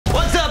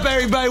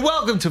everybody.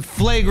 Welcome to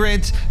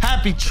Flagrant.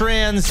 Happy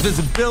Trans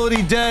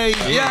Visibility Day.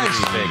 Yes.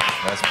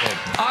 That's big.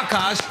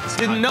 Akash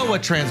didn't know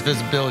what Trans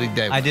Visibility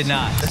Day was. I did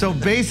not. So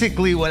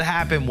basically what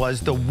happened was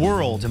the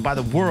world, and by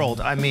the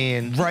world, I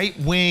mean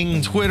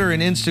right-wing Twitter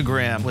and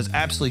Instagram, was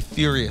absolutely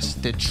furious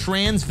that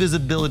Trans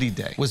Visibility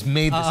Day was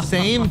made the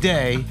same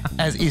day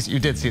as Easter. You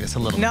did see this a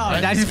little bit,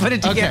 right? I just put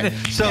it together.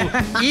 Okay, so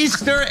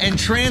Easter and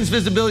Trans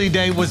Visibility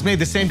Day was made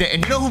the same day.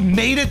 And you know who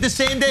made it the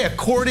same day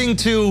according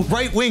to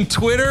right-wing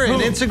Twitter and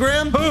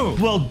Instagram? Who?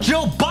 Well,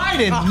 Joe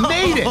Biden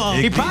made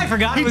it. He probably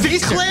forgot it was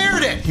Easter. He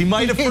declared it. He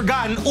might have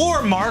forgotten.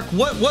 Or, Mark,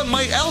 what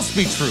might else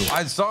be true?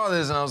 I saw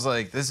this and I was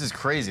like, this is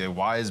crazy. Like,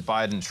 why is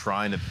Biden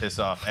trying to piss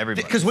off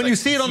everybody? Because when you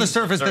see it on the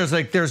surface,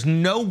 there's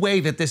no way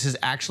that this is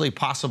actually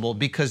possible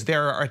because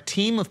there are a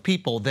team of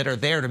people that are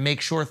there to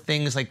make sure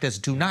things like this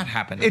do not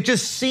happen. It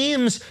just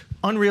seems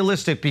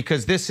unrealistic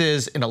because this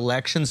is an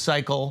election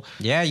cycle.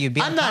 Yeah, you'd be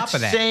on top of that.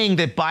 I'm not saying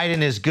that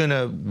Biden is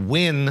gonna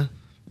win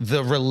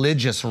the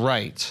religious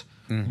right,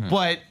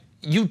 but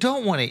you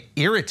don't want to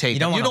irritate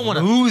them. You don't want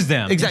to lose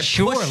them.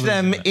 Exactly, push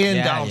them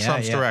in Donald yeah,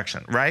 Trump's yeah.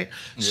 direction, right?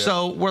 Yeah.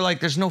 So we're like,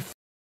 there's no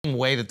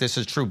way that this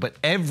is true, but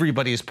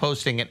everybody is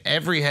posting it.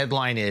 Every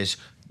headline is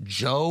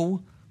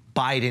Joe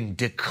Biden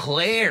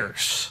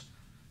declares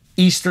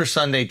Easter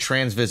Sunday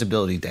Trans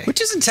Visibility Day. Which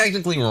isn't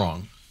technically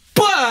wrong.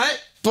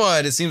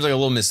 But it seems like a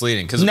little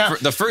misleading because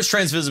the first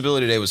Trans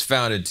Visibility Day was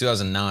founded in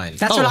 2009.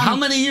 That's what how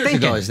many years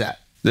ago is that?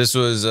 This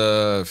was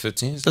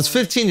 15? That's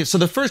 15 years. So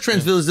the first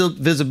Trans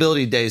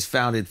Visibility Day is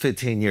founded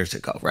 15 years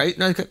ago, right?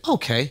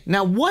 Okay.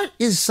 Now, what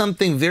is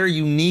something very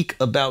unique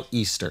about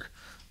Easter?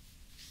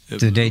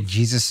 The day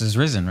Jesus is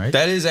risen, right?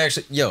 That is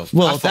actually,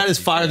 Well, that is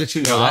fire that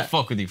you know that. I'll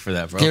fuck with you for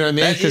that, bro. You know what I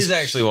mean? That is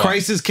actually why.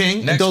 Christ is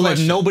king. Next Don't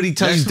question. let nobody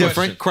tell you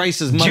different.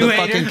 Christ is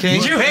motherfucking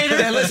king. Jew hater.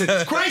 Yeah, listen,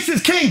 Christ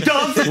is king,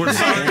 Dove. Hey,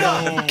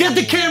 Dove, get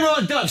the camera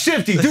on Dove.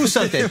 Shifty, do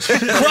something.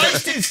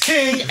 Christ is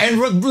king,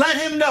 and let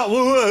him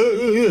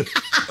know.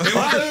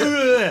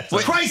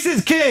 Christ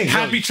is king.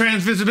 Happy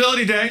Trans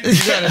Visibility Day.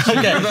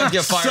 You're about to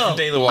get fired from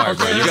Daily Wire,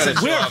 bro. You gotta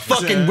We're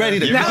fucking ready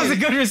to go. That was a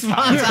good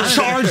response.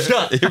 Charged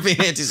up. You're being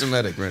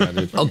anti-Semitic right now,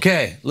 dude.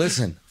 Okay,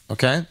 listen,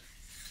 okay?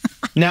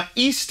 Now,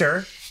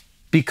 Easter,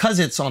 because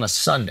it's on a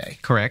Sunday,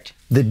 Correct.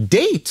 the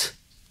date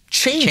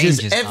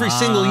changes every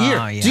single year.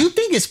 Yeah. Do you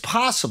think it's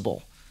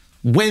possible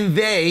when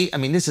I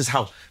mean, this is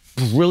how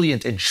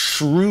brilliant and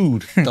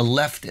shrewd the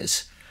left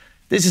is.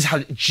 This is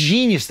how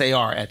genius they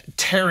are at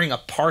tearing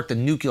apart the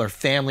nuclear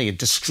family and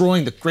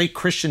destroying the great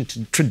Christian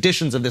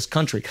traditions of this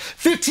country.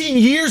 15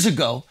 years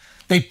ago,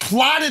 they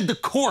plotted the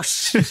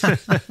course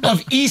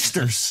of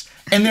Easters,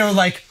 and they were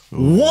like,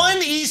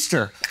 one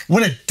Easter,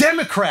 when a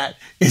Democrat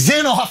is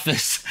in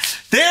office,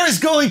 there is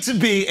going to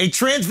be a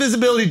Trans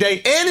Visibility Day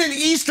and an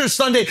Easter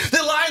Sunday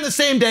that lie on the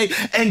same day,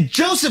 and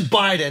Joseph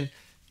Biden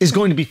is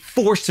going to be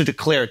forced to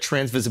declare a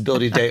Trans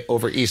Visibility Day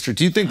over Easter.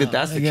 Do you think that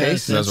that's the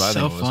case? That's what I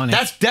think it was. Funny.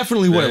 That's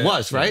definitely what it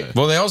was, right?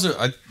 Well, they also,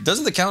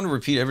 doesn't the calendar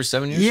repeat every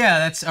 7 years? Yeah,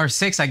 that's our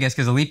 6, I guess,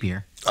 because of leap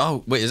year.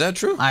 Oh, wait, is that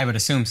true? I would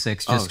assume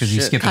 6, just Oh, because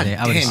you shit. skip a day.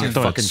 I would Damn, assume you're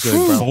fucking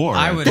good, bro. 4.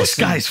 I would This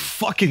assume. guy's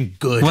fucking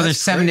good. Well,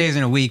 there's 7 days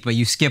in a week, but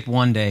you skip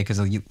one day because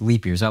of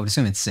leap year, so I would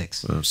assume it's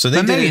 6. So they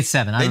but did maybe it, it's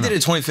 7. I They don't did know.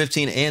 it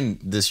 2015 and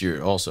this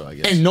year also, I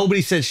guess. And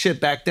nobody said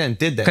shit back then,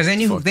 did they? Because they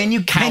knew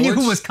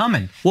who was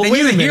coming. Well, they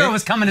wait knew a the hero minute.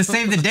 was coming to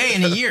save the day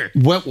in a year.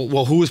 Well,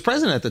 who was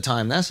president at the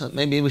time?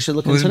 Maybe we should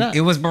look into that.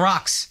 It was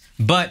Barack's,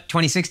 but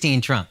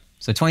 2016 Trump.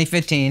 So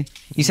 2015.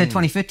 You said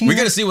 2015? We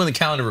got to see when the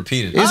calendar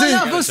repeated. Oh,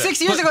 no, it was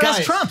 6 years ago. Guys,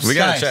 That's Trump's. We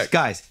gotta check.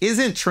 Guys,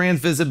 isn't Trans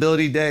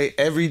Visibility Day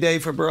every day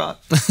for Barack?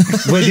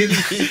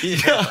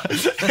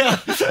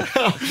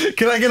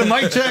 Can I get a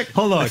mic check?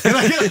 Hold on. Can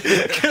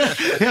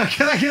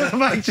I get a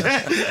mic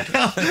check?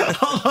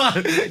 Hold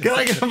on. Can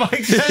I get a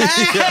mic check?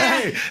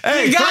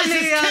 Hey, You got Christ me.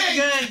 is That was king.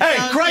 good. Hey,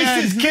 That was Christ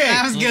good. is king.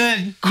 That was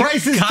good.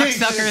 Christ is king.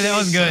 Cocksucker, that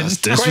was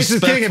good. Christ is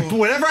king. And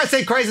whenever I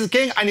say Christ is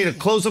king, I need a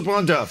close-up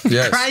on Duff.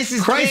 Yes. Christ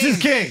is Christ king. is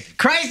king.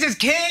 Christ is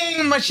king.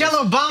 Michelle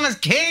Obama's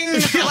king.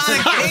 There's a lot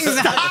of kings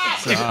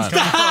out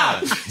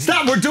there.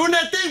 Stop. We're doing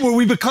that thing where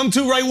we become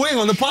too right-wing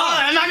on the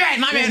pod. My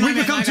bad. We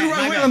become too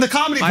right-wing on the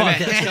comedy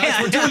podcast,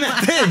 guys. We're doing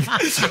that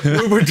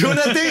thing. We're doing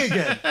that thing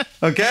again.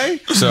 Okay?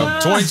 So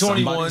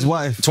 2021, Somebody's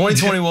wife.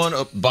 2021,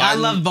 Biden. I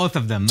love both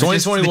of them.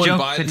 2021, The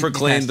joke Biden couldn't be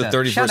proclaimed the passed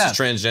up. 31st Shut up.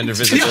 transgender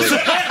visibility.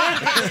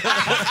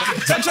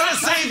 I'm trying to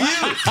save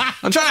you.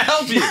 I'm trying to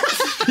help you.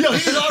 Yo,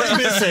 he's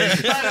already been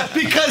saved.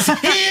 Because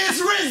he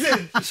is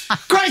risen.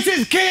 Christ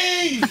is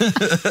king.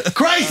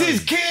 Christ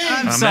is king.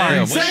 I'm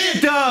sorry. Say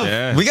it, Dove.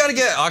 Yeah. We got to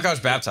get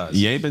Akash baptized.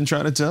 Ye been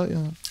trying to tell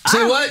you.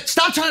 Say what?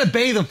 Stop trying to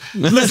bathe him.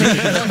 Listen.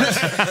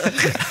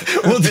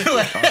 We'll do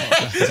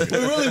it. We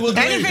really will do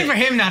Anything for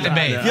him not to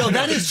bathe. Yo,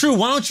 that is true.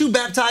 Why don't you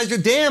baptize your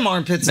damn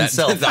armpits and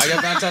self? I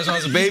got baptized when I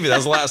was a baby. That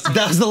was the last time.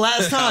 That was the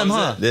last time,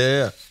 huh?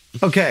 Yeah.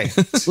 Okay,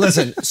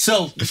 listen. So,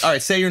 all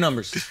right, say your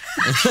numbers.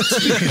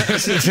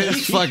 This is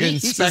his fucking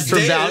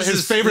spectrum ballot.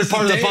 His favorite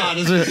part of the pod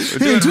is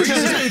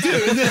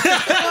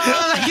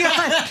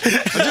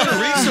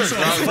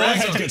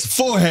Frank gets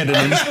foreheaded.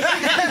 I'm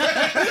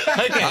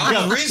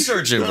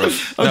researching, bro.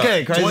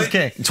 Okay, Crisis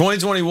King.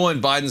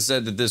 2021, Biden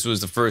said that this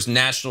was the first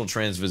National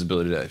Trans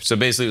Visibility Day. So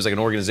basically, it was like an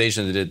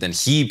organization that did it. Then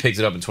he picked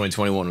it up in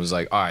 2021 and was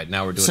like, all right,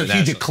 now we're doing So it he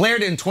national.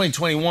 declared it in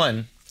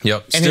 2021.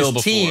 Yep, and still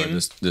his before team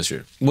this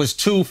year. Was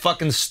too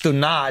fucking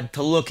stunad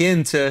to look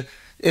into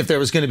if there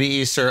was going to be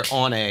Easter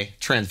on a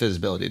Trans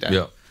Visibility Day.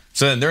 Yeah.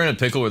 So then they're in a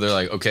pickle where they're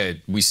like,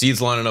 okay, we see it's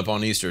lining up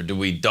on Easter. Do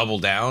we double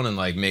down and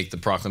like make the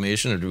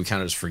proclamation, or do we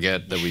kind of just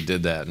forget that we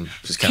did that and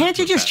just kind Can't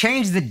you just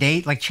change the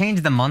date, like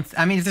change the month?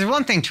 I mean, if there's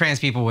one thing trans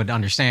people would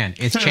understand,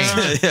 it's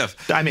change. Yeah.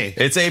 I mean,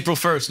 It's April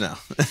 1st now.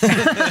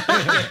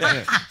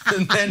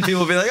 And then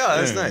people will be like,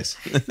 oh, that's nice.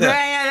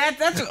 yeah,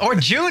 that's or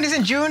June,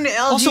 isn't June? LG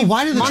also,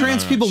 why do the month?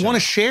 trans people want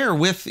to share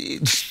with?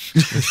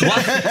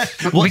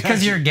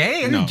 Because you're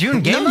gay? Isn't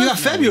June gay? No, you got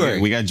February.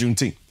 We got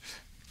Juneteenth.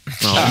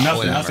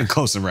 Nothing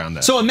close around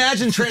that. So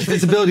imagine Trans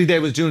Visibility Day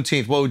was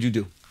Juneteenth. What would you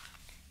do?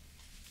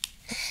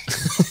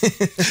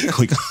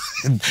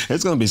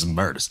 There's gonna be some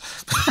murders.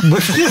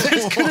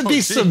 There's gonna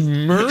be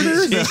some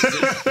murders.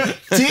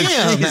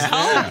 Damn,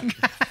 Al.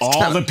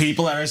 All the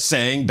people that are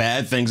saying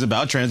bad things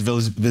about Trans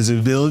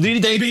Visibility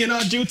Day being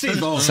on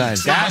Juneteenth. Oh, Son,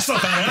 that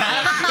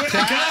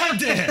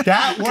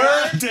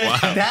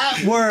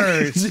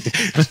word.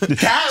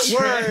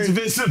 Trans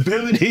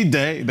Visibility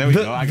Day. There we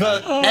go. I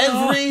got it.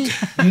 Every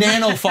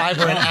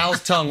nanopfiber in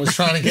Al's tongue was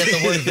trying to get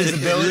the word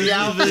visibility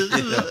out.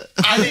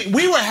 I mean,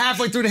 we were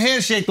halfway through the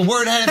handshake. The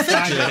word hadn't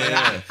fit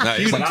yet. But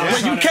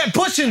you kept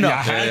pushing though.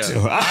 I had to.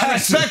 I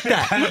respect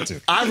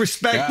that. I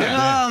respect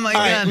that. Oh my All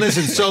right, God.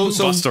 listen. So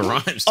Busta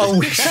Rhymes. Oh,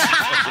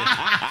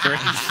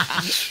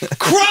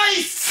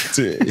 Christ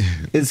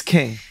is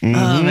king.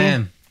 Oh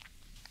man.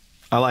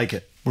 I like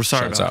it. We're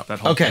sorry Shouts about out. that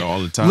whole Okay. thing.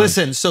 all the time.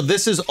 Listen, so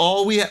this is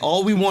all we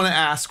want to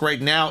ask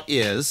right now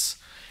is,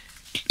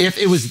 if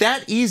it was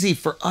that easy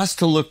for us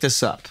to look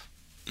this up,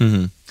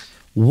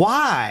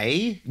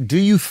 why do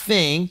you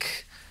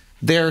think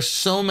there are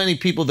so many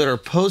people that are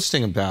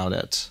posting about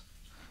it?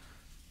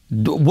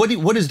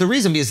 What is the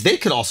reason? Because they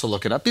could also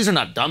look it up. These are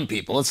not dumb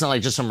people. It's not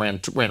like just some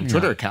random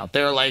Twitter account.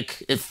 They're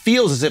like, it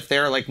feels as if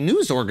they're like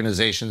news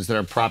organizations that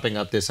are propping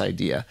up this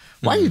idea.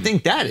 Why do you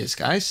think that is,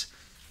 guys?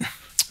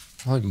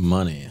 I like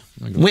money.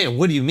 Wait,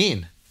 what do you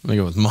mean? Let me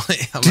go with money.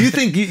 Do you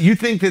think you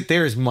think that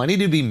there is money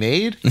to be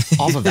made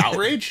off of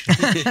outrage?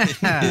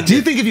 Do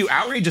you think if you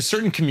outrage a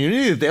certain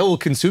community that they will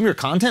consume your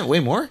content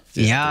way more?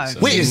 Yeah.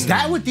 Wait, is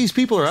that what these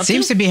people are up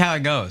Seems to? to be how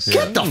it goes.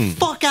 Get the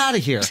fuck out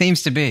of here.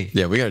 Seems to be.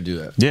 Yeah, we got to do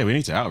that. Yeah, we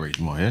need to outrage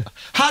more. Yeah.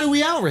 How do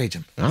we outrage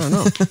them? I don't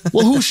know.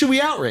 Well, who should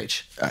we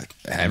outrage?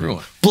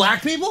 Everyone.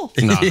 Black people?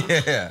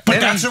 Yeah. But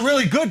that's a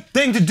really good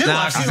thing to do. No,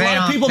 I've 'cause seen a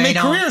lot of people make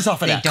careers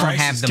off of that. They don't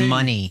Crisis have the King.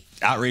 money.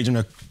 Outraging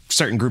a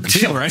certain group of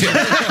people, right? Sorry.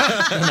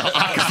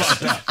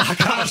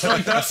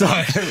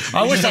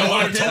 I wish I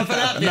walked in for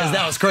that because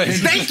that was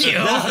crazy. Thank you.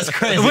 That was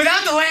crazy.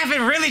 Without the laugh, it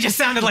really just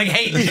sounded like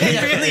hate.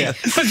 It really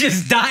was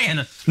just dying.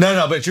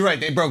 No, but you're right.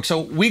 They broke.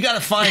 So we got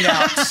to find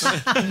out.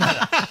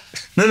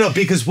 No,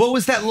 because what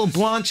was that little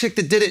blonde chick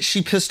that did it?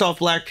 She pissed off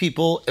black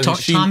people. And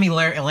Tommy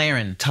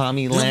Lahren.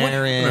 Tommy What happened to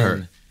Lahren.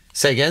 her?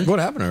 Say again? What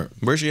happened to her?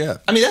 Where's she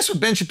at? I mean, that's what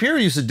Ben Shapiro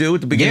used to do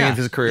at the beginning of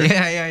his career.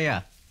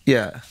 Yeah.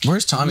 Yeah.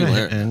 Where's Tommy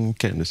Lahren? And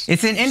Candace.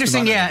 It's an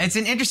interesting, it's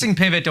an interesting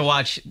pivot to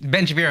watch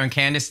Ben Shapiro and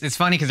Candace. It's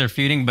funny because they're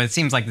feuding, but it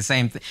seems like the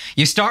same thing.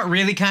 You start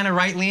really kind of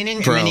right-leaning,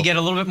 and then you get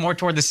a little bit more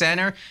toward the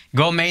center,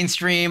 go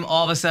mainstream,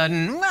 all of a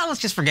sudden, well, let's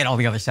just forget all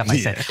the other stuff I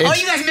said. Oh,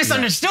 you guys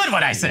misunderstood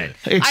what I said.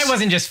 I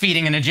wasn't just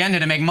feeding an agenda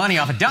to make money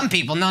off of dumb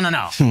people. No.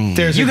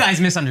 You guys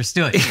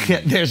misunderstood.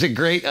 There's a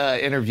great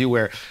interview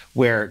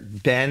where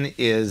Ben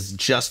is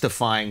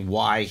justifying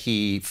why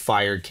he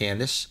fired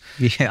Candace.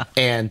 Yeah.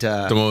 And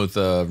The one with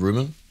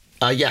Ruben?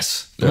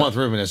 yes, the one with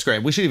Ruben is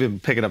great. We should even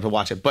pick it up and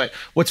watch it. But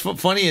what's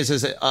funny is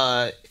and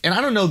I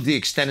don't know the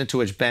extent to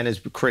which Ben is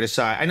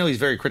criticized. I know he's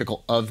very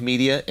critical of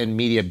media and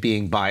media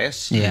being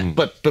biased. Yeah.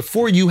 But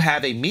before you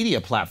have a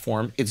media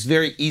platform, it's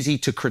very easy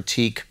to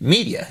critique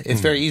media.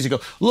 It's very easy to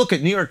go, look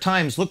at New York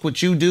Times, look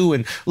what you do,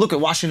 and look at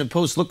Washington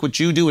Post, look what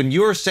you do, and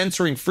you're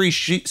censoring free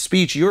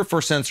speech, you're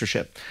for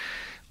censorship.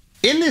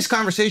 In this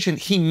conversation,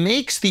 he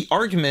makes the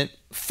argument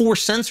for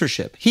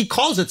censorship. He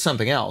calls it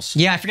something else.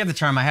 Yeah, I forget the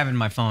term. I have it in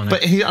my phone.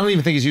 But I don't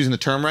even think he's using the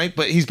term right.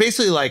 But he's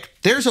basically like,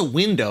 there's a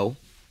window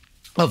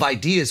of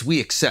ideas we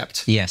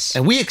accept. Yes.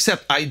 And we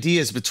accept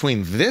ideas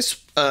between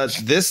this, I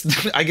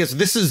guess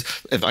this is,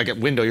 if I get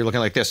window, you're looking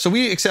like this. So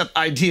we accept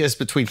ideas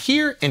between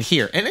here and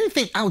here. And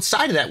anything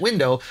outside of that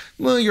window,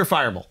 well, you're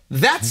fireable.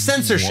 That's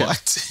censorship.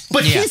 What?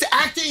 But he's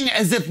acting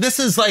as if this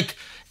is like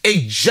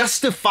a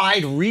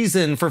justified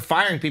reason for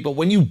firing people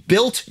when you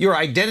built your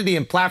identity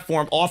and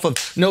platform off of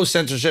no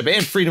censorship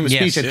and freedom of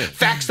speech and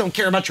facts don't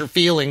care about your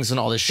feelings and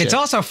all this shit. It's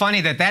also funny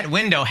that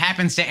window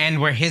happens to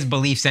end where his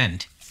beliefs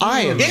end.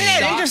 I am Isn't that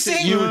shocked interesting?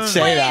 that you would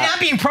say Well, that. not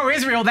being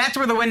pro-Israel, that's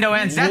where the window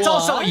ends. That's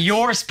also What?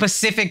 your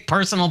specific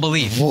personal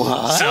belief.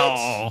 What?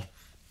 So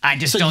I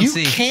just So don't you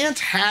see. can't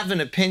have an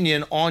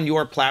opinion on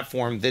your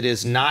platform that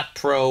is not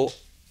pro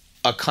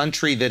a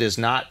country that is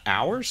not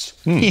ours?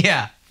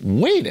 Yeah,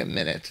 Wait a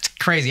minute.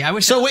 crazy. I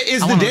wish. So wait,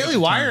 is I the wanna look Daily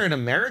at Wire an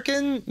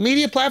American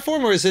media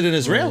platform or is it an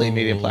Israeli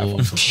media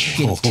platform?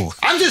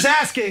 I'm just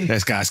asking.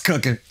 This guy's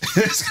cooking.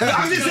 I'm just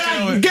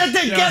asking.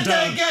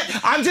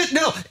 I'm just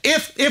no.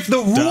 If the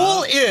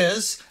rule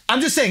is,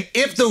 I'm just saying,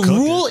 if the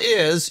rule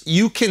is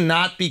you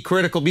cannot be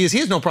critical because he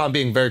has no problem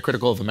being very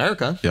critical of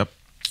America. Yep.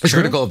 He's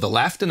critical of the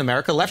left in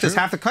America. Left is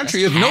half the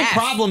country. You have no half.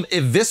 problem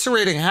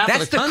eviscerating half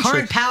That's of the the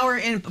country.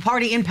 current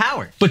party in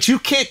power. But you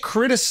can't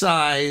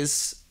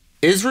criticize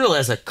Israel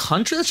as a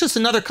country. That's just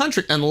another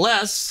country,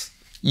 unless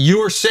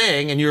you're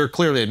saying, and you're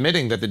clearly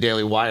admitting that the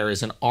Daily Wire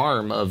is an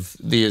arm of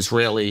the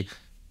Israeli,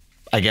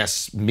 I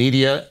guess,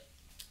 media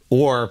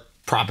or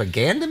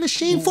propaganda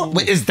machine.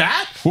 Wait, is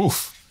that?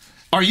 Oof.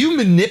 Are you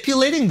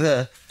manipulating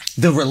the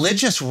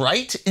religious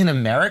right in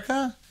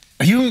America?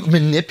 Are you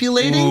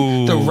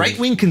manipulating the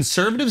right-wing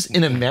conservatives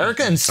in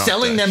America and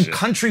selling them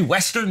country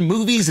western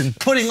movies and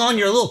putting on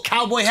your little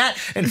cowboy hat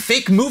and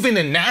fake moving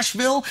in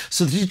Nashville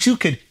so that you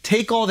could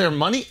take all their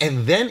money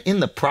and then in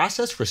the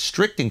process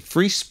restricting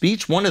free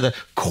speech, one of the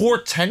core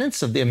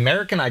tenets of the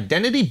American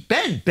identity?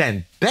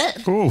 Ben.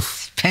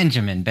 Oof.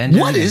 Benjamin.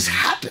 What is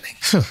happening?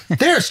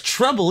 There's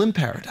trouble in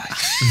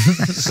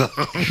paradise.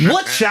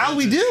 What shall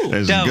we do?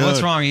 It's Dove, good.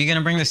 what's wrong? Are you going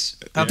to bring this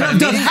up? at a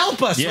Dove, meeting?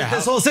 help us with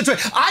this whole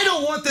situation. I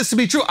don't want this to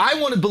be true. I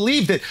want to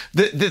believe that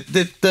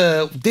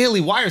the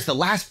Daily Wire is the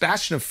last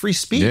bastion of free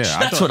speech. Yeah,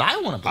 That's what I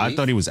want to believe. I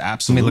thought he was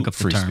absolute look up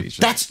the free term. speech.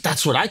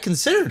 That's what I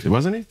considered.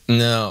 Wasn't he?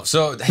 No.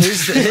 So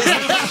his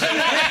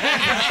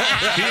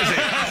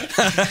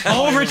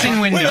Overton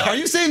window. Wait, are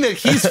you saying that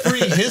he's free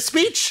his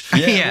speech?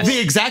 Yeah. The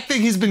exact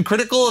thing he's been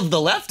critical of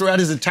the left throughout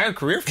his entire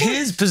career for?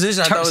 his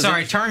position. I thought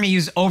was term he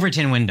used,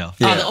 Overton window.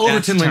 the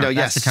Overton window,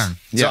 yes. That's the term.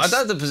 So I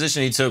thought the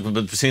position he took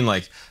between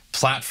like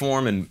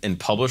platform and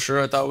publisher,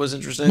 I thought was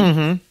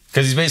interesting.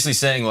 Because he's basically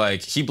saying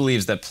like he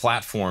believes that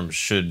platforms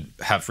should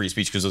have free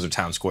speech because those are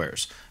town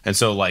squares, and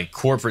so like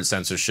corporate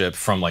censorship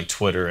from like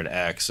Twitter and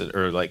X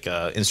or like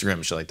Instagram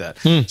and shit like that.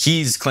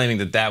 He's claiming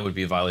that that would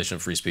be a violation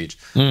of free speech,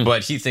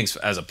 but he thinks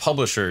as a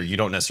publisher you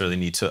don't necessarily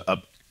need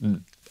to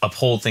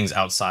uphold things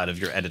outside of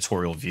your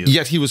editorial view.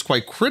 Yet he was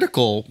quite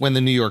critical when the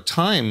New York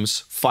Times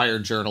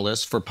fired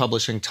journalists for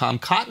publishing Tom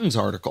Cotton's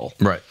article.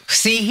 Right.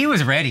 See, he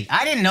was ready.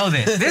 I didn't know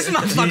this. This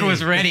motherfucker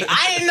was ready.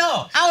 I didn't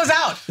know. I was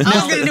out. I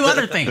was going to do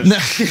other things.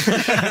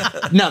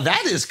 Now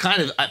that is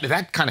kind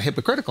of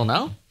hypocritical,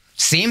 no?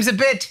 Seems a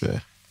bit.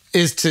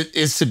 Is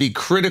to be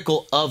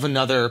critical of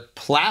another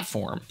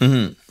platform,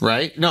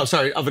 right? No,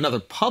 sorry, of another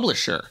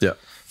publisher. Yeah.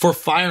 For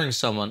firing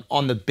someone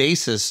on the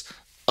basis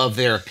of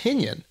their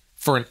opinion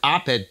for an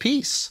op-ed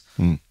piece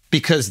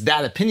because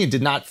that opinion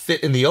did not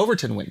fit in the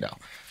Overton window.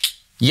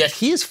 Yet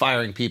he is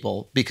firing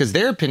people because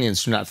their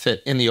opinions do not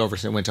fit in the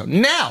Overton window.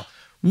 Now,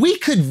 we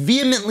could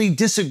vehemently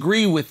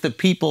disagree with the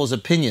people's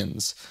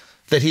opinions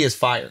that he has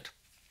fired.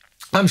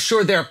 I'm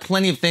sure there are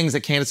plenty of things that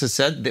Candace has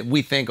said that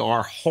we think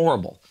are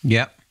horrible.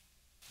 Yep.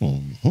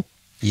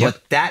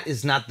 But that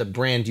is not the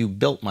brand you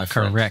built, my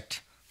friend.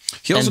 Correct.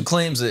 He also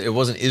claims that it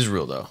wasn't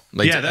Israel though.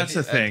 Like, Yeah, that's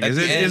the thing. Is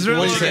it end, Israel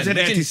what or he is said, it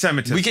we can-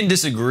 anti-Semitism? We can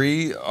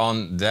disagree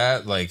on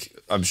that. Like,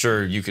 I'm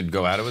sure you could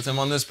go at it with him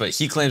on this, but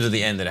he claims at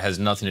the end that it has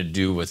nothing to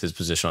do with his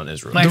position on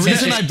Israel. Like- The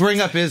reason I bring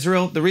up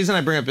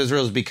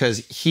Israel is because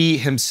he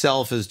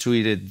himself has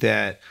tweeted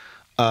that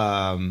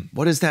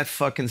what is that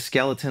fucking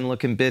skeleton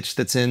looking bitch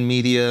that's in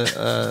media?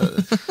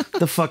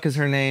 The fuck is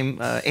her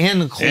name?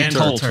 Ann Coulter. Ann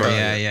Coulter.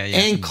 Yeah.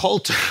 Ann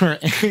Coulter.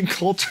 Ann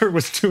Coulter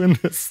was doing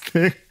this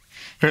thing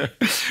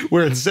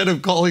where instead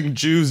of calling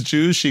Jews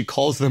Jews, she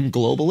calls them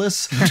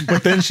globalists.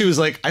 But then she was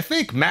like, I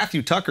think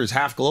Matthew Tucker's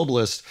half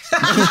globalist.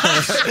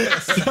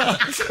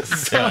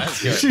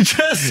 She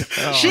just...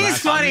 She's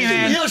funny,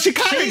 man. You know, she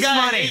kind of She's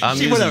got funny. I'm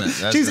she, using whatever. it.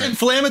 That's She's great.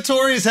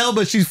 inflammatory as hell,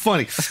 but she's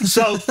funny.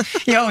 So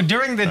Yo,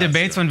 during the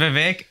debates when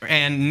Vivek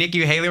and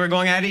Nikki Haley were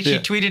going at it, she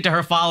tweeted to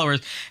her followers,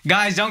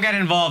 guys, don't get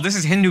involved. This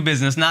is Hindu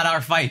business, not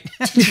our fight.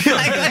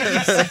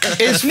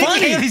 it's Nikki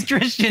funny. Haley's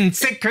Christian,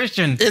 sick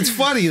Christian. It's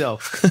funny though.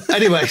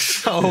 Anyway,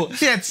 so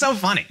Yeah, it's so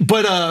funny.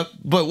 but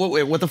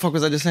what the fuck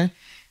was I just saying?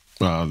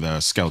 The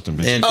skeleton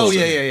bitch. And- Oh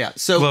yeah.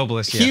 So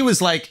Globalist, he yeah.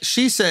 was like,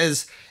 she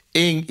says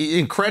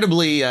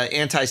incredibly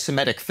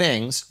anti-Semitic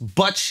things,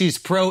 but she's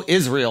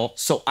pro-Israel,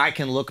 so I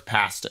can look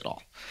past it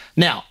all.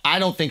 Now, I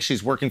don't think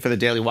she's working for the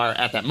Daily Wire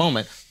at that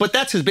moment, but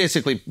that's his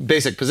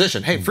basic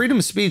position. Hey, freedom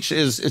of speech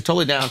is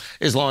totally down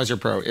as long as you're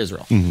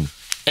pro-Israel.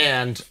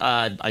 And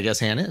I guess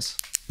Han is.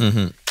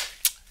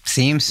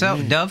 Seems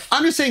so. Dove?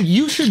 I'm just saying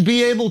you should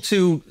be able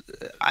to.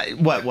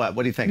 What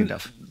do you think,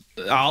 Duff?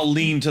 I'll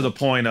lean to the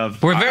point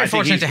of We're I very think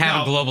fortunate he's- to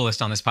have no, a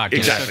globalist on this podcast.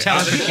 Exactly. So tell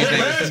us what you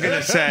I was think.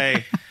 going to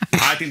say,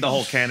 I think the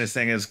whole Candace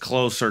thing is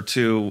closer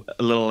to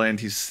a little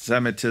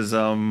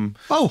anti-Semitism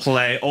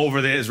play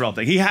over the Israel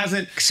thing. He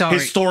hasn't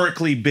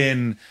historically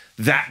been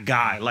that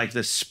guy, like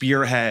the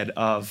spearhead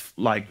of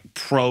like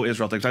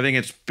pro-Israel things. I think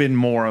it's been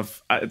more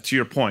of, to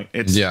your point,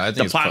 it's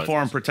the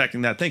platform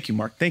protecting that. Thank you,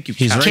 Mark. Thank you.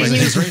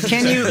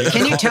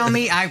 Can you tell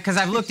me, because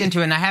I've looked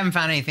into it and I haven't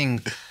found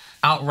anything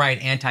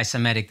outright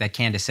anti-Semitic that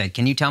Candace said.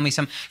 Can you tell me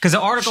some? Because the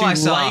article I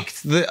saw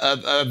liked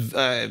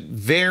the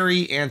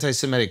very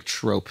anti-Semitic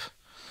trope.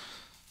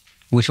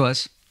 Which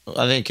was?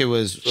 I think it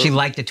was. She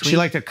liked a tweet. She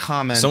liked a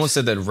comment. Someone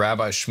said that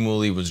Rabbi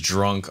Shmuley was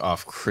drunk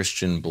off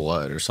Christian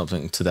blood or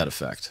something to that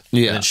effect.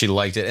 Yeah, and she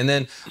liked it. And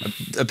then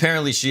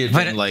apparently she had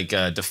been like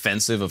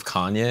defensive of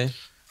Kanye.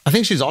 I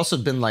think she's also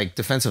been like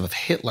defensive of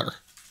Hitler.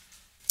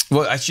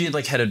 Well, she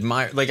had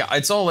admired, like,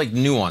 it's all like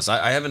nuanced.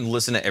 I haven't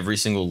listened to every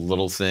single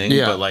little thing,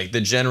 but like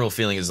the general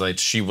feeling is like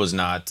she was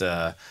not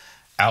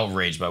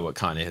outraged by what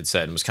Kanye had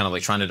said and was kind of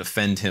like trying to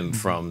defend him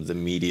from the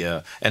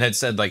media, and had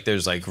said like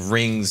there's like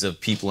rings of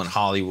people in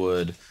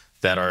Hollywood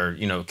that are,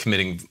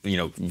 committing,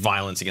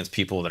 violence against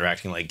people that are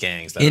acting like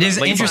gangs. It is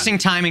interesting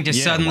timing to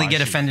suddenly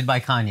get offended by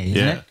Kanye,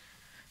 isn't it?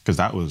 Because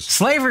that was...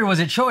 Slavery was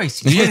a choice.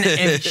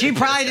 She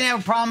probably didn't have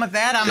a problem with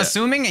that, I'm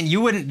assuming, and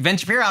you wouldn't... Ben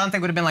Shapiro, I don't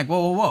think would have been like,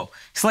 whoa.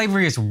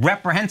 Slavery is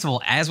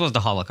reprehensible, as was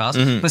the Holocaust,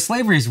 but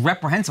slavery is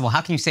reprehensible.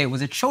 How can you say it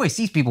was a choice?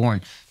 These people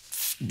weren't...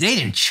 They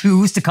didn't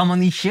choose to come on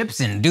these ships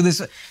and do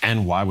this.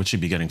 And why would she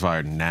be getting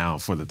fired now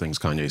for the things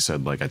Kanye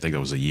said, like, I think it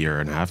was a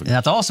year and a half ago?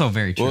 That's also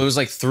very true. Well, it was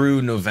like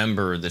through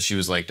November that she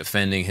was like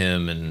defending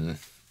him,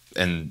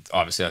 and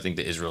obviously I think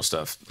the Israel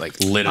stuff like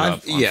lit her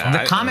up.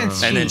 The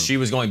comments. And then she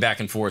was going back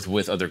and forth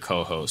with other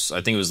co-hosts. I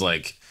think it was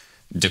like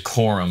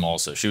Decorum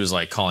also. She was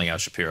like calling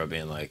out Shapiro,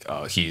 being like,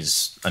 oh,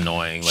 he's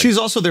annoying. Like, she's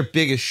also their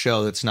biggest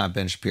show that's not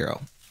Ben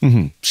Shapiro.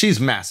 She's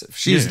massive.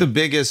 She's the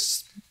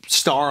biggest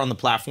star on the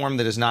platform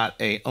that is not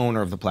a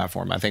owner of the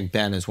platform. I think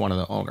Ben is one of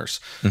the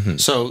owners.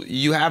 So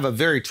you have a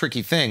very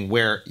tricky thing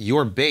where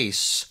your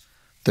base,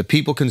 the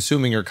people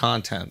consuming your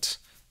content,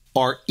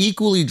 are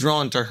equally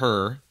drawn to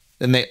her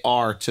than they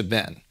are to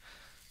Ben.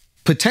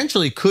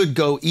 Potentially could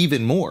go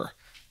even more.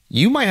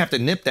 You might have to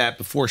nip that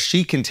before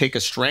she can take a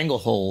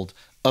stranglehold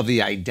of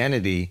the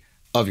identity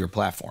of your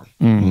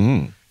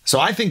platform. So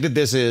I think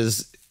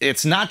that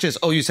it's not just,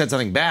 oh, you said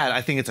something bad.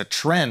 I think it's a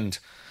trend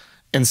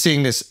and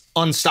seeing this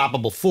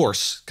unstoppable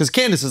force, because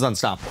Candace is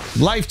unstoppable.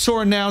 Life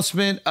tour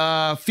announcement,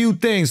 a few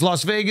things.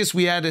 Las Vegas,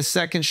 we had a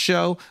second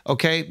show,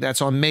 okay?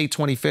 That's on May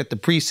 25th. The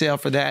pre-sale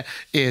for that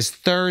is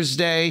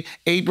Thursday,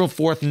 April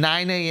 4th,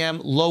 9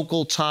 a.m.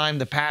 local time.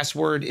 The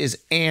password is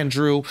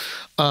Andrew.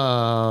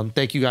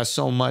 Thank you guys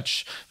so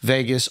much,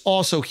 Vegas.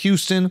 Also,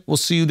 Houston, we'll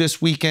see you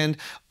this weekend.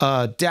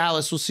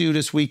 Dallas, we'll see you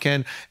this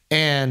weekend.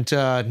 And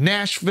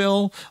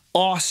Nashville,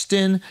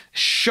 Austin,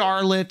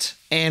 Charlotte,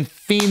 and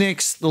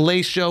Phoenix. The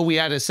late show, we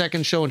had a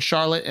second show in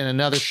Charlotte and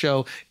another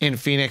show in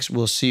Phoenix.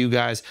 We'll see you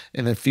guys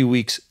in a few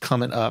weeks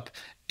coming up.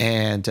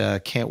 And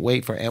can't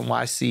wait for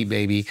NYC,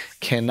 baby.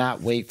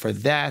 Cannot wait for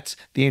that.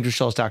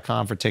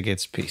 TheAndrewSchultz.com for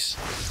tickets. Peace.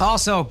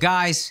 Also,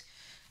 guys,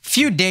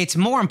 few dates.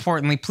 More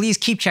importantly, please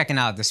keep checking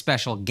out the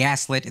special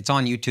Gaslit. It's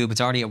on YouTube. It's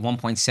already at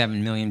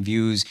 1.7 million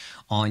views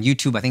on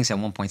YouTube. I think it's at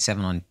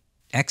 1.7 on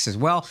X as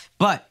well,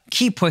 but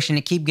keep pushing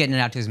it, keep getting it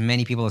out to as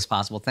many people as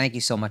possible. Thank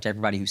you so much,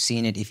 everybody who's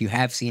seen it. If you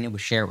have seen it, we'll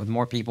share it with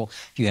more people.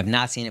 If you have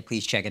not seen it,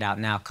 please check it out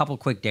now. A couple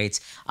quick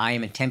dates. I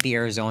am in Tempe,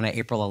 Arizona,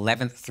 April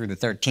 11th through the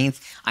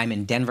 13th. I'm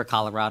in Denver,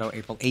 Colorado,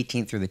 April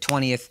 18th through the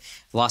 20th.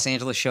 Los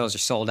Angeles shows are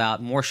sold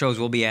out. More shows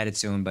will be added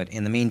soon, but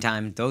in the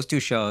meantime, those two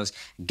shows,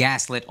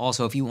 Gaslit.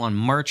 Also, if you want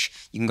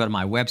merch, you can go to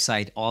my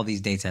website. All these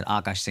dates at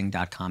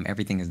akashsingh.com.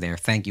 Everything is there.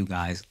 Thank you,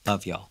 guys.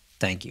 Love y'all.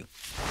 Thank you.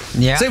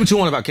 Yeah. Say what you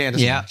want about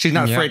Candace. Yeah. She's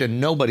not afraid of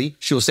nobody.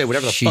 She will say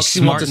whatever the fuck she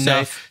wants to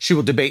say. She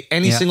will debate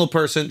any single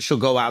person. She'll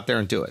go out there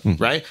and do it,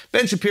 right?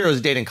 Ben Shapiro is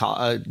debating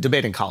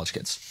college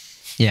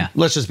kids. Yeah.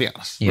 Let's just be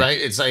honest, right?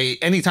 It's like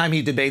anytime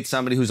he debates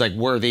somebody who's like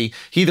worthy,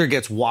 he either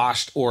gets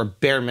washed or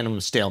bare minimum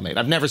stalemate.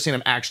 I've never seen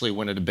him actually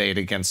win a debate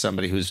against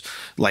somebody who's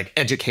like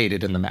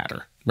educated in the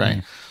matter,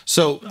 right?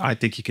 So I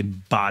think he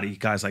can body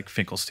guys like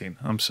Finkelstein.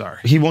 I'm sorry.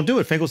 He won't do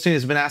it. Finkelstein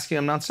has been asking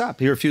him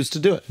nonstop. He refused to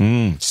do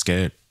it.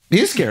 Scared. He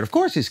is scared. Of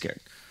course he's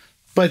scared.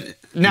 But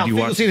now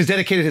Finkelstein has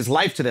dedicated his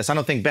life to this. I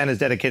don't think Ben has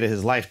dedicated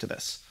his life to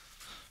this.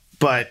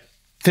 But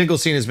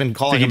Finkelstein has been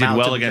calling him out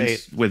well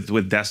against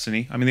with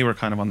Destiny. I mean, they were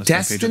kind of on the same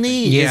page.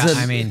 Destiny? Yeah,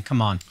 I mean,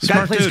 come on. The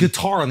guy plays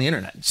guitar on the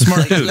internet.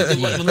 Smart dude.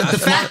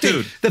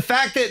 The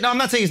fact that, no, I'm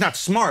not saying he's not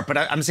smart, but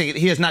I'm saying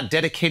he has not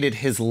dedicated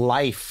his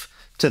life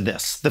to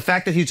this. The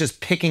fact that he's just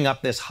picking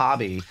up this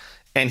hobby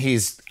and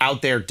he's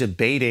out there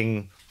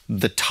debating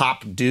the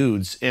top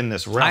dudes in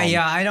this realm.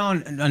 I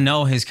don't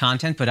know his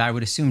content, but I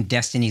would assume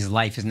Destiny's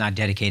life is not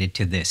dedicated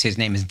to this. His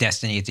name is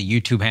Destiny. It's a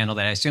YouTube handle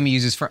that I assume he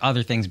uses for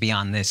other things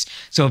beyond this.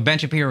 So if Ben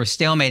Shapiro is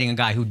stalemating a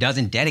guy who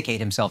doesn't dedicate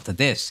himself to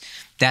this,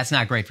 that's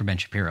not great for Ben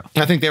Shapiro.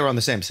 I think they were on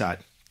the same side.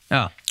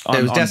 Oh.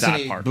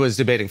 Destiny was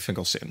debating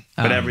Finkelstein.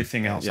 But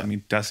everything else, I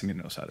mean, Destiny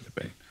knows how to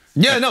debate.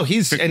 Yeah, no,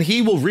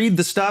 he will read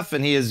the stuff,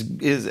 and he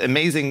is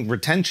amazing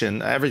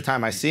retention. Every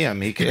time I see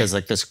him, he has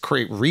like this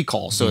great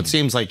recall. So it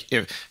seems like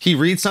if he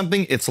reads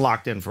something, it's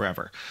locked in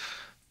forever.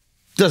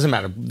 Doesn't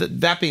matter.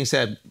 That being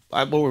said,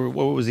 what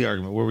was the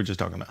argument? What were we just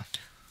talking about?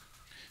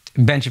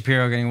 Ben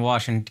Shapiro getting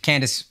washed and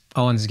Candace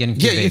Owens is getting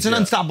too big. It's an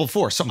unstoppable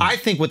force. So I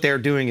think what they're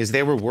doing is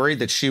they were worried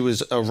that she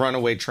was a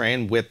runaway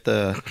train with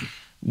the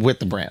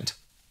brand.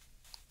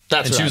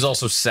 And she was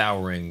also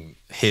souring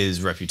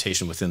his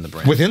reputation within the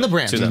brand. Within the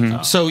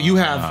brand. So you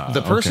have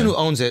the person who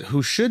owns it,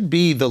 who should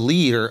be the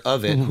leader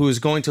of it, who is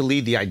going to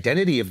lead the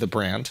identity of the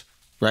brand,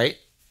 right,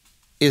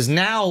 is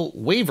now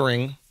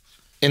wavering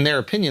in their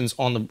opinions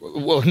on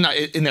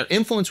in their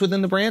influence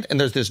within the brand, and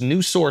there's this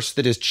new source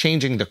that is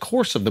changing the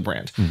course of the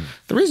brand.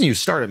 The reason you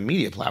start a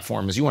media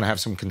platform is you want to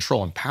have some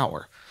control and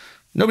power.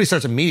 Nobody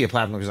starts a media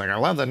platform who's like, I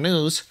love the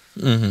news.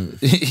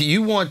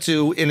 You want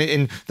to,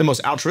 in the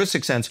most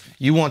altruistic sense,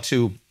 you want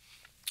to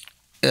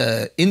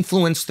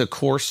influence the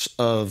course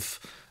of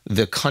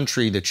the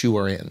country that you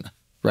are in,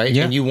 right?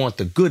 Yeah. And you want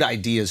the good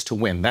ideas to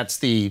win. That's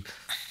the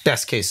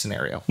best case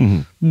scenario.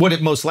 What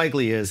it most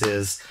likely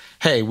is,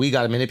 hey, we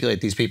got to manipulate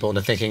these people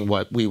into thinking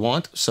what we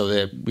want so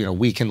that,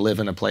 we can live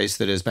in a place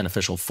that is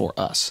beneficial for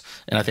us.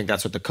 And I think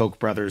that's what the Koch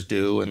brothers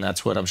do, and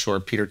that's what I'm sure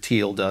Peter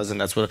Thiel does,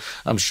 and that's what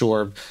I'm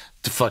sure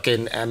the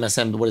fucking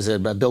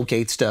Bill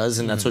Gates does,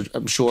 and that's what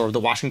I'm sure the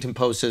Washington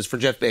Post is for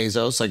Jeff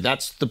Bezos. Like,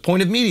 that's the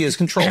point of media, is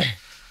control.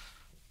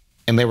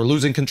 And they were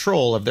losing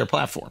control of their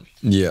platform.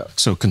 Yeah.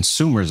 So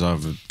consumers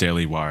of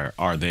Daily Wire,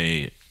 are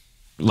they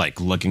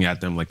like looking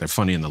at them like they're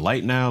funny in the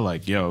light now?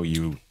 Like, yo,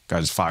 you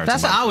guys fired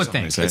somebody. That's what I would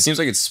think. It seems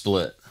like it's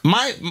split.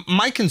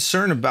 My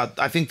concern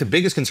I think the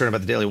biggest concern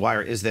about the Daily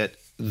Wire is that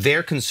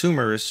their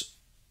consumers,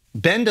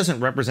 Ben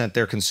doesn't represent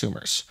their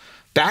consumers.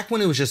 Back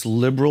when it was just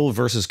liberal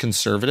versus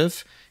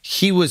conservative,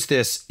 he was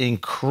this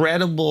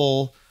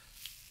incredible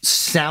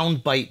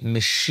soundbite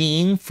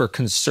machine for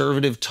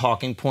conservative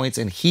talking points,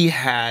 and he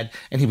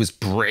was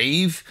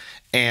brave,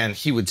 and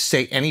he would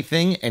say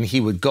anything, and he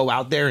would go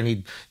out there and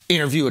he'd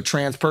interview a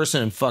trans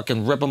person and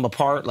fucking rip them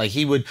apart. Like,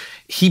 he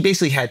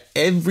basically had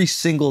every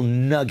single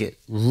nugget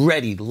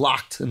ready,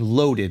 locked and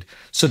loaded,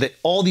 so that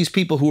all these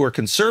people who were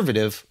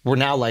conservative were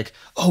now like,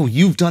 oh,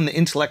 you've done the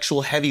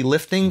intellectual heavy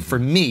lifting for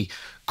me.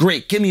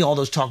 Great, give me all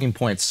those talking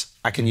points.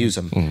 I can use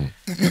them.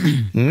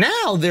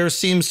 Now there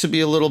seems to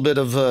be a little bit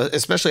of,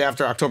 especially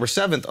after October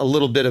 7th, a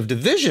little bit of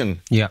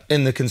division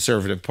in the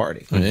Conservative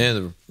Party.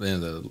 And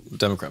the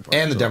Democrat Party.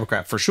 And the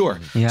Democrat, for sure.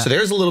 So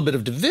there's a little bit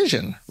of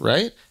division,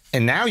 right?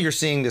 And now you're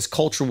seeing this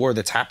culture war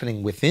that's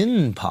happening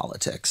within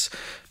politics.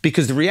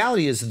 Because the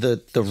reality is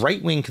the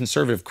right-wing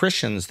conservative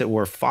Christians that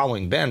were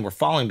following Ben were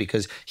following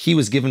because he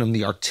was giving them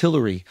the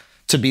artillery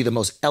to be the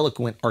most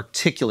eloquent,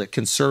 articulate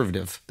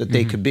conservative that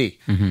they could be.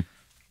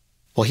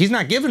 Well, he's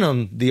not giving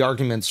them the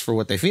arguments for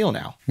what they feel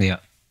now. Yeah.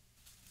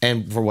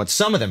 And for what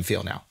some of them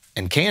feel now.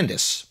 And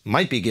Candace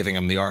might be giving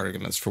them the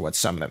arguments for what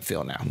some of them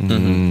feel now.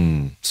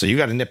 So you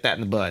got to nip that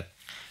in the bud.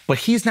 But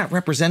he's not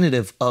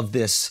representative of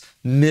this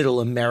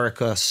middle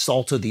America,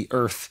 salt of the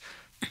earth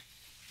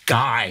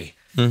guy.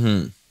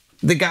 The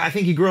guy, I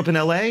think he grew up in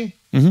LA,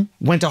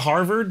 went to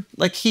Harvard.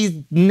 Like,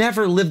 he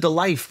never lived a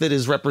life that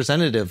is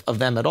representative of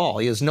them at all.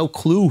 He has no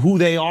clue who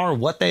they are,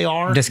 what they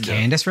are. Does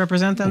Candace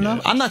represent them,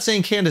 though? I'm not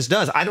saying Candace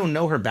does. I don't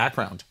know her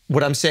background.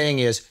 What I'm saying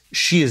is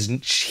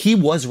he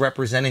was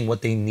representing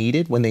what they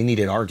needed when they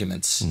needed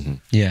arguments.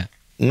 Yeah.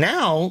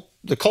 Now,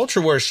 the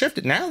culture war has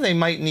shifted. Now they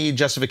might need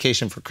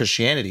justification for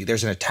Christianity.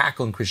 There's an attack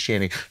on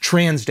Christianity.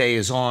 Trans Day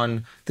is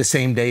on the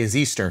same day as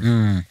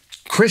Easter.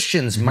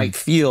 Christians might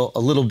feel a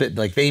little bit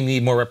like they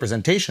need more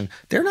representation.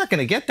 They're not going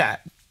to get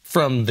that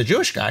from the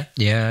Jewish guy.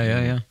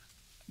 Yeah.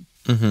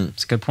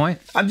 It's a good point.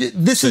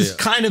 This is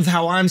kind of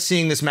how I'm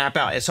seeing this map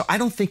out. So I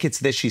don't think it's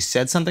that she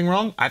said something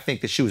wrong. I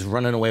think that she was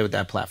running away with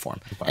that platform.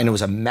 And it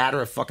was a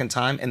matter of fucking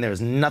time, and there's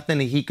nothing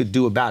that he could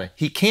do about it.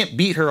 He can't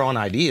beat her on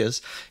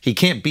ideas. He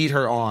can't beat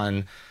her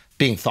on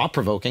being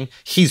thought-provoking.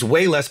 He's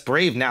way less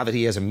brave now that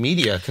he has a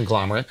media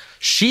conglomerate.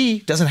 She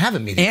doesn't have a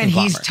media conglomerate.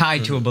 And he's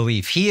tied to a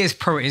belief. He is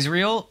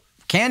pro-Israel.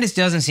 Candace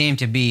doesn't seem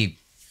to be,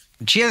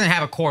 she doesn't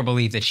have a core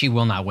belief that she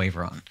will not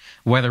waver on,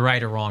 whether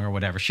right or wrong or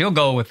whatever. She'll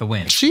go with the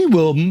win. She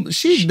will.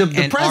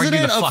 The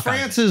president of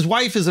France's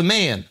wife is a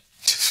man.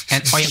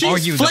 And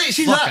argue the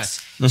she's fuck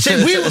us.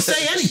 We will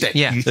say anything.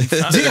 Yeah.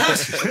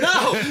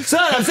 No,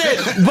 son, I'm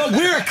saying, but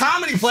we're a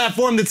comedy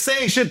platform that's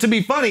saying shit to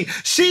be funny.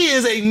 She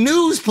is a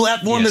news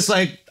platform that's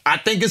like, I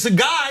think it's a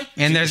guy.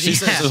 And there's she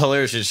says it's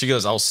hilarious. She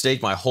goes, "I'll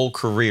stake my whole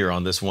career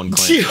on this one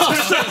claim."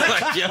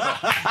 Like, yo,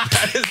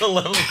 that is a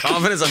level of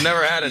confidence I've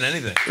never had in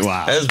anything.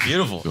 Wow, that is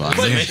beautiful. Wow.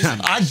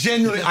 I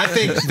genuinely, I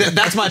think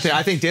that's my thing.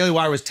 I think Daily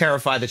Wire was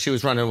terrified that she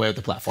was running away with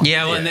the platform.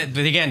 Yeah, well,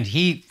 but again,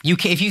 he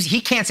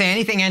can't say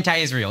anything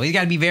anti-Israel. He's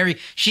got to be very.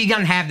 She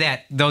doesn't have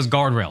those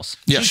guardrails guardrails.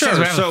 Yeah, she sure. says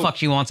whatever So- the fuck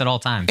she wants at all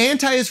times.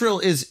 Anti-Israel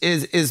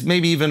is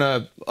maybe even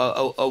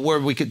a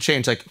word we could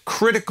change, like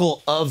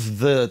critical of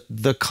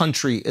the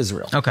country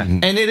Israel. Okay.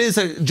 And it is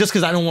just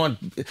because I don't want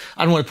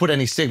to put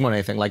any stigma on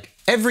anything. Like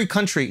every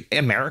country,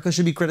 America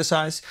should be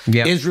criticized.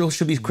 Yep. Israel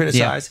should be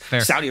criticized.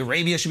 fair. Saudi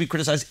Arabia should be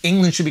criticized.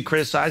 England should be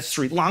criticized.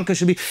 Sri Lanka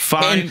should be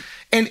Fine.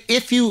 And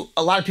if you,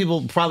 a lot of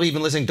people probably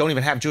even listening don't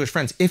even have Jewish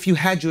friends. If you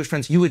had Jewish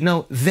friends, you would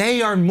know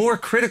they are more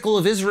critical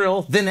of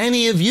Israel than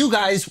any of you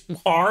guys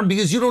are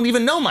because you don't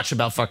even know much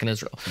about fucking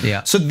Israel.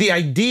 Yeah. So the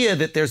idea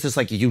that there's this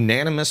like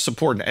unanimous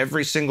support and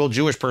every single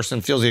Jewish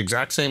person feels the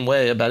exact same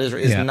way about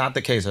Israel is not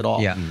the case at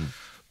all. Yeah.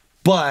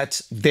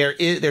 But there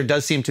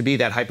does seem to be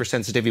that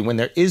hypersensitivity when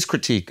there is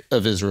critique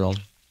of Israel,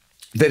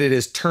 that it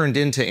is turned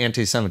into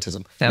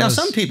anti-Semitism. Now,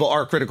 some people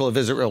are critical of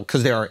Israel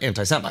because they are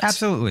anti-Semites.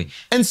 Absolutely.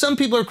 And some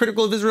people are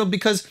critical of Israel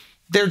because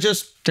they're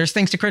just There's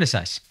things to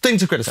criticize,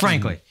 things to criticize.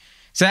 frankly.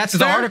 So that's the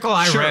Fair. article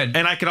I Sure. read.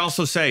 And I could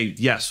also say,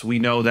 yes, we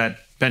know that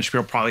Ben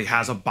Shapiro probably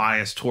has a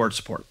bias towards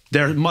support.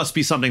 There must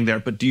be something there.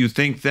 But do you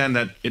think then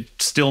that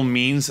it still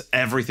means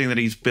everything that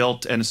he's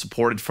built and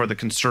supported for the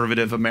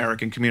conservative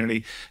American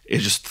community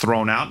is just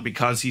thrown out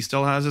because he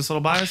still has this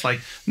little bias?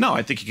 Like, no,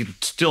 I think he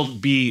could still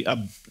be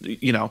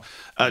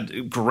a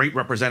great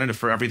representative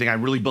for everything. I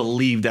really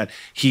believe that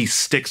he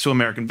sticks to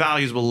American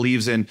values,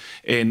 believes in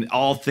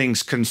all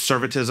things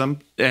conservatism.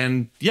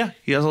 And yeah,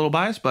 he has a little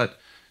bias, but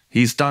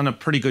he's done a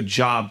pretty good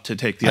job to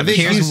take the other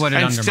think side here's what it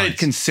and undermines. stayed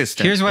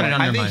consistent. Here's what it I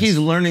undermines. think he's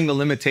learning the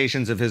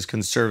limitations of his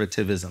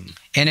conservatism.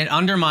 And it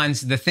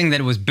undermines the thing that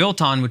it was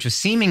built on, which was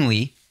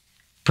seemingly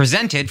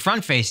presented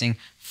front-facing,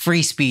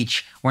 free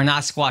speech. We're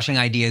not squashing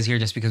ideas here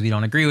just because we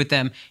don't agree with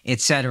them,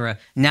 etc.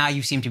 Now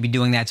you seem to be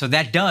doing that. So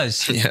that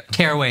does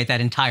tear away at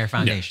that entire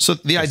foundation. So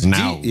the idea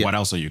Now, what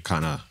else are you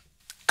kind of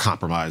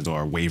compromised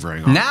or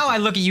wavering on? Now I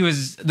look at you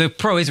as the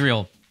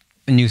pro-Israel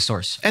news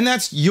source. And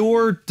that's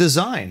your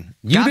design.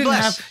 God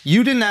bless.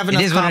 You didn't have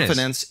enough is what it is.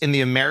 confidence in the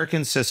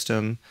American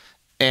system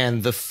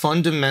and the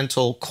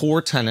fundamental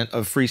core tenet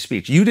of free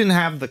speech. You didn't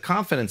have the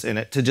confidence in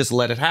it to just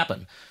let it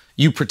happen.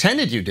 You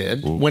pretended you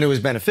did when it was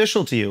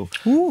beneficial to you.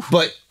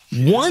 But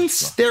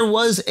once there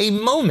was a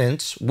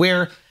moment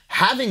where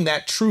having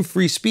that true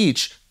free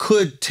speech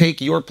could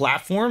take your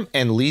platform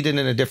and lead it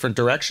in a different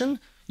direction,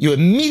 you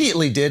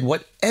immediately did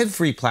what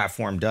every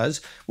platform does,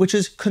 which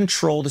is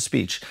control the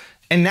speech.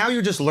 And now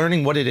you're just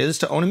learning what it is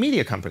to own a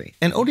media company.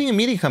 And owning a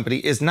media company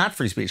is not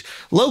free speech.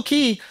 Low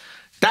key,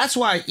 that's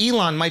why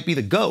Elon might be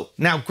the GOAT.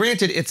 Now,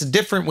 granted, it's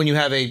different when you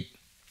have a,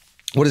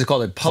 what is it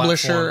called? A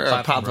publisher?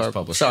 Platform versus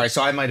publisher. Sorry,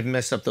 so I might have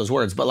messed up those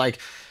words. But like,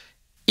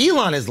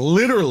 Elon is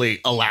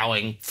literally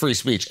allowing free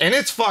speech. And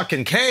it's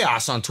fucking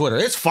chaos on Twitter.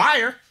 It's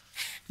fire.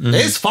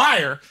 It's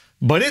fire,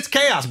 but it's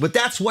chaos. But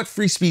that's what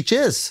free speech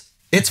is.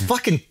 It's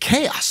fucking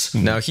chaos.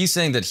 Now he's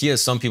saying that he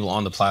has some people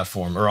on the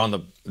platform or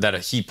that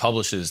he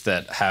publishes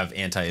that have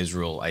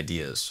anti-Israel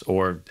ideas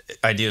or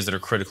ideas that are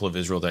critical of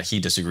Israel that he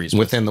disagrees with.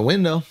 Within the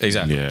window.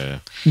 Exactly. Yeah.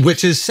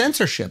 Which is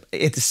censorship.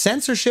 It's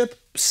censorship,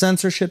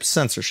 censorship,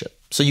 censorship.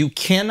 So you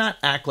cannot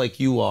act like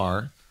you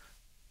are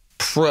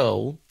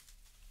pro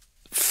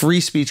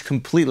free speech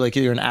completely, like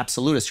you're an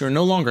absolutist. You're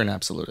no longer an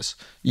absolutist.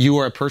 You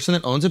are a person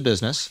that owns a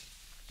business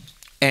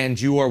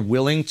and you are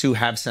willing to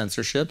have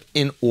censorship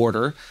in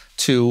order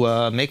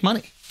to make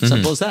money.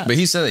 Simple as that. But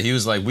he said that he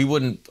was like, we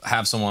wouldn't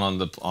have someone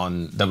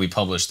on that we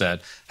publish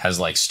that has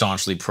like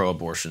staunchly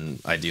pro-abortion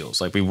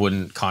ideals. Like we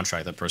wouldn't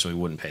contract that person. We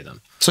wouldn't pay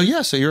them. So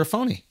yeah, so you're a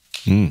phony.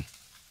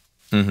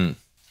 The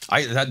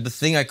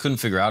thing I couldn't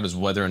figure out is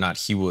whether or not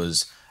he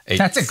was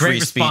That's a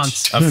great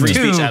response. a free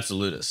speech Two.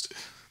 absolutist.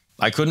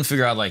 I couldn't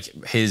figure out like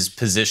his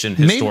position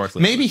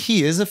historically. Maybe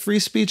he is a free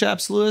speech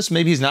absolutist.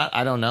 Maybe he's not.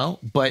 I don't know.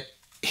 But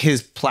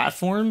his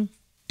platform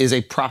is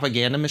a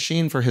propaganda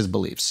machine for his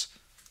beliefs.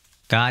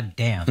 God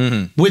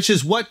damn. Which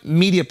is what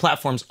media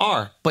platforms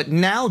are. But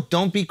now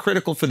don't be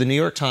critical for the New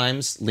York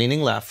Times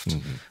leaning left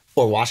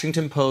or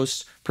Washington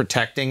Post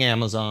protecting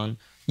Amazon.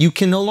 You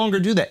can no longer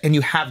do that. And you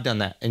have done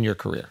that in your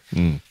career.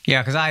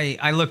 Yeah, because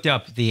I looked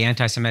up the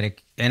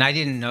anti-Semitic, and I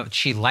didn't know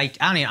she liked.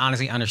 I don't even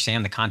honestly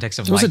understand the context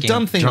of It was a liking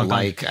dumb thing to drunk on-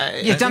 like.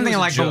 Yeah, dumb thing to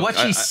like. But what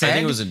she said, I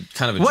think it was a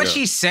kind of a what joke.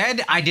 she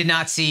said, I did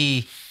not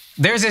see.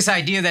 There's this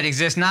idea that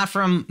exists, not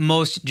from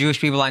most Jewish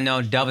people I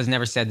know. Dove has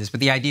never said this, but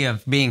the idea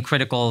of being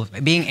critical,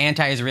 being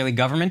anti-Israeli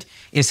government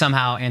is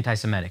somehow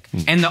anti-Semitic.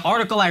 And the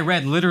article I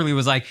read literally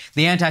was like,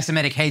 the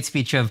anti-Semitic hate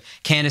speech of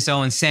Candace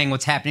Owens saying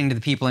what's happening to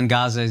the people in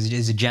Gaza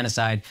is a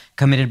genocide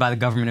committed by the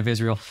government of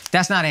Israel.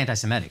 That's not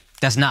anti-Semitic.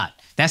 That's not.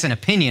 That's an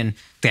opinion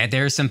that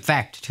there's some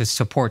fact to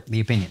support the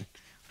opinion.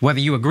 Whether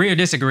you agree or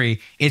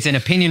disagree, it's an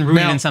opinion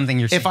rooted in something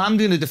you're saying. If I'm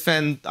going to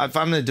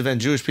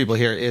defend Jewish people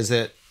here, is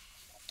that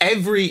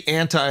every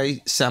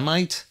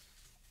anti-Semite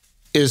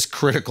is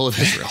critical of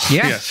Israel.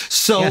 Yeah.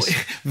 So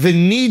the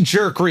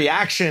knee-jerk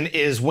reaction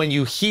is when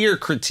you hear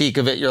critique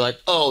of it, you're like,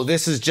 oh,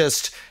 this is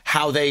just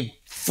how they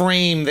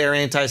frame their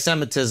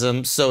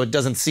anti-Semitism so it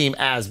doesn't seem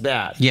as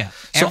bad. Yeah.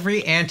 So,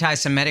 Every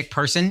anti-Semitic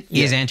person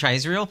is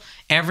anti-Israel.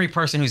 Every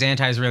person who's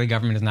anti-Israeli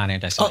government is not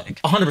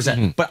anti-Semitic.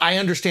 100%. But I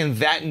understand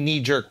that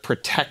knee-jerk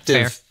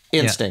protective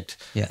instinct,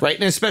 right?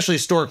 And especially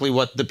historically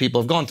what the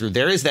people have gone through.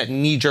 There is that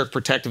knee-jerk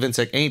protective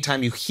instinct.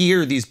 Anytime you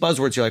hear these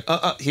buzzwords, you're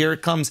like, here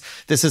it comes.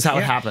 This is how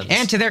it happens.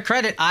 And to their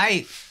credit,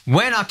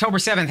 when October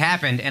 7th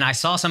happened and I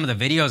saw some of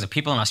the videos of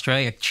people in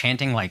Australia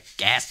chanting like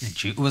gas the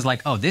Jew, it was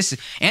like, oh, this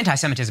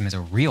anti-Semitism is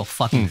a real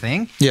fucking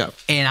thing. Yeah.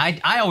 And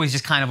I always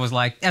just kind of was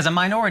like, as a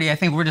minority, I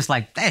think we're just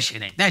like, that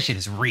shit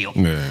is real.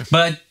 Yeah.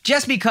 But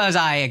just because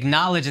I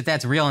acknowledge that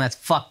that's real and that's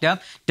fucked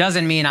up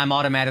doesn't mean I'm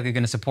automatically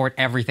going to support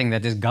everything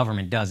that this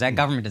government does. That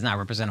government does not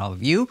represent all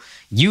of you.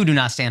 You do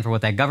not stand for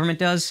what that government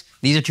does.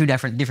 These are two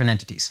different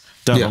entities.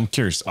 Doug, I'm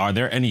curious, are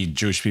there any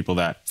Jewish people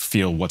that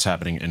feel what's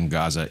happening in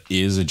Gaza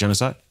is a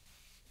genocide?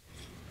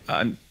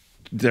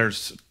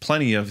 There's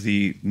plenty of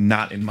the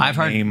not in my I've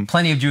heard name.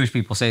 plenty of Jewish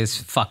people say it's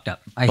fucked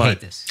up. I hate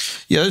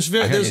this. Yeah,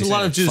 there's a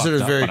lot of Jews that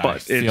are very.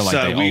 But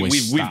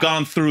it's, we've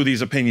gone through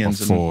these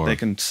opinions and they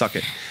can suck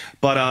it.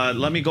 But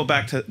let me go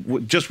back to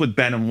just with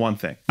Ben and one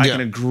thing. I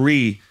can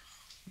agree.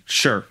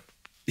 Sure,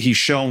 he's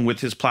shown with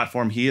his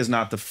platform he is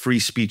not the free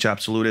speech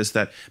absolutist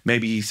that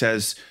maybe he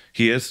says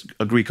he is.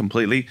 Agree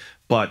completely.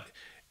 But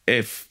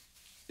if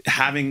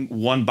having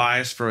one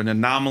bias for an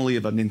anomaly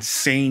of an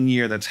insane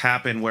year that's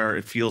happened where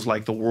it feels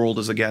like the world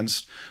is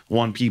against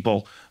one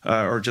people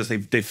or just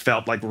they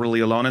felt like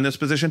really alone in this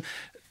position,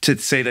 to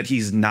say that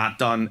he's not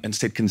done and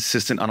stayed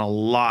consistent on a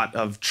lot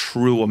of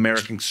true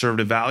American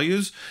conservative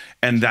values,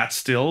 and that's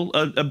still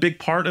a big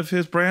part of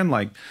his brand,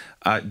 like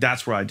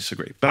that's where I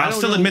disagree. But I'll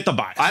still admit the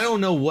bias. I don't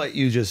know what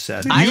you just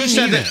said. You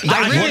said that.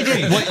 I really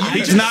did.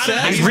 He's not.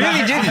 He's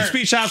really did.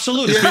 Speech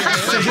absolutist.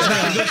 He's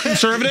not a good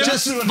conservative.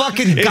 Just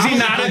fucking. Is he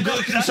not a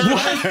good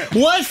conservative?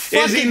 What fucking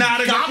is he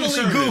not a good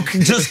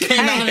conservative? just came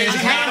out of his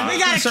mouth? We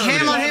got a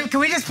cam on him. Can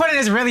we just put it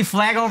as really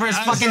flag over his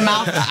fucking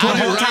mouth the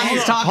whole time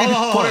he's talking?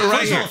 Put it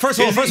right here. First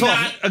of all,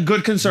 not a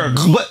good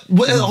conservative.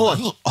 But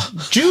hold on.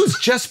 Jews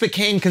just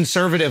became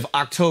conservative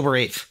October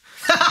 8th.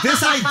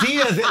 This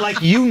idea that,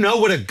 like, you know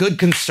what a good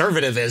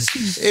conservative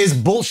is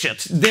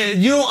bullshit.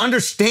 You don't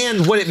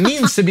understand what it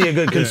means to be a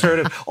good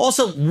conservative.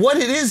 Also, what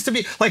it is to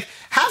be, like,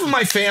 half of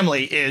my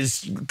family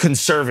is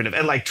conservative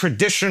and, like,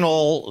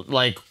 traditional,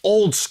 like,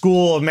 old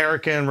school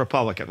American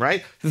Republican,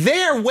 right?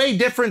 They're way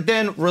different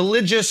than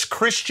religious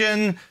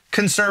Christian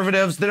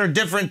conservatives that are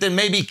different than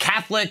maybe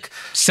Catholic,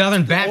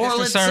 Southern Baptist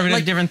conservative,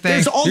 like, different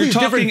things. There's all these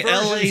different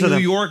LA, New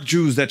York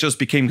Jews that just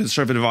became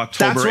conservative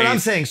October 8th. That's what I'm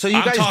saying. So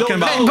you guys don't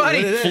know. Hey,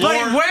 buddy,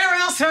 where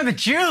else are the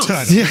Jews?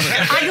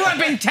 I grew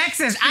up in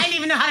Texas. I didn't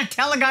even know how to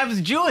tell a guy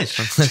was Jewish.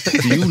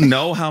 Do you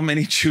know how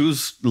many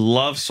Jews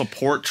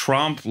support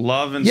Trump,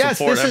 love and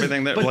support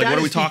everything? Like, what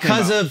are we talking about?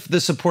 Because of the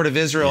support of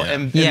Israel,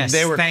 and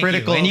they were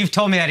critical. And you've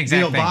told me that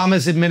exact thing.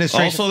 Obama's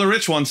administration. Also the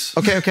rich ones.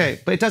 Okay.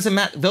 But it doesn't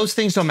matter. Those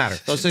things don't matter.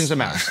 Those things don't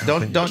matter.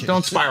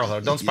 Don't spiral though.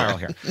 Don't spiral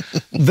here.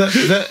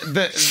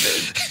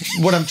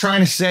 What I'm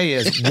trying to say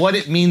is what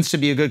it means to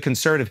be a good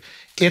conservative.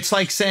 It's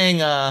like saying,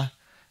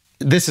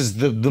 this is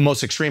the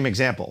most extreme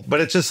example,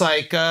 but it's just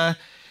like,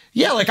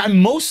 like I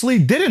mostly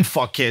didn't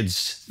fuck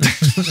kids.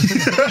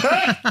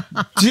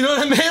 Do you know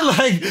what I mean?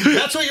 Like,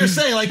 that's what you're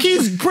saying. Like,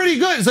 he's pretty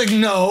good. It's like,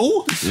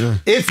 no. Yeah.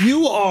 If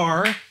you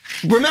are,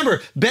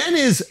 remember, Ben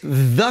is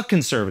the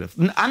conservative.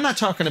 I'm not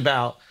talking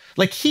about,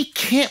 like, he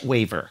can't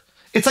waver.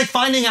 It's like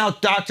finding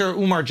out Dr.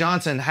 Umar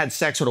Johnson had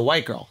sex with a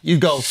white girl. You'd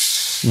go,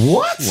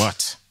 what?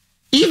 What?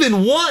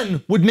 Even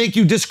one would make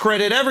you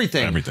discredit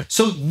everything.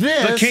 So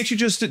this... But can't you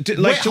just,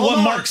 like, to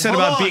what Mark said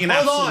about being an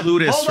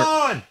absolutist...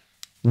 Hold on.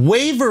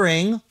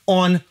 Wavering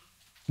on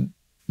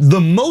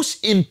the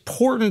most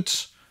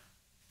important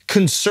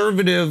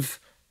conservative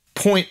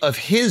point of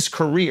his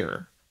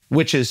career,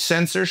 which is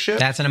censorship.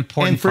 That's an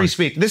important and free point.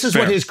 speech. This is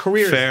what his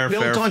career is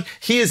built on.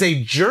 He is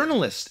a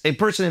journalist, a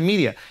person in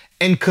media,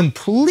 and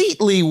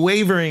completely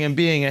wavering and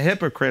being a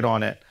hypocrite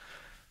on it,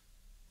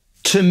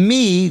 to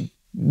me,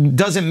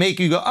 doesn't make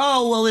you go,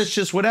 oh, well, it's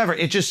just whatever.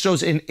 It just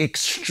shows an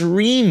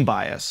extreme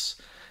bias.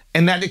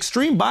 And that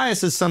extreme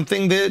bias is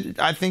something that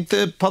I think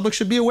the public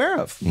should be aware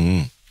of.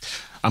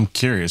 I'm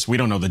curious. We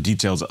don't know the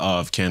details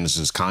of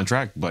Candace's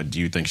contract, but do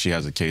you think she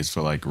has a case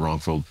for, like,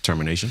 wrongful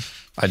termination?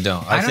 I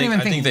don't. I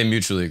think they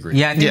mutually agree.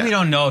 Yeah, I think we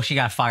don't know if she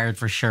got fired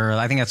for sure.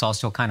 I think that's all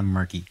still kind of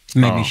murky.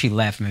 Maybe she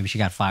left, maybe she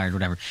got fired,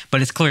 whatever.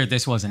 But it's clear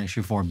this was an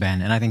issue for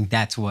Ben, and I think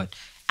that's what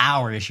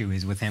our issue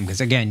is with him. Because,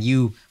 again,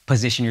 you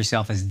position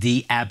yourself as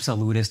the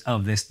absolutist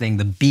of this thing,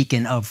 the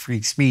beacon of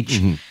free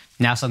speech.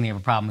 Now suddenly you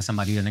have a problem with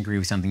somebody who doesn't agree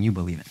with something you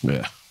believe in.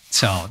 Yeah.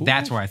 So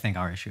that's where I think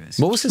our issue is.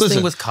 What was his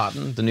thing with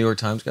Cotton, the New York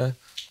Times guy?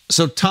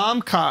 So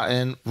Tom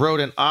Cotton wrote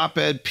an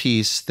op-ed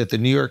piece that the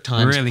New York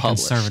Times really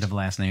published. Conservative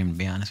last name, to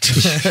be honest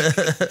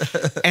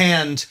with you.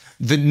 And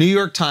the New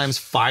York Times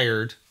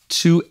fired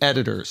 2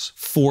 editors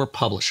for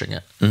publishing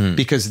it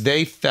because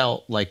they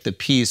felt like the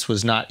piece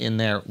was not in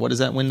their, what is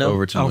that window?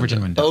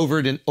 Overton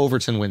window.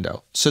 Overton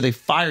window. So they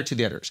fired 2 of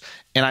the editors.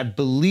 And I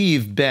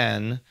believe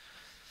Ben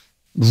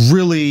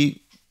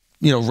really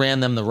ran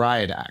them the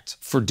riot act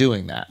for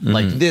doing that.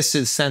 Like, this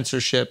is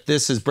censorship.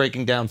 This is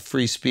breaking down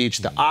free speech.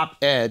 The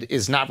op-ed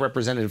is not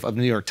representative of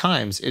the New York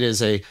Times. It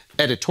is a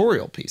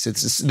editorial piece.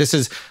 This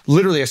is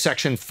literally a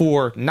section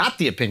for not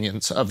the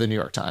opinions of the New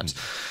York Times.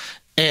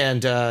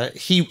 And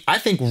he, I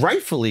think,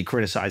 rightfully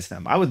criticized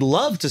them. I would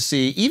love to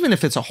see, even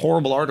if it's a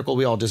horrible article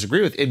we all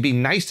disagree with, it'd be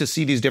nice to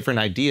see these different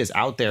ideas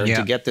out there and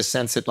to get the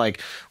sense that, like,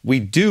 we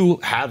do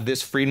have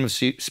this freedom of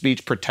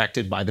speech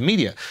protected by the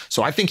media.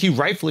 So I think he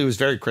rightfully was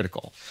very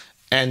critical.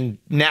 And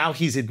now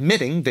he's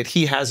admitting that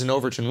he has an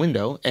Overton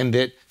window and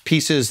that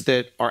pieces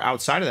that are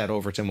outside of that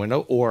Overton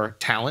window or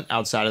talent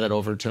outside of that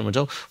Overton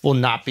window will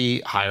not be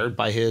hired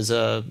by his,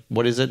 him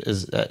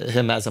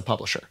as a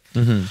publisher.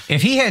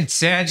 If he had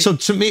said... So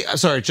to me,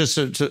 sorry,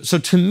 so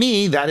to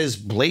me, that is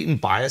blatant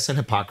bias and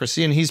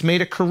hypocrisy. And he's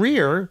made a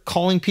career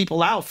calling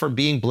people out for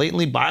being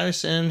blatantly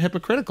biased and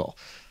hypocritical.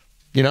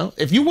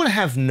 If you want to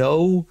have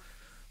no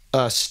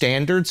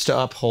standards to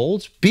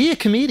uphold, be a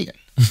comedian.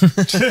 Do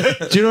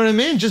you know what I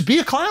mean? Just be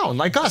a clown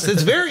like us.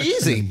 It's very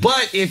easy.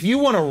 But if you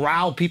want to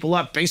rile people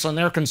up based on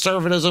their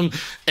conservatism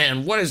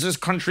and what is this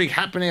country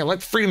happening and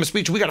like freedom of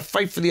speech, we got to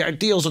fight for the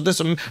ideals of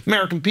this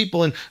American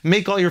people and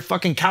make all your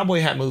fucking cowboy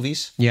hat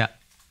movies. Yeah.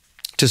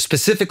 To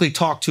specifically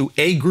talk to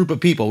a group of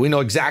people. We know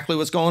exactly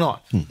what's going on.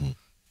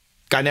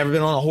 Guy never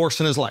been on a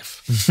horse in his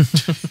life.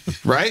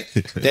 Right?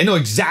 They know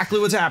exactly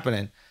what's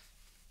happening.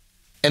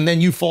 And then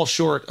you fall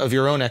short of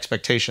your own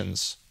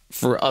expectations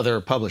for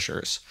other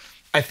publishers.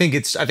 I think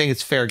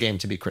it's fair game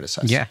to be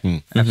criticized. Yeah,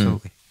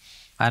 absolutely.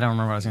 I don't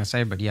remember what I was going to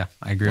say, but yeah,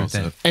 I agree with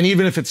that. And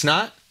even if it's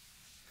not,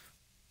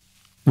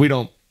 we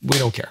don't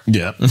care.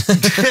 Yeah. You know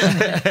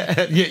what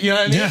I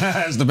mean? Yeah,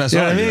 that's the best. You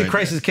know what I mean?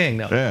 Christ is king,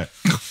 though. Yeah.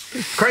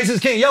 Christ is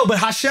king. Yo, but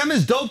Hashem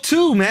is dope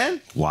too, man.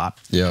 What?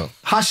 Yo.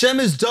 Hashem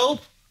is dope.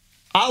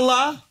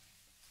 Allah.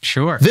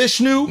 Sure.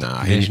 Vishnu.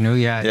 Nah, Vishnu,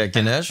 yeah. Yeah,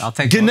 Ganesh. I'll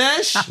take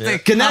Ganesh.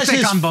 Ganesh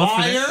is on both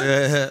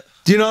fire.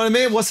 Do you know what I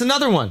mean? What's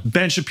another one?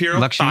 Ben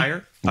Shapiro,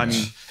 fire. I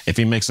mean, if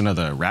he makes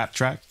another rap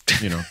track,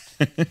 he's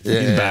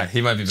back.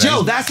 He might be back.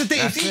 Yo, that's the thing.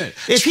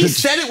 If he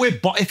said it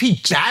with, if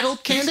he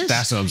battled Candace,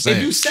 that's what I'm saying.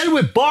 If you said it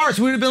with bars,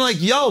 we would have been like,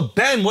 yo,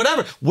 Ben,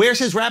 whatever. Where's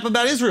his rap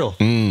about Israel?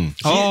 He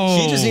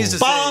just needs to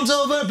bombs say,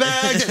 over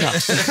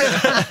Baghdad.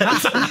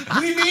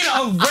 We need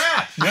a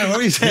rap. Yeah, what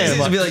are you saying? He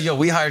needs to be like, yo,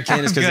 we hired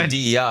Candace because of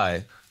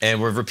DEI,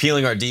 and we're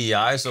repealing our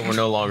DEI, so we're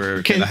no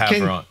longer going to have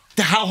her on.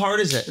 How hard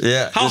is it?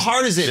 Yeah. How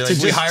hard is it to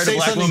just we hired say a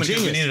black something woman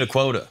because genius? we needed a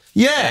quota.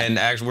 Yeah. And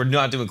actually, we're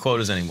not doing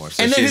quotas anymore.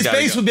 So and then his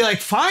base go. would be like,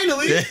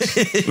 finally,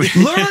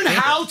 learn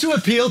how to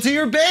appeal to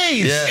your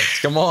base. Yeah,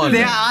 come on.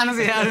 Yeah,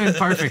 honestly, that would have been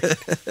perfect.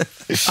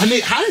 I mean,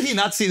 how did he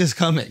not see this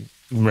coming?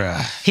 He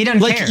doesn't care.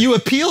 Like, you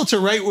appeal to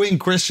right-wing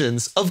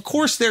Christians. Of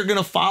course, they're going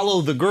to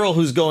follow the girl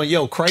who's going,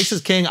 yo, Christ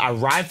is king. I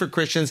ride for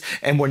Christians,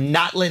 and we're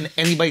not letting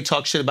anybody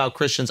talk shit about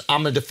Christians.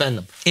 I'm going to defend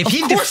them. Of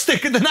course, they're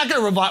not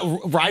going to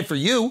ride for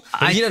you.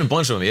 He had a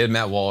bunch of them. He had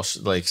Matt Walsh,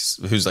 like,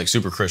 who's like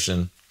super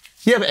Christian.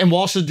 Yeah, and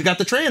Walsh got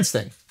the trans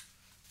thing.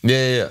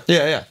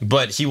 Yeah.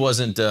 But he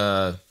wasn't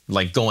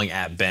like going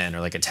at Ben or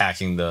like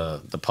attacking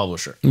the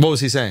publisher. What was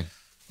he saying?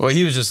 Well,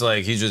 he was just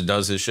like, he just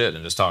does his shit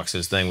and just talks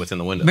his thing within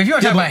the window. But if you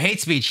want to talk about hate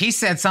speech, he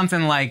said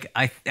something like,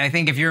 I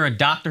think if you're a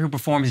doctor who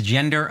performs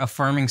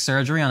gender-affirming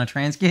surgery on a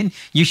trans kid,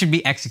 you should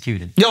be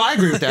executed. Yo, I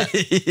agree with that.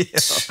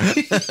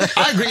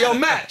 I agree. Yo,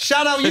 Matt,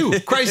 shout out you.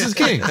 Christ is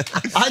king.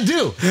 I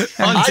do.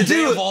 On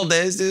today of all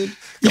days, dude.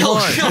 Come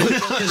on.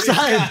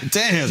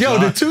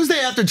 The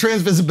Tuesday after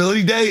Trans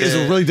Visibility Day is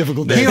a really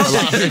difficult day. He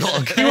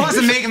wants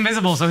to make him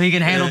visible so he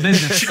can handle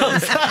business.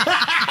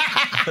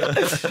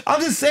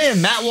 I'm just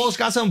saying, Matt Walsh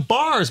got some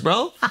bars,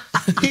 bro.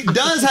 He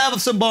does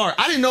have some bars.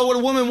 I didn't know what a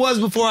woman was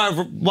before I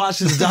watched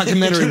this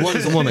documentary, What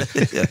is a Woman?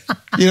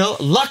 You know,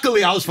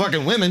 luckily I was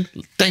fucking women.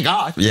 Thank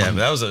God. Yeah, but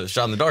that was a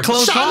shot in the dark. Shot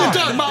in the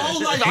dark my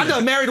whole life. I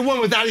got married a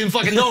woman without even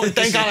fucking knowing.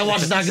 Thank God I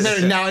watched this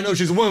documentary. Now I know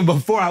she's a woman.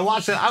 Before I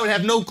watched it, I would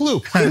have no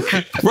clue.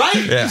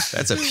 Right? Yeah,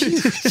 that's a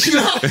you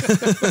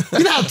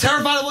know how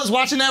terrified I was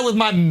watching that with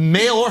my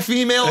male or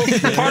female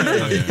partner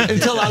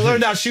until I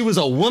learned out she was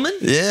a woman?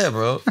 Yeah,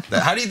 bro.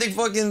 How do you think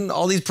fucking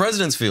all these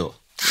presidents feel?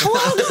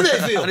 How do they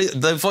feel?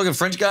 The fucking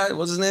French guy,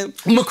 what's his name?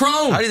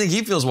 Macron. How do you think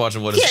he feels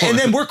watching What Is Woman? And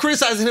then we're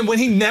criticizing him when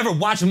he never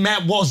watched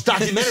Matt Walsh's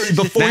documentary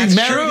before he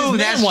married his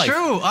man wife. That's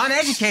true.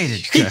 Uneducated.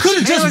 He could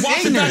have just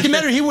watched the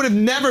documentary. He would have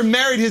never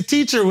married his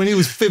teacher when he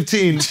was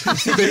 15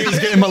 that he was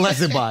getting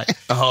molested by.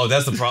 Oh,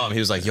 that's the problem. He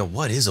was like, yo,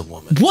 what is a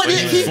woman? What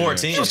when is he was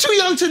 14? He was too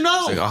young to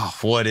know. He's like, oh,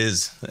 what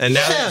is? And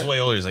now he's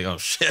way older. He's like, oh,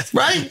 shit.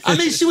 Right? I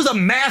mean, she was a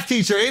math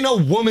teacher. Ain't no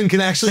woman can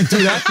actually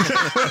do that.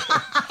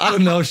 I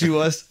don't know if she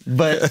was,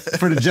 but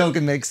for the joke,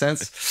 it makes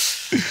sense.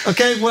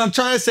 Okay, what I'm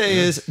trying to say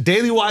is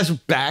Daily Wire's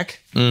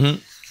back.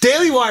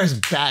 Daily Wire's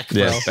back,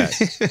 bro. Yeah,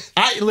 it's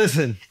back.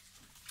 Listen.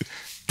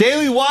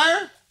 Daily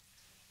Wire's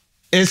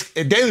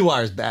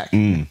back.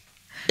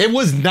 It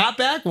was not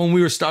back when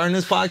we were starting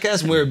this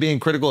podcast and we were being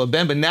critical of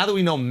Ben, but now that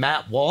we know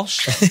Matt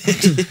Walsh,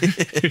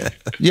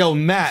 yo,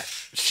 Matt,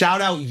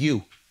 shout out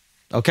you.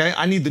 Okay?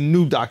 I need the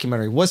new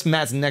documentary. What's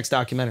Matt's next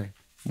documentary?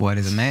 What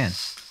is a man?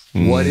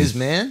 What is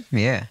man?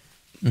 Yeah.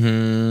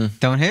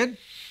 Don't hit.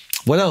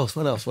 What else?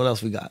 What else? What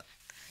else we got?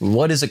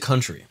 What is a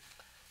country?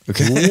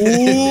 Okay.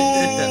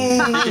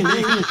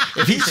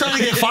 If he's trying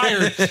to get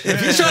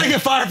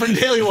fired, from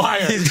Daily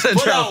Wire,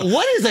 put out,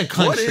 what is a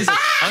country? What is a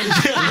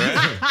country?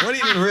 What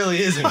even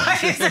really is it?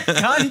 What is a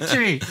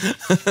country? That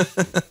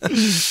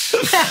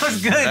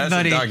was good, That's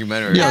buddy. a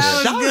documentary. Yo, That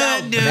was shout good,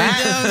 out dude.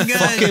 Matt That was good.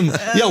 fucking,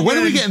 That yo, was when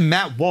are we good. getting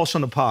Matt Walsh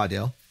on the pod,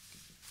 yo?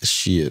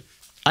 Shit.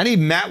 I need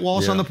Matt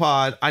Walsh on the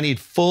pod. I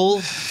need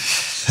full.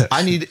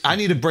 I need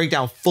to break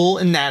down full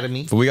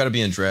anatomy. But we got to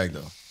be in drag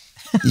though.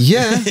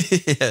 Yeah.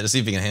 Yeah, to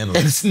see if he can handle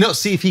it. No,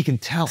 see if he can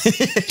tell. Yo,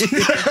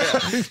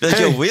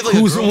 we like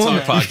who's a the girl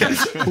woman? talk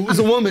podcast. Who's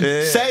a woman?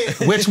 Say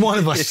it. Which one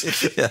of us?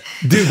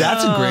 Dude,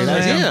 that's a great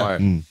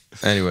idea.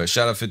 Anyway,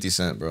 shout out 50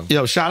 Cent, bro.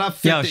 Yo, shout out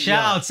 50. Yo,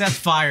 shout-outs. That's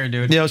fire,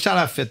 dude. Yo, shout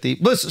out 50.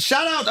 Listen,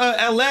 shout out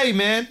LA,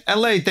 man.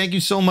 LA, thank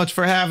you so much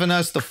for having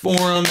us. The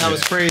forum, that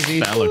was crazy.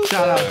 Shout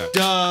out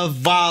Dove,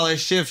 Vala,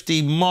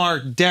 Shifty,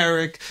 Mark,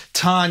 Derek,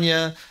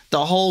 Tanya,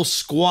 the whole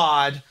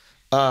squad.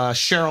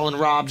 Cheryl and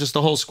Rob, just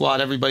the whole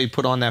squad. Everybody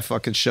put on that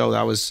fucking show.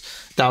 That was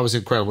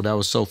incredible. That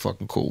was so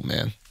fucking cool,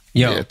 man.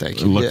 Yo, yeah, thank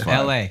you.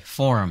 LA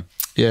Forum.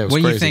 Yeah, it was what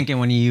are crazy. you thinking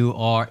when you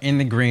are in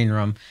the green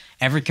room?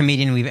 Every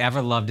comedian we've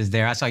ever loved is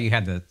there. I saw you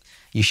had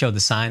you showed the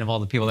sign of all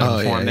the people that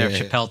were Forum there.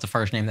 Chappelle's the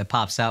first name that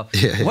pops out.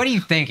 Yeah. What are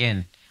you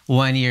thinking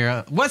when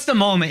you're? What's the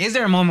moment? Is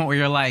there a moment where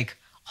you're like,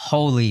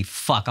 "Holy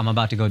fuck, I'm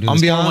about to go do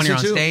this"? Or when you're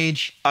on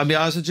stage? I'll be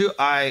honest with you.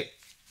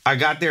 I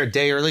got there a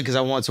day early because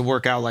I wanted to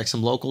work out like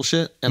some local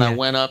shit, and I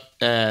went up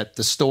at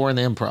the store in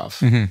the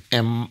Improv,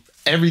 and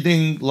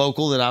everything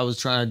local that I was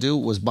trying to do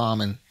was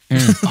bombing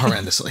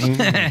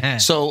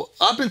horrendously. So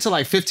up until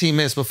like 15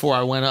 minutes before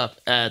I went up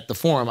at the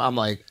Forum, I'm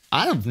like,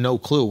 I have no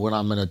clue what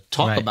I'm going to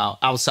talk about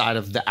outside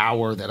of the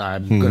hour that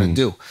I'm going to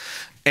do,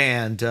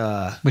 and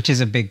which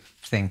is a big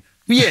thing.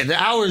 Yeah,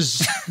 the hour's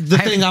the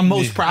thing I'm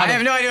most proud of. I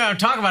have no idea what I'm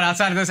talking about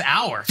outside of this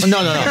hour.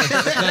 No.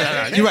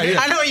 You're right.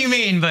 I know what you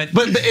mean, but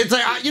it's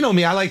like, you know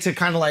me, I like to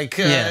kind of like,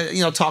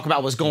 talk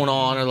about what's going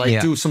on or like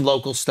do some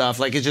local stuff.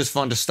 Like it's just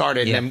fun to start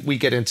it, and then we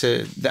get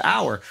into the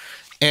hour.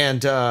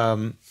 And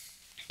I'm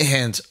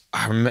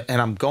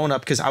going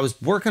up because I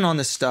was working on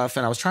this stuff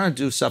and I was trying to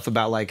do stuff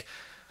about like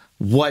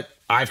what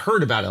I've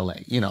heard about LA,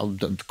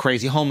 the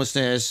crazy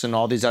homelessness and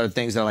all these other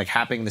things that are like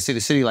happening in the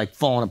city like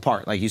falling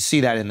apart. Like you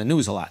see that in the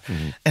news a lot.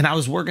 And I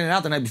was working it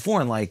out the night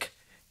before and like,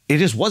 it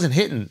just wasn't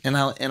hitting. And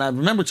I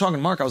remember talking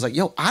to Mark, I was like,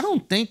 yo, I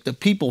don't think the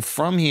people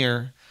from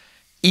here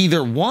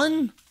either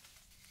one,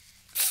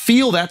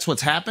 feel that's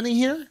what's happening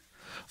here,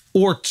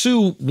 or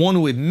two, want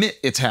to admit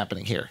it's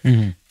happening here.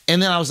 And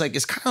then I was like,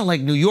 it's kind of like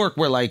New York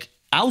where like,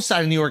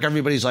 outside of New York,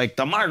 everybody's like,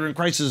 the migrant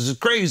crisis is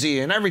crazy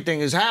and everything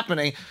is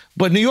happening.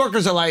 But New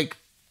Yorkers are like,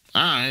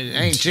 it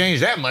ain't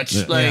changed that much.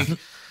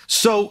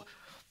 So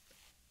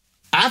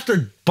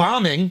after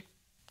bombing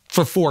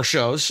for 4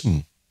 shows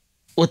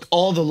with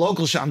all the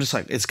local shows, I'm just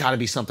like, it's got to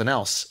be something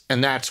else.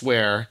 And that's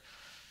where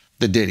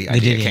the Diddy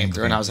idea came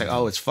through. And I was like,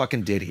 oh, it's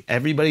fucking Diddy.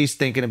 Everybody's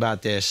thinking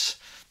about this.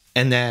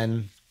 And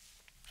then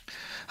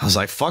I was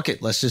like, fuck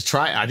it, let's just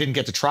try it. I didn't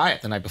get to try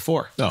it the night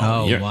before.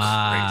 Oh,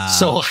 wow.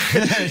 So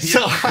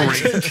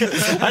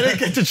I didn't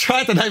get to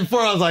try it the night before.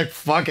 I was like,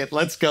 fuck it,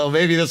 let's go.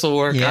 Maybe this will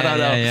work. I don't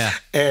know. Yeah.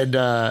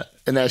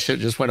 And that shit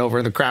just went over,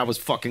 and the crowd was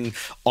fucking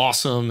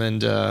awesome.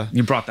 And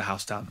you brought the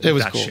house down. It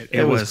was that cool. Shit.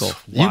 It was cool.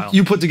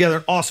 You put together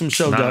an awesome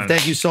show, Dove.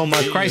 Thank you so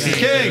much. Christ is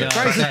King.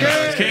 Christ is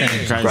King.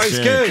 Christ is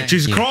King.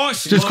 Jesus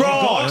Christ. Jesus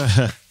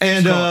Christ.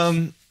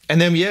 And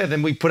then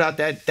we put out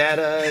that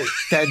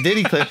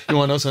Diddy clip. You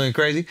want to know something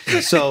crazy?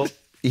 So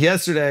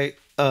yesterday,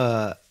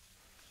 I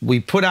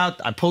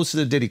posted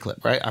a Diddy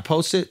clip, right? I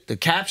post it, the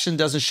caption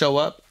doesn't show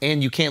up,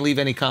 and you can't leave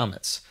any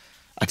comments.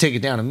 I take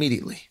it down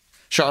immediately.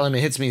 Charlamagne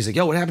hits me. He's like,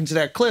 yo, what happened to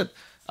that clip?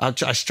 I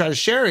tried to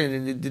share it,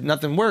 and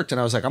nothing worked. And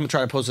I was like, I'm going to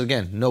try to post it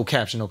again. No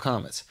caption, no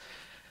comments.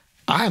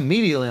 I'm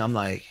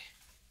like,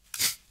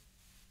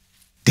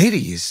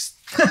 Diddy is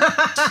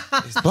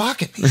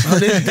blocking me.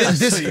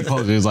 It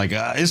was like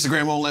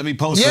Instagram won't let me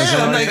post this.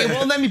 I'm like, it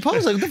won't let me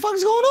post. Like, what the fuck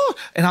is going on?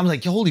 And I'm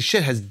like, holy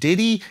shit, has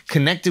Diddy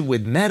connected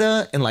with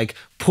Meta and like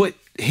put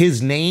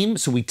his name?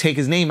 So we take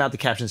his name out the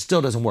caption,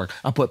 still doesn't work.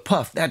 I put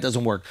Puff, that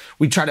doesn't work.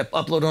 We try to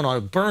upload it on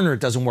a burner, it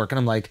doesn't work. And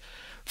I'm like,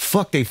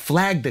 fuck, they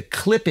flagged the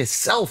clip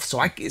itself,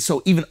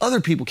 so even other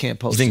people can't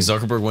post it. You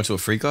think Zuckerberg went to a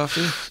freak off,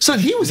 dude? So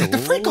he was at the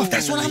freak off.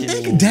 That's what I'm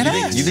thinking. Dead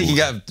ass. You think he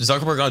got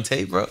Zuckerberg on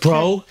tape, bro?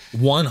 Bro,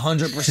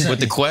 100%. With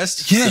the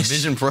Quest? Yes. The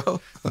Vision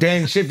Pro?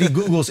 Dan Shifty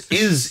Googles,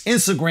 is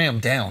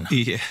Instagram down?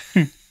 Yeah.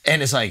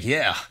 And it's like,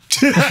 yeah.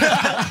 But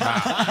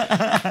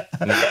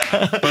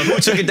who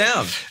took it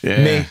down?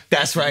 Me.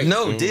 That's right.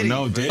 No, Diddy.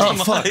 No, Diddy. Oh,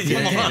 fuck.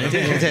 Come on.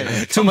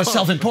 Too much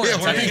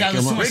self-importance. I think I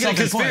was too much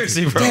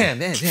conspiracy,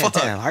 self-importance. bro.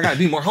 Damn. I got to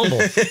be more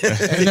humble. And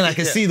then I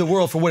can see the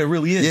world for what it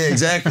really is. Yeah,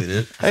 exactly,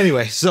 dude.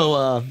 Anyway,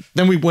 so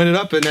then we went it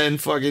up, and then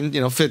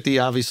fucking, 50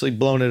 obviously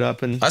blown it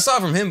up. And I saw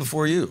it from him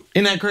before you.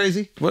 isn't that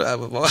crazy? Shout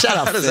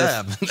out. How does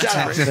that happen? Shout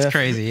out. That's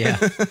crazy, yeah.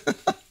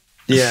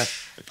 Yeah.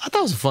 I thought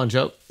it was a fun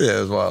joke. Yeah,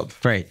 it was wild.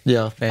 Great.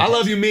 Yeah. I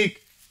love you,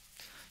 Meek.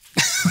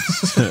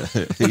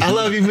 I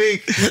love you,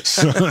 Meek.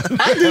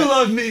 I do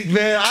love Meek,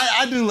 man.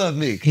 I do love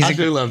Meek. He's I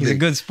do love Meek. He's a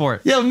good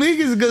sport. Yeah, Meek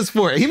is a good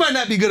sport. He might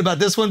not be good about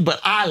this one,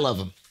 but I love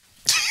him.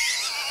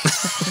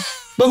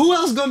 But who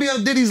else is going to be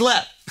on Diddy's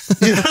lap?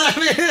 You know what I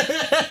mean?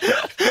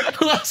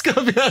 Who else is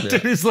going to be on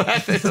Diddy's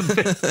lap?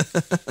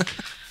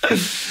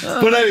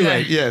 But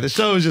anyway, yeah, the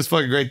show was just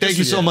fucking great. Thank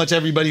you so much,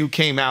 everybody who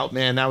came out,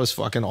 man. That was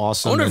fucking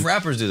awesome. I wonder if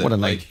rappers do that. What a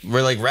like, night.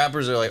 where like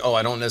rappers are like, oh,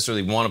 I don't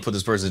necessarily want to put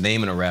this person's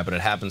name in a rap, but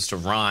it happens to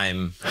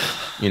rhyme,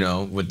 you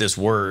know, with this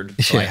word,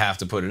 so I have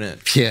to put it in.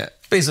 Yeah.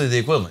 Basically the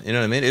equivalent, you know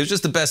what I mean? It was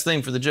just the best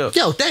thing for the joke.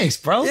 Yo, thanks,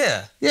 bro.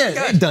 Yeah.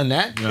 Yeah, I've done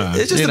that.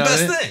 It's just the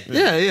best thing.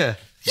 Yeah, yeah.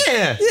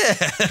 Yeah.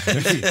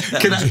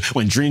 Yeah.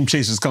 When Dream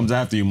Chasers comes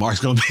after you,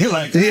 Mark's gonna be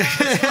like,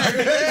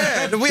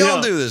 yeah. We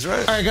all do this, right?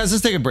 All right, guys,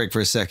 let's take a break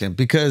for a second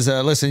because,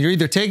 listen, you're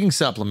either taking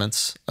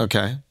supplements,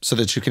 okay, so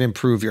that you can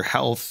improve your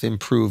health,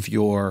 improve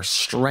your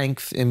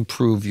strength,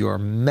 improve your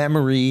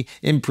memory,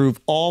 improve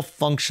all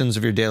functions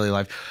of your daily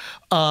life.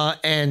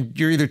 And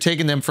you're either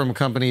taking them from a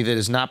company that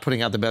is not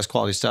putting out the best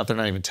quality stuff, they're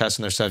not even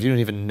testing their stuff, you don't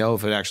even know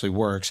if it actually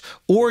works,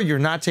 or you're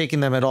not taking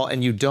them at all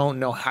and you don't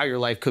know how your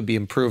life could be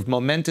improved.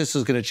 Momentous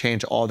is going to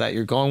change all that.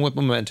 You're going with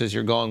Momentous,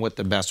 you're going with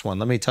the best one.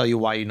 Let me tell you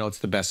why you know it's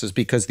the best is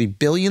because the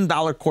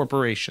billion-dollar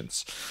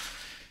corporations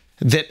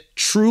that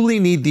truly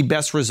need the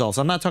best results.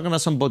 I'm not talking about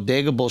some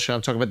bodega bullshit.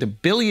 I'm talking about the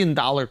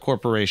billion-dollar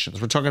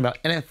corporations. We're talking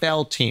about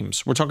NFL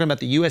teams. We're talking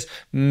about the U.S.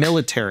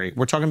 military.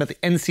 We're talking about the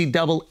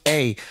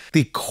NCAA.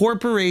 The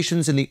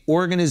corporations and the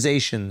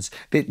organizations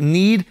that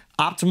need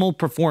optimal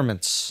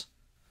performance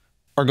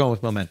are going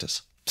with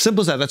Momentous.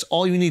 Simple as that. That's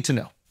all you need to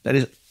know. That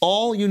is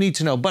all you need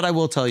to know, but I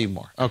will tell you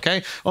more,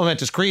 okay?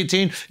 Momentous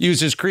Creatine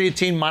uses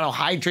creatine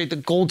monohydrate, the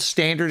gold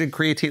standard in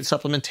creatine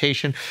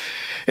supplementation.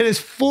 It is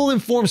full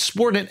informed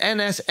sport and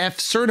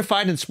NSF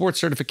certified in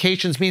sports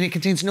certifications, meaning it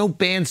contains no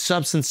banned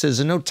substances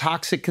and no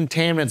toxic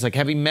contaminants like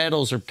heavy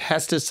metals or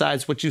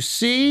pesticides. What you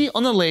see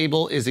on the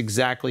label is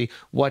exactly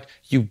what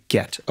you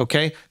get,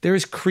 okay? There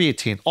is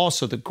creatine,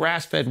 also the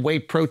grass-fed whey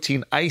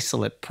protein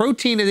isolate.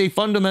 Protein is a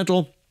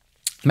fundamental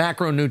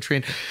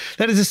macronutrient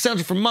that is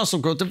essential for muscle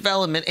growth,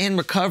 development, and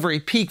recovery,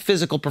 peak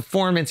physical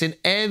performance. In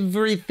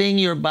everything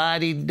your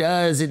body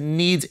does, it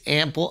needs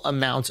ample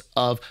amounts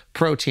of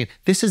protein.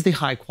 This is the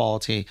high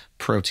quality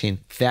protein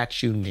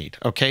that you need,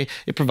 okay?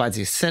 It provides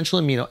the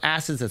essential amino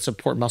acids that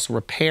support muscle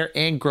repair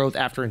and growth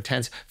after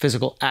intense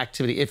physical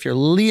activity. If you're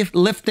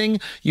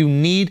lifting, you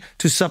need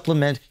to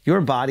supplement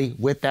your body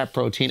with that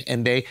protein,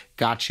 and they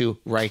got you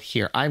right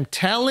here. I'm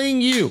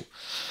telling you,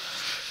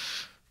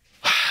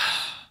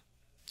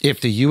 if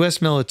the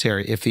U.S.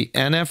 military, if the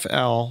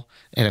NFL,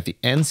 and if the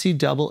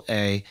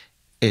NCAA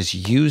is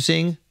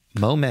using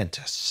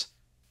Momentous,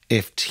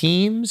 if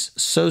teams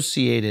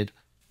associated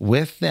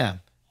with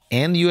them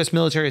and the U.S.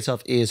 military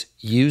itself is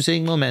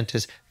using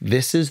Momentous,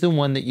 this is the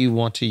one that you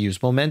want to use.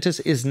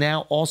 Momentous is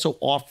now also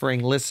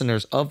offering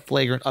listeners of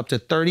Flagrant up to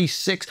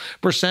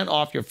 36%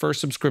 off your first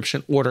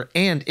subscription order.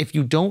 And if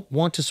you don't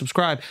want to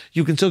subscribe,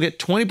 you can still get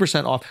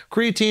 20% off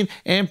creatine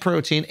and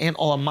protein and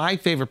all of my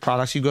favorite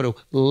products. You go to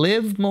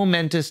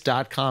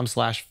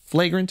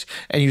livemomentous.com/flagrant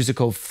and use the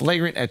code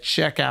flagrant at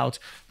checkout.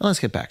 Now let's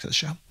get back to the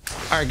show.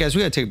 All right, guys,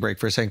 we got to take a break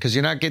for a second because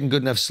you're not getting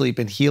good enough sleep,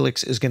 and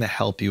Helix is going to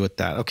help you with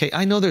that, okay?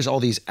 I know there's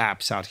all these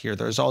apps out here.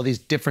 There's all these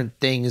different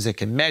things that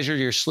can measure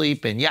your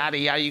sleep and yada,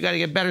 yada. You got to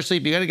get better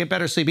sleep. You got to get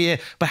better sleep. Yeah,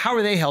 but how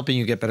are they helping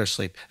you get better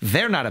sleep?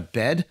 They're not a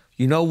bed.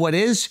 You know what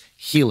is?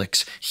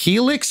 Helix.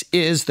 Helix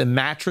is the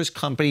mattress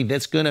company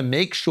that's going to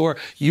make sure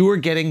you are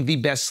getting the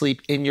best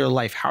sleep in your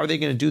life. How are they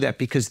going to do that?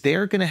 Because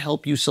they're going to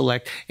help you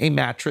select a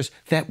mattress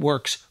that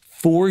works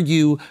for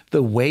you,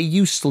 the way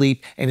you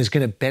sleep, and is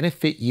going to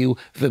benefit you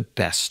the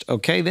best,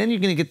 okay? Then you're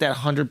going to get that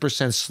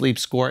 100% sleep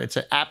score. It's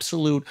an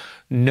absolute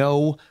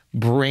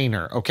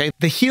no-brainer, okay?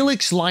 The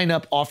Helix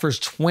lineup offers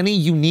 20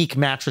 unique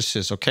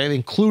mattresses, okay?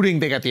 Including,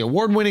 they got the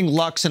award-winning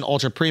Luxe and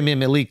Ultra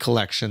Premium Elite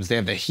collections. They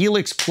have the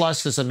Helix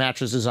Plus, that's a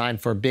mattress designed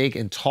for big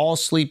and tall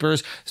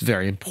sleepers. It's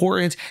very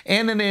important.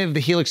 And then they have the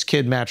Helix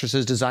Kid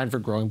mattresses designed for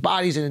growing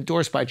bodies and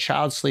endorsed by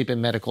child sleep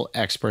and medical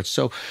experts.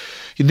 So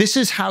this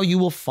is how you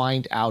will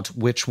find out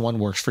which one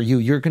works for you.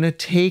 You're going to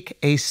take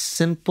a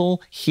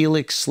simple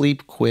Helix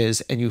sleep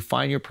quiz and you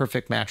find your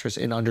perfect mattress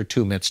in under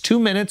 2 minutes. 2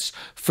 minutes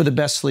for the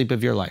best sleep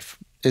of your life.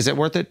 Is it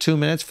worth it? 2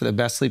 minutes for the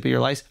best sleep of your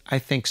life? I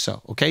think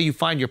so, okay? You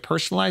find your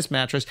personalized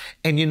mattress,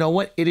 and you know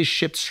what? It is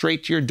shipped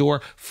straight to your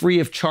door free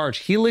of charge.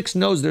 Helix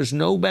knows there's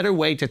no better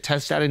way to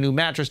test out a new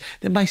mattress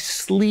than by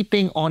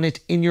sleeping on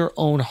it in your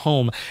own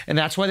home. And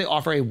that's why they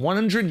offer a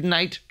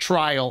 100-night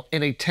trial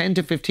and a 10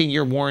 to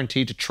 15-year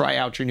warranty to try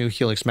out your new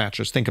Helix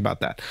mattress. Think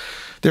about that.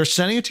 They're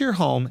sending it to your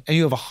home, and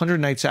you have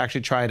 100 nights to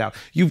actually try it out.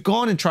 You've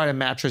gone and tried a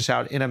mattress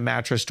out in a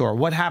mattress store.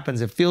 What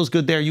happens? It feels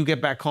good there. You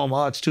get back home.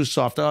 Oh, it's too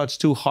soft. Oh, it's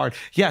too hard.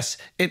 Yes,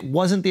 it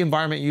wasn't the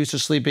environment you're used to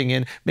sleeping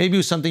in. Maybe it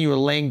was something you were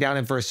laying down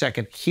in for a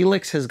second.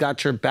 Helix has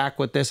got your back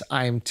with this.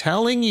 I am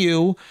telling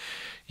you,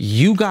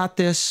 you got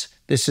this.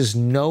 This is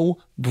no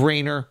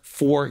no-brainer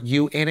for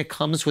you, and it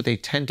comes with a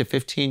 10 to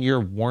 15-year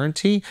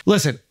warranty.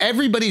 Listen,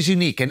 everybody's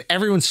unique and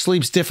everyone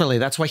sleeps differently.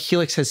 That's why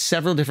Helix has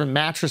several different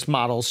mattress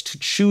models to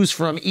choose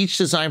from, each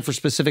designed for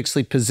specific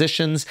sleep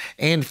positions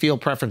and feel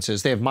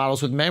preferences. They have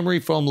models with memory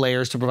foam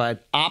layers to provide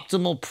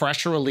optimal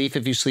pressure relief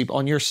if you sleep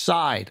on your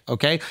side,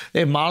 okay?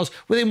 They have models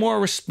with a more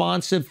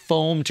responsive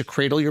foam to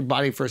cradle your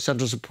body for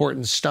essential support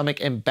in stomach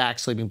and back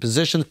sleeping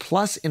positions,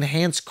 plus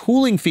enhanced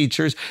cooling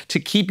features to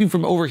keep you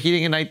from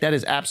overheating at night. That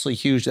is absolutely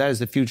huge. That is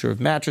the future of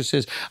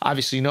mattresses.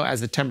 Obviously, you know,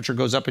 as the temperature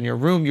goes up in your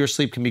room, your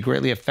sleep can be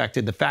greatly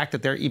affected. The fact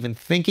that they're even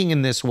thinking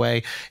in this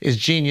way is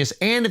genius.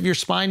 And if your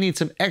spine needs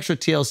some extra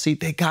TLC,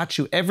 they got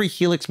you. Every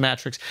Helix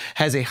mattress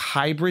has a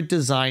hybrid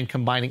design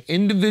combining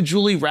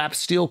individually wrapped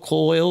steel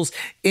coils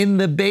in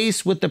the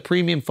base with the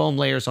premium foam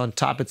layers on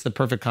top. It's the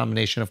perfect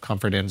combination of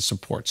comfort and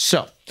support.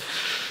 So,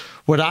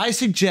 what I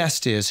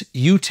suggest is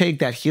you take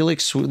that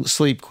Helix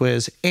sleep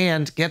quiz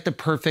and get the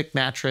perfect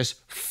mattress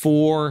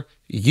for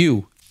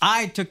you.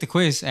 I took the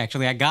quiz,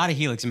 actually. I got a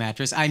Helix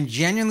mattress. I'm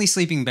genuinely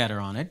sleeping better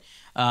on it.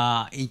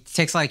 It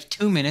takes like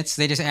 2 minutes.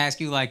 They just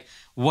ask you like,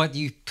 what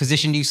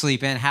position do you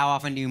sleep in? How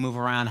often do you move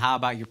around? How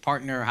about your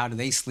partner? How do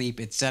they sleep,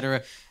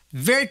 etc.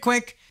 Very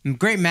quick,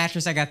 great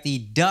mattress. I got the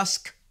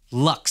Dusk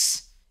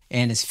Luxe,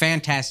 and it's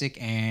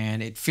fantastic,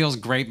 and it feels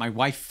great. My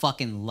wife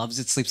fucking loves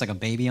it, sleeps like a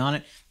baby on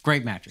it.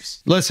 Great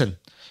mattress. Listen,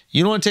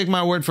 you don't want to take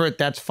my word for it,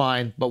 that's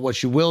fine. But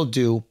what you will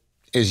do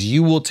is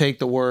you will take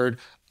the word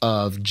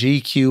of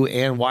GQ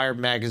and Wired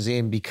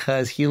magazine,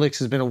 because Helix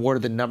has been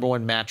awarded the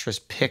 #1 mattress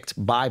picked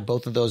by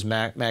both of those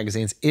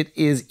magazines. It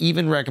is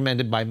even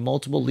recommended by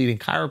multiple leading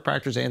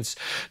chiropractors and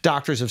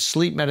doctors of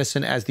sleep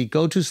medicine as the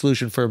go-to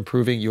solution for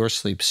improving your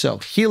sleep. So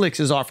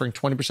Helix is offering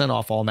 20%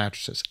 off all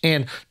mattresses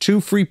and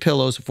 2 free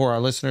pillows for our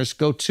listeners.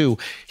 Go to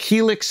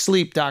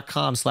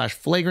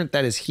helixsleep.com/flagrant.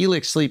 That is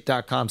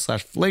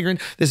helixsleep.com/flagrant.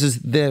 This is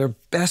their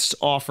best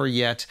offer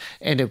yet,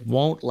 and it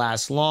won't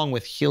last long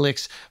with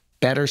Helix.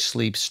 Better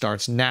sleep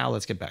starts now.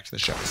 Let's get back to the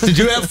show. Did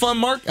you have fun,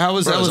 Mark? How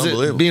was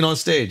it being on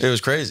stage? It was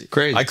crazy.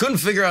 Crazy. I couldn't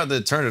figure out the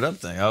turn it up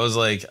thing. I was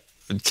like,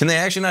 can they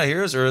actually not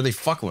hear us, or are they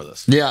fucking with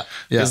us? Yeah.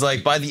 Because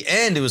like by the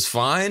end, it was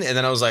fine. And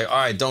then I was like, all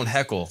right, don't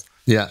heckle.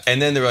 Yeah.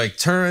 And then they were like,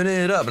 turn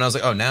it up. And I was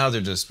like, oh, now they're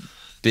just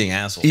being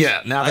assholes.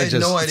 Yeah, now they're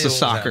just, no idea it's a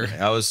soccer.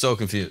 I was so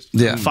confused.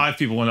 Yeah. 5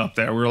 people went up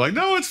there. We were like,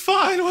 no, it's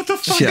fine. What the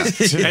fuck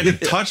is And to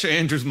touch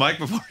Andrew's mic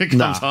before he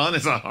comes on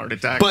is a heart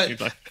attack.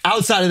 But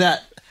outside of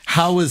that,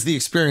 how was the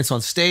experience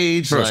on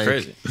stage? Bro, it was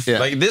crazy. Yeah.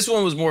 Like this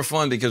one was more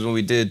fun because when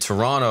we did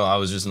Toronto, I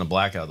was just in a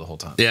blackout the whole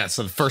time. Yeah,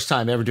 so the first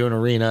time ever doing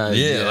arena.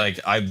 Yeah, like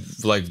I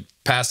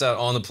passed out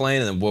on the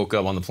plane and then woke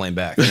up on the while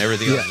back, and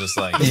everything else was just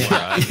like,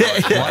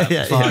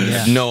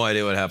 no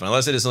idea what happened.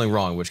 Unless I did something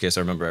wrong, in which case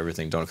I remember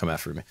everything. Don't come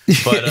after me.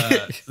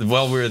 But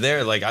while we were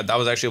there, like I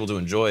was actually able to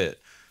enjoy it.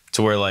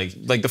 To where like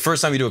the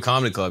first time you do a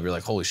comedy club, you're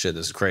like, holy shit,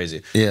 this is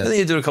crazy. Yeah. And then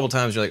you do it a couple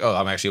times, you're like, oh,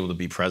 I'm actually able to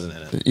be present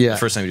in it. Yeah. The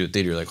first time you do a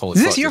theater, you're like, holy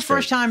fuck. Is this your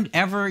first time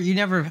ever? You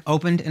never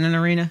opened in an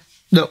arena?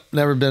 No,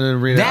 never been in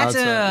an arena. That's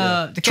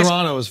outside.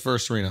 Toronto was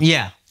first arena.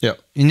 Yeah. Yep.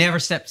 You never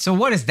stepped. So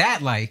what is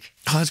that like?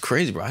 Oh, that's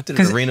crazy, bro. I did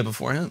an arena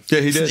before him. Yeah,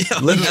 he did.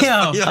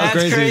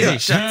 That's crazy.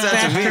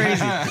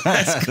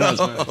 That's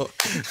go.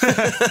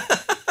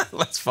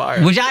 Let's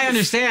fire. Which I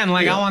understand.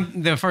 Like I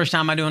want the first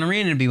time I do an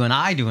arena to be when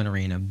I do an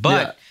arena,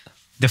 but.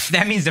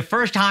 That means the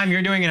first time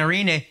you're doing an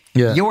arena,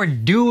 you're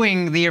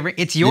doing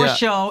it's your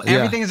show.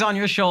 Everything is on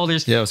your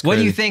shoulders. Yeah, what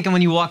are you thinking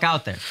when you walk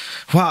out there?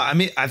 Wow, I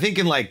mean, I think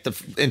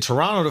in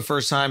Toronto the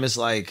first time is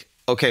like,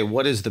 okay,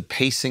 what is the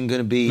pacing going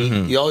to be?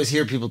 Mm-hmm. You always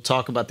hear people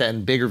talk about that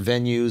in bigger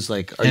venues.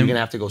 Like, are you going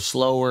to have to go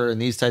slower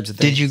and these types of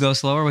things? Did you go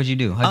slower? What'd you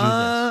do? How'd you do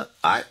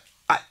this?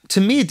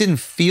 To me, it didn't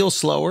feel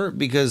slower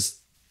because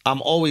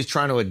I'm always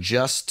trying to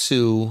adjust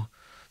to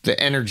the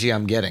energy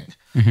I'm getting.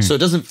 Mm-hmm. So it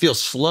doesn't feel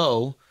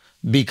slow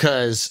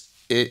because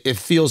it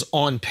feels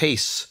on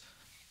pace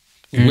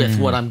with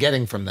what I'm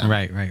getting from them.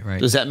 Right.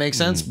 Does that make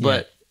sense?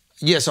 But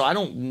yeah, so I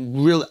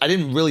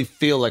didn't really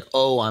feel like,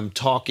 oh, I'm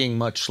talking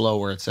much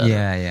slower, etc.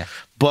 Yeah.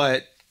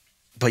 But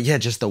yeah,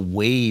 just the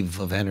wave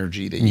of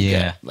energy that you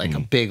get, like a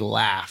big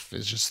laugh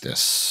is just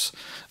this.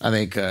 I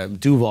think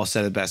Duval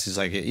said it best. He's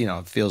like,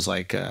 it feels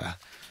like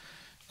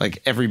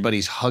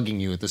everybody's hugging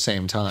you at the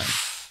same time.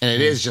 And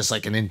it is just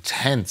like an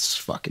intense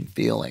fucking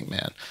feeling,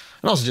 man.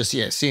 And also just,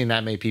 seeing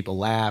that many people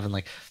laugh and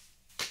like,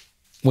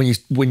 when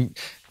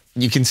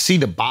you can see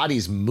the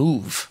bodies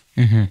move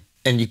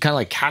and you kind of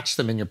like catch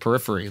them in your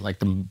periphery, like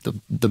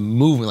the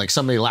movement, like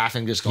somebody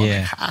laughing, just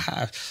going,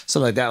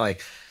 something like that.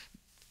 Like,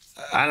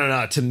 I don't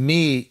know. To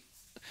me,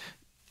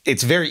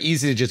 it's very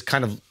easy to just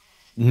kind of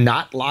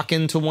not lock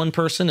into one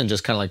person and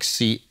just kind of like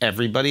see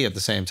everybody at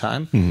the same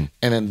time. Mm-hmm.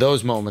 And then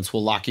those moments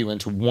will lock you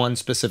into one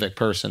specific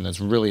person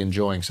that's really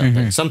enjoying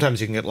something. Mm-hmm.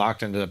 Sometimes you can get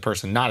locked into the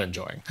person not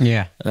enjoying.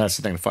 Yeah. And that's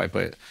the thing to fight.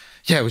 But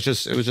yeah, it was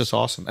just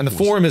awesome. And the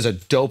Forum is a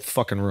dope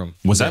fucking room.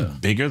 Was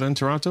that bigger than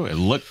Toronto? It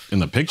looked, in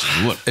the pictures,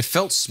 it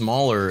felt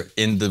smaller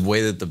in the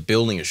way that the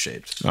building is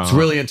shaped. It's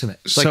really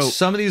intimate. Like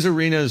some of these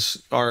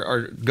arenas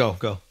are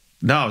go.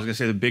 No, I was gonna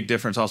say the big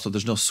difference. Also,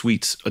 there's no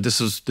suites.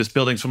 This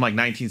building's from like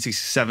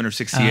 1967 or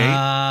 68.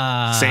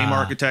 Same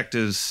architect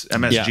as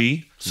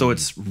MSG, so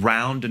it's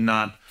round and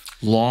not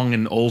long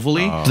and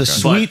ovally. The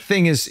suite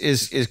thing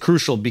is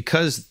crucial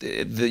because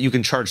you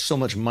can charge so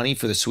much money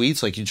for the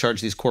suites. Like you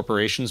charge these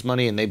corporations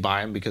money and they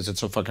buy them because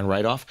it's a fucking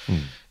write-off.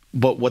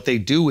 But what they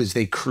do is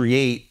they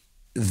create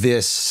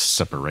this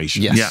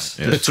separation. Yes.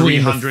 The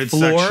 300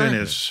 section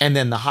is, and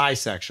then the high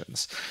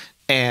sections.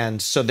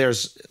 And so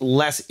there's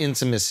less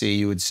intimacy,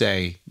 you would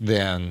say,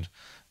 than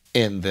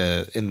in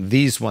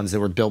these ones that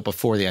were built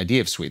before the idea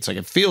of suites. Like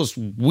it feels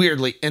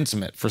weirdly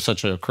intimate for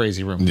such a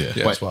crazy room.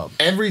 But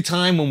every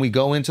time when we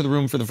go into the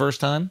room for the first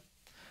time,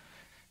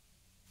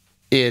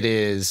 it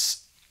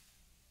is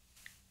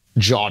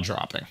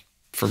jaw-dropping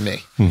for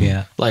me.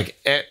 Yeah. Like,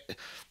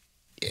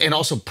 and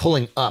also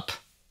pulling up.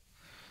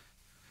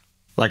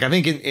 Like I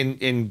think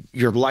in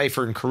your life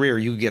or in career,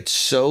 you get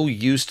so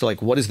used to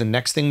like, what is the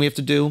next thing we have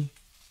to do?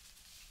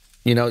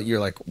 You know, you're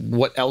like,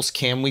 what else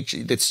can we?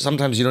 It's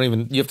sometimes you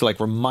have to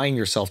like remind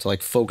yourself to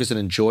like focus and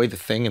enjoy the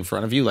thing in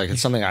front of you. Like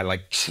it's something I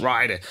like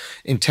try to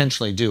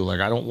intentionally do. Like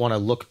I don't want to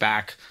look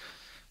back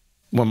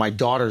when my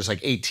daughter's like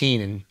 18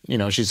 and, you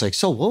know, she's like,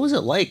 so what was it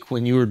like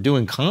when you were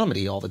doing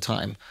comedy all the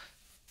time?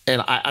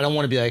 And I don't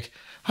want to be like,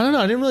 I don't know,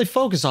 I didn't really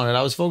focus on it.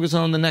 I was focused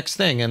on the next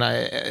thing. And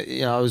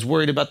I was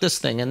worried about this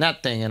thing and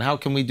that thing. And how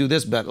can we do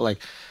this better? Like,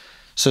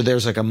 so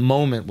there's like a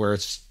moment where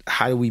it's,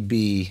 how do we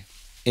be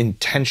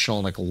intentional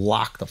and like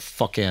lock the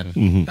fuck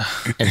in?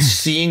 And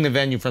seeing the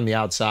venue from the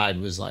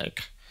outside was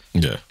like,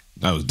 that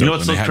was dope. You know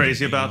what's so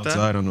crazy about that?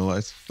 Outside on the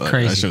lights.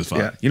 Crazy. That shit was fun.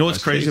 Yeah. You know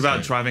what's crazy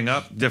about driving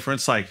up?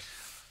 Difference, like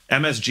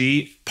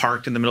MSG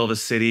parked in the middle of a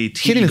city,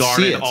 Tiki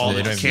Garden, all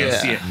you can't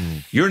see it.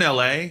 You're in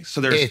LA, so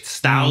there's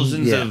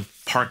thousands of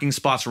parking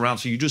spots around,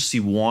 so you just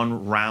see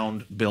one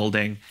round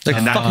building. Like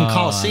and fucking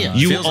Coliseum.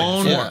 You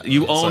own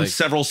like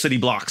several city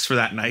blocks for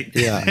that night.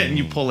 Yeah. And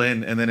you pull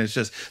in, and then it's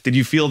just, did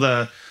you feel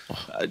the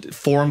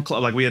Forum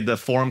Club? Like we had the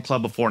Forum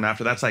Club before and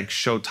after. That's like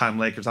Showtime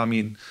Lakers. I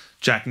mean,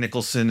 Jack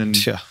Nicholson and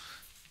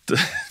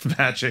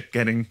Magic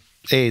getting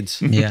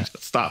AIDS. Yeah.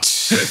 Stop.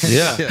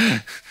 Yeah.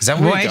 Is that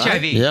what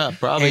HIV? Yeah,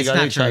 probably It's got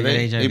not true, HIV.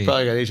 he got HIV. He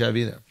probably got HIV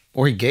there.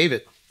 Or he gave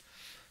it.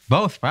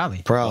 Both,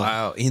 probably. Probably.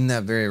 Wow, in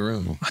that very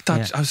room. I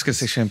thought I was gonna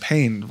say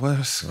champagne. What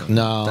was,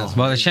 No.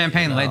 Well, the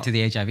champagne led to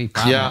the HIV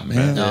problem. Yeah,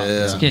 man.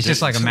 It's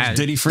just like a magic.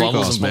 Diddy freak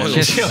Bubbles off, and man.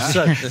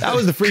 boils. That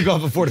was the freak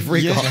off before the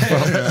freak off,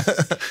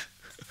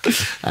 bro.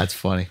 That's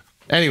funny.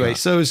 Anyway,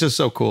 so it was just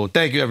so cool.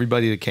 Thank you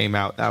everybody that came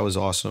out. That was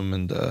awesome,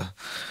 and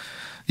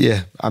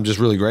yeah, I'm just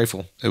really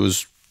grateful. It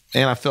was,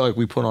 and I feel like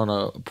we put on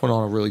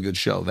a really good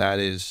show. That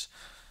is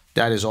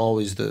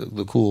always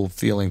the cool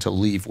feeling to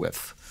leave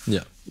with.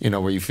 Yeah. You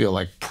know, where you feel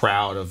like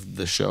proud of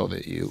the show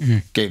that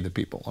you gave the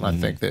people, and I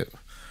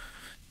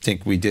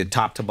think we did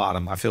top to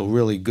bottom. I feel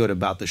really good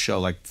about the show.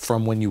 Like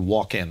from when you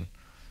walk in,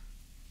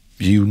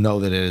 you know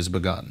that it has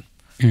begun.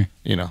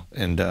 You know,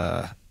 and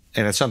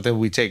it's something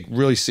we take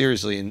really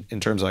seriously in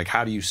terms of like,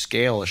 how do you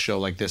scale a show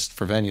like this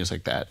for venues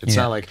like that? It's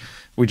not like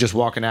we're just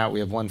walking out,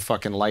 we have one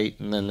fucking light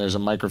and then there's a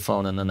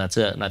microphone and then that's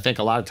it. And I think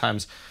a lot of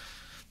times,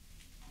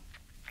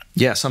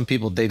 some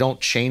people, they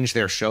don't change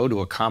their show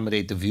to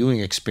accommodate the viewing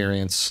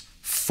experience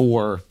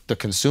for the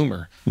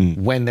consumer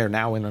when they're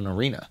now in an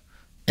arena.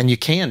 And you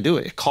can do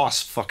it. It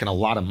costs fucking a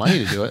lot of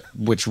money to do it,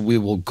 which we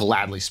will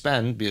gladly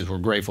spend because we're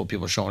grateful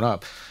people are showing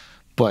up.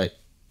 But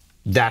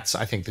that's,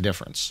 I think, the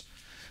difference.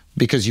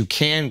 Because you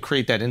can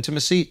create that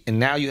intimacy, and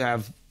now you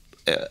have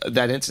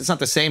it's not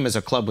the same as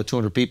a club with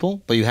 200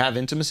 people, but you have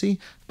intimacy,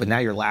 but now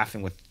you're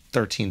laughing with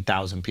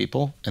 13,000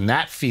 people, and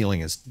that feeling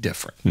is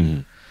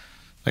different.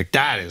 Like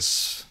that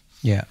is...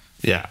 Yeah.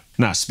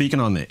 Now, speaking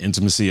on the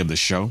intimacy of the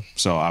show,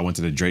 so I went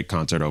to the Drake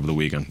concert over the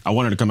weekend. I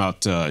wanted to come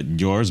out to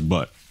yours,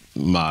 but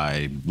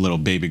my little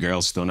baby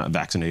girl's still not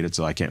vaccinated,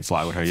 so I can't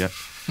fly with her yet.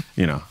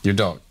 You know. Your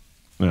dog.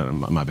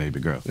 My baby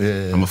girl.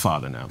 Yeah. I'm a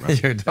father now, bro.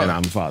 You're a dog. And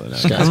I'm a father now.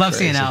 I love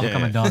seeing Al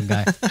become a dog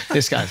guy.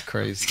 This guy's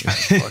crazy.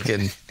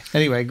 Fucking...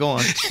 Anyway, go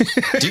on.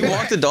 Do you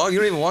walk the dog? You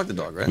don't even walk the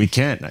dog, right? We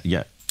can't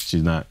yet.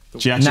 She's not.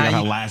 She actually got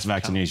her last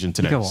vaccination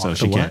today, so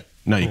she can't.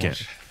 No, you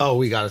can't. Oh,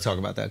 we got to talk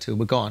about that too,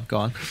 but go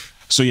on.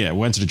 So yeah,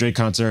 went to the Drake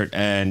concert,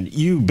 and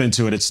you've been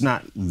to it. It's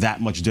not that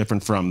much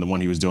different from the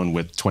one he was doing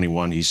with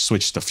 21. He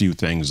switched a few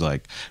things,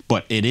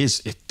 but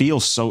it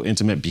feels so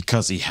intimate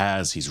because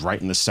he's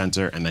right in the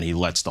center, and then he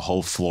lets the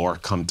whole floor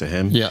come to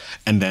him. Yeah.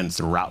 And then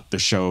throughout the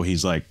show,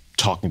 he's like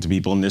talking to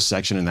people in this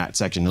section and that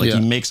section. Like he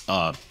makes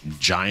a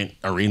giant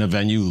arena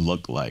venue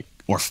look like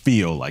or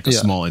feel like a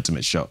small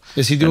intimate show.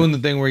 Is he doing the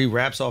thing where he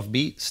raps off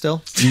beat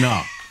still?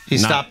 No. He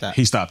stopped that.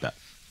 He stopped that.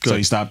 Good. So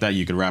he stopped that.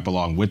 You could rap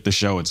along with the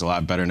show. It's a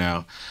lot better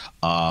now.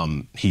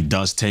 He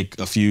does take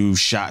a few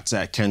shots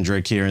at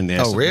Kendrick here and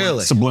there. Oh,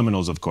 really?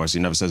 Subliminals, of course. He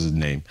never says his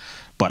name.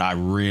 But I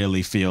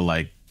really feel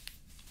like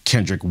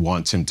Kendrick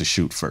wants him to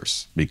shoot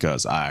first,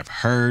 because I've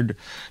heard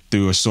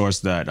through a source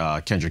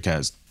that Kendrick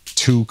has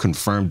 2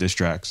 confirmed diss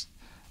tracks,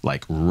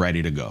 like,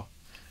 ready to go.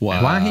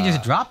 Wow. Why don't he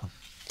just drop them?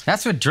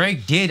 That's what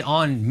Drake did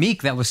on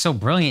Meek that was so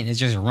brilliant, is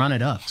just run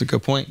it up. That's a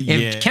good point.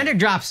 If Kendrick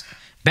drops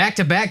back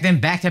to back, then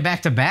back to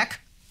back to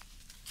back.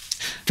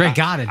 Drake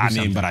got it. I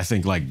mean, but I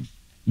think like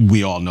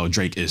we all know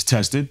Drake is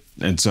tested,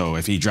 and so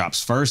if he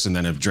drops first, and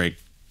then if Drake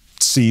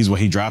sees what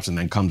he drops and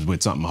then comes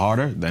with something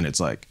harder, then it's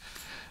like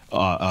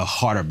a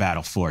harder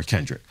battle for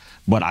Kendrick.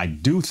 But I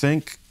do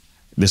think,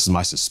 this is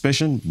my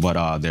suspicion,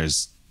 but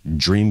there's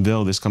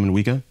Dreamville this coming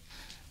weekend,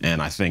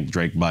 and I think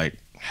Drake might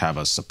have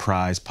a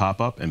surprise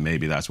pop-up, and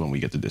maybe that's when we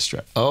get the diss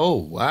track. Oh,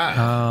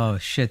 wow. Oh,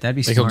 shit, that'd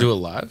be Think smart. he'll do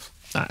it live?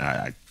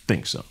 I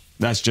think so.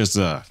 That's just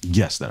a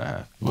guess that I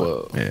have.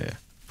 Whoa. Yeah.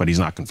 But he's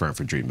not confirmed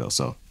for Dreamville,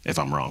 so if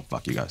I'm wrong,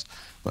 fuck you guys.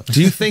 But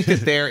Do you think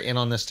that they're in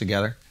on this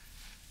together?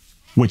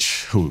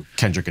 who?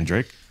 Kendrick and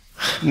Drake?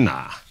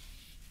 Nah.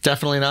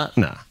 Definitely not.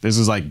 Nah. This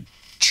is like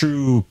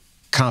true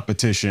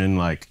competition.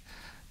 Like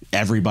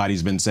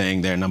everybody's been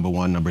saying they're number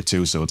one, number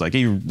two. So it's like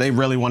they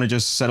really want to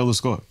just settle the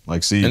score.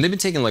 Like, see. And they've been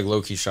taking like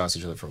low key shots at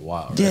each other for a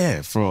while, right?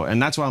 Yeah,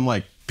 and that's why I'm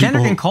like.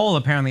 Kendrick and Cole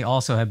apparently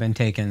also have been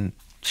taking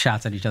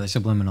shots at each other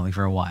subliminally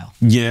for a while.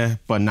 Yeah,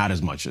 but not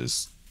as much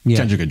as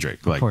Kendrick and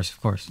Drake. Like,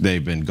 of course.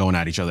 They've been going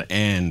at each other,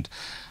 and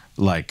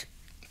like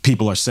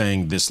people are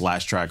saying this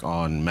last track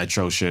on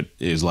Metro shit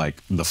is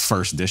like the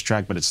first diss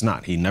track, but it's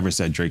not. He never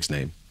said Drake's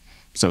name.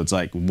 So it's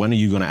like, when are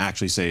you going to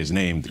actually say his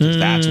name? Because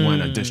that's when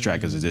a diss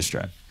track is a diss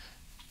track.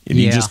 If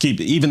you just keep,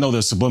 even though the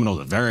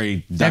subliminals are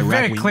very direct. They're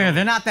very clear.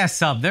 They're not that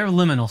sub. They're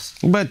liminals.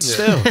 But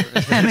still,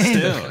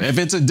 still, if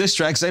it's a diss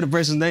track, say the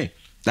person's name.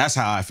 That's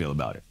how I feel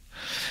about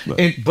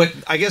it. But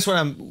I guess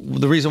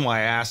the reason why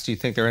I asked, do you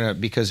think they're in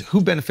it? Because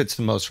who benefits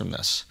the most from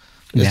this?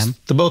 Them.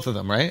 The both of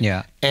them, right?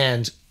 Yeah.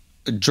 And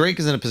Drake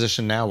is in a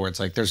position now where it's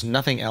like there's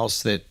nothing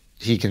else that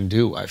he can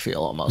do, I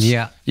feel almost.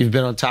 Yeah. You've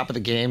been on top of the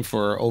game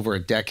for over a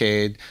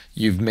decade.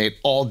 You've made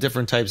all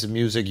different types of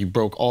music. You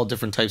broke all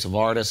different types of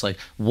artists. Like,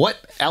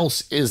 what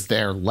else is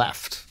there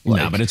left?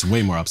 Like, Nah, but it's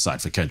way more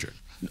upside for Kendrick.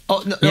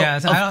 Oh, no, Yeah,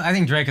 I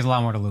think Drake has a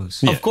lot more to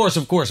lose. Of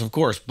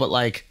course. But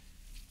like,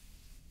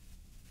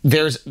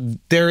 there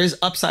is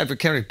upside for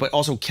Kendrick, but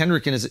also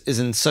Kendrick is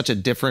in such a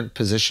different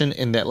position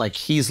in that like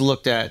he's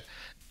looked at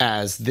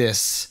as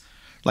this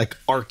like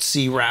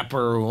artsy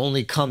rapper who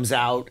only comes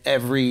out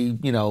every,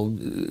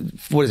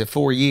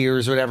 4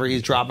 years or whatever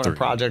he's dropping a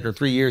project, or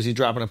 3 years he's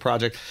dropping a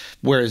project,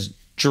 whereas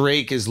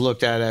Drake is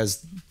looked at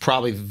as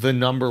probably the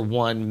number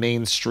one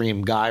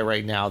mainstream guy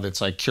right now that's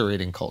like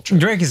curating culture.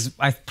 Drake is,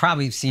 I've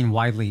probably seen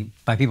widely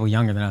by people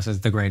younger than us,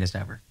 as the greatest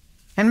ever.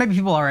 And maybe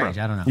people our age,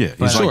 I don't know. Yeah,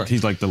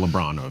 he's like the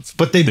LeBron of.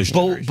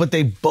 But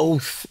they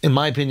both, in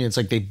my opinion, it's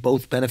like they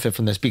both benefit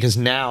from this, because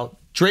now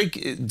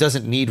Drake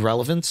doesn't need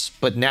relevance,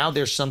 but now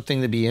there's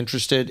something to be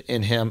interested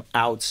in him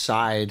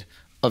outside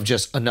of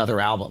just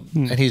another album.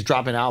 And he's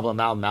dropping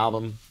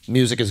album.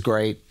 Music is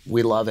great.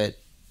 We love it.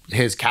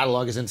 His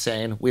catalog is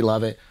insane. We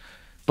love it.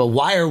 But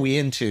why are we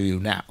into you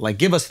now? Like,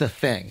 give us the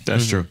thing.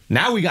 That's true.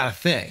 Now we got a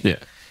thing. Yeah.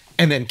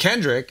 And then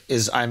Kendrick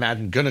is, I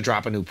imagine, going to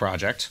drop a new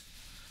project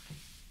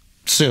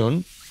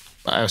soon,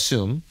 I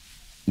assume.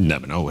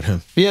 Never know with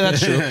him. Yeah,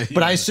 that's true.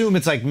 But I assume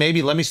it's like,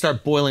 maybe let me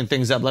start boiling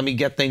things up. Let me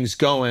get things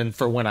going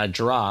for when I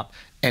drop.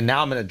 And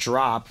now I'm going to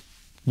drop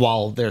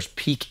while there's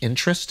peak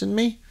interest in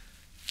me.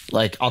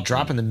 Like, I'll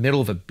drop in the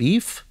middle of a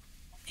beef.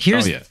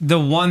 Here's the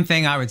one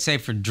thing I would say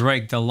for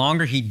Drake. The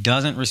longer he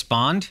doesn't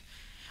respond,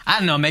 I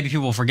don't know, maybe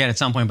people will forget at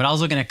some point, but I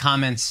was looking at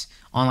comments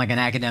on like an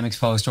academics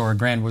post or a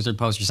Grand Wizard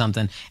post or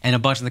something, and a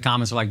bunch of the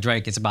comments were like,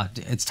 Drake,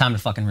 it's time to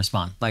fucking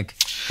respond. Like,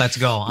 let's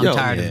go. I'm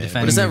tired of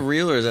defending. But is that you.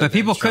 real, or is that? But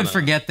people could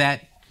forget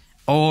that,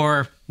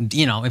 or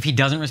if he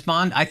doesn't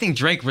respond, I think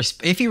Drake,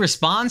 if he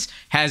responds,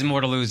 has more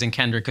to lose than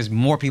Kendrick, because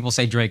more people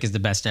say Drake is the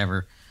best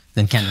ever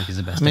than Kendrick is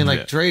the best. I mean, ever.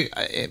 like Drake,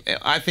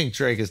 I think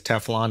Drake is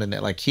Teflon in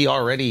that, like, he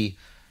already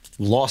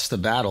lost the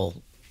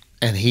battle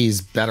and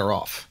he's better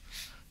off.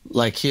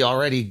 Like, he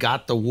already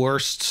got the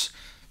worst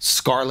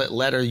scarlet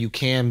letter you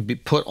can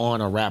put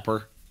on a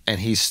rapper, and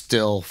he's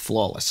still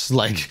flawless.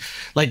 Like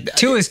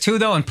 2 is 2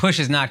 though, and Push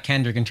is not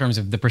Kendrick in terms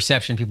of the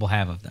perception people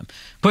have of them.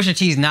 Pusha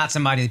T is not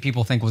somebody that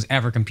people think was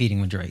ever competing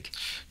with Drake.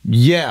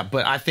 Yeah,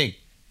 but I think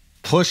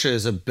Pusha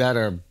is a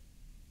better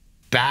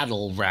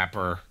battle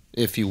rapper,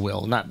 if you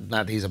will. Not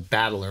that he's a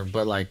battler,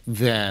 but like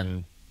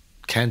than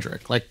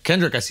Kendrick. Like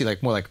Kendrick, I see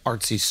like more like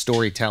artsy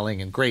storytelling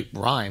and great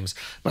rhymes,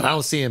 but I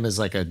don't see him as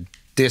like a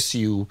diss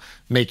you,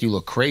 make you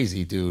look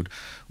crazy dude.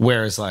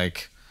 Whereas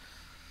like,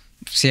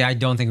 see, I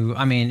don't think,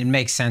 it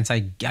makes sense.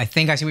 I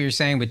think I see what you're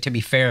saying, but to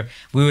be fair,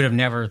 we would have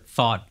never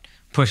thought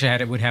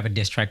Pusha would have a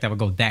diss track that would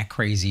go that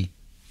crazy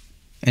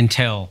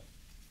until,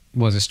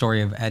 was a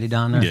story of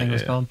Adidon, I think it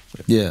was called?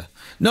 Yeah.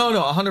 No,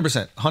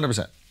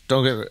 100%.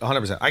 Don't get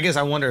 100%. I guess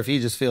I wonder if he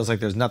just feels like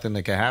there's nothing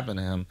that can happen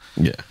to him.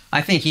 Yeah.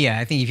 I think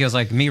he feels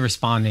like me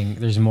responding,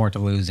 there's more to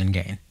lose than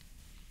gain.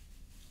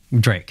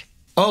 Drake.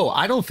 Oh,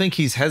 I don't think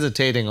he's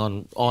hesitating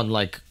on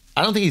like,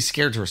 I don't think he's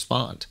scared to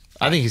respond.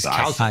 I think he's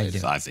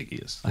calculated. I think he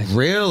is.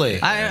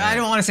 Really? I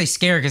don't want to say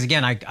scared, because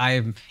again,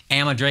 I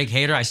am a Drake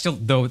hater. I still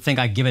don't think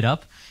I give it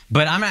up.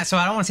 But I'm not, so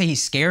I don't want to say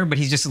he's scared, but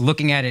he's just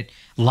looking at it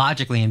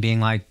logically and being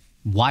like,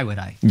 why would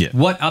I? Yeah.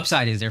 What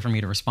upside is there for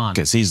me to respond?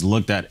 Because he's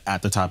looked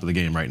at the top of the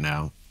game right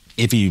now.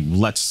 If he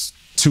lets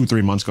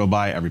 2-3 months go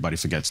by, everybody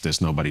forgets this,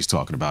 nobody's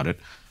talking about it.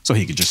 So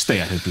he could just stay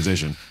at his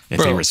position.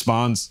 If he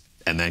responds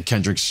and then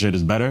Kendrick's shit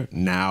is better,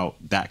 now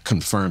that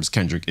confirms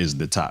Kendrick is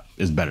the top,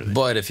 is better than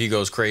But if he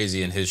goes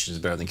crazy and his shit is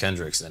better than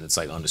Kendrick's, then it's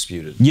like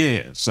undisputed.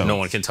 Yeah, so no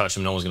one can touch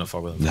him, no one's gonna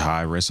fuck with him.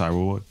 High risk, high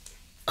reward.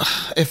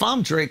 If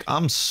I'm Drake,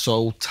 I'm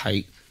so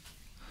tight.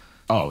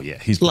 Oh yeah,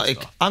 he's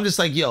like, I'm just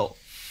like, yo,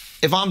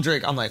 if I'm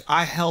Drake, I'm like,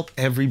 I help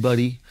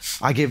everybody.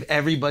 I give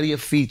everybody a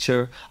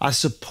feature. I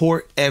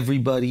support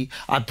everybody.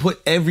 I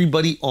put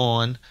everybody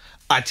on.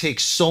 I take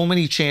so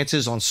many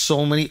chances on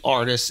so many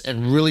artists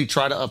and really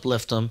try to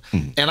uplift them.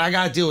 And I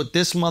got to deal with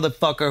this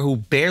motherfucker who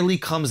barely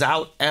comes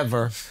out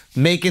ever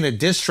making a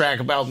diss track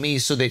about me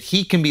so that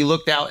he can be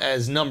looked out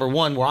as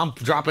 #1, where I'm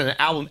dropping an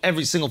album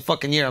every single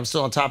fucking year. I'm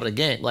still on top of the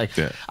game. Like,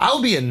 I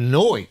would be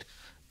annoyed.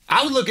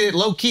 I would look at it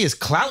low key as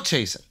clout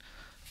chasing.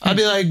 I'd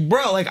be like,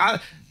 bro, like,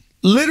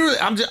 literally,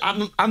 I'm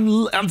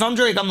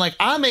Drake. I'm like,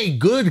 I'm a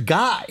good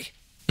guy.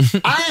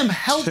 I am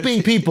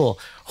helping people.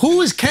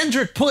 Who is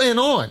Kendrick putting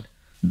on?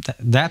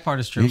 That part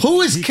is true.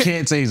 He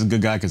can't say he's a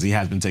good guy because he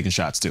has been taking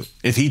shots too.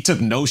 If he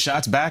took no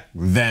shots back,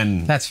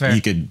 then that's fair.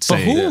 He could say.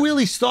 But who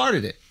really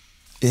started it?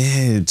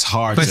 It's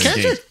hard but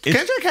to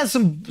Kendrick has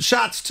some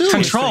shots too.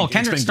 Control.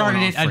 Kendrick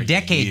started it a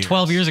decade,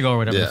 12 years ago or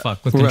whatever the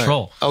fuck, with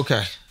Control.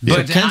 Okay.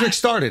 But so Kendrick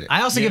started it.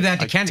 I also give that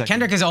to Kendrick.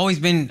 Kendrick has always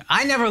been,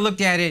 I never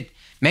looked at it,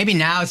 maybe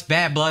now it's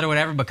bad blood or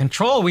whatever, but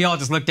Control, we all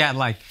just looked at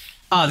like,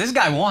 oh, this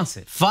guy wants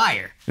it.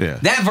 Fire. Yeah.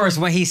 That verse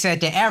when he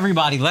said to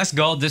everybody, let's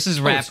go, this is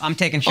rap, I'm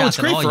taking shots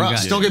at all you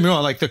guys. Don't get me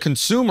wrong, like the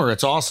consumer,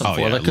 it's awesome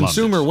for. The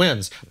consumer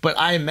wins. But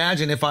I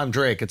imagine if I'm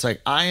Drake, it's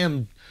like I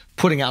am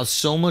putting out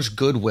so much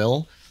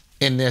goodwill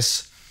in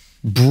this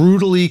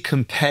brutally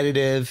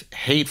competitive,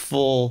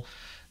 hateful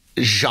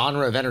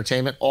genre of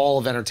entertainment. All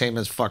of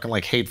entertainment is fucking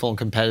like hateful and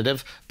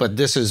competitive, but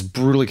this is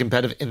brutally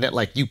competitive in that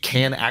like you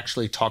can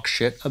actually talk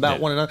shit about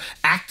one another.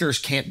 Actors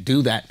can't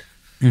do that.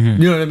 You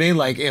know what I mean?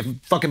 Like if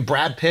fucking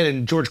Brad Pitt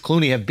and George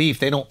Clooney have beef,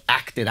 they don't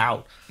act it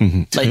out.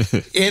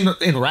 Like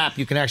in rap,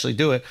 you can actually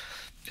do it.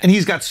 And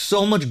he's got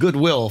so much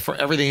goodwill for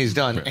everything he's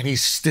done, and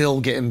he's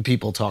still getting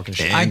people talking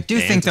shit. I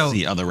do think though,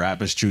 see other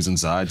rappers choosing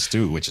sides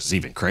too, which is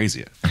even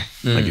crazier.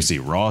 Like you see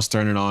Ross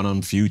turning on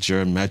him,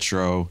 Future,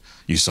 Metro.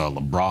 You saw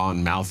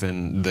LeBron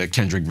mouthing the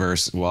Kendrick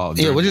verse. Well,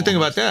 yeah, what do you think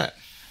about that?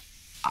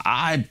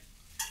 I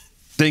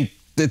think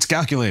it's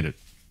calculated.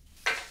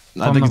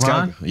 I think it's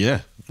calculated.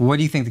 Yeah. What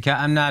do you think?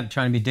 I'm not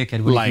trying to be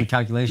dickhead. What do you think the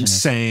calculation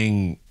is?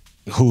 Saying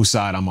whose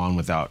side I'm on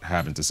without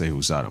having to say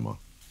whose side I'm on.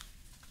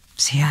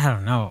 See, I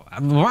don't know.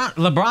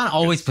 LeBron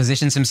always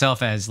positions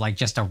himself as like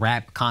just a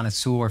rap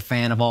connoisseur,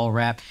 fan of all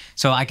rap.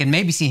 So I can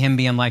maybe see him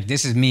being like,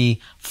 this is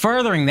me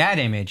furthering that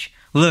image.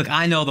 Look,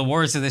 I know the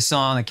words of this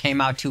song that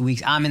came out 2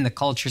 weeks. I'm in the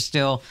culture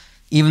still.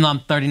 Even though I'm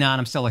 39,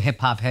 I'm still a hip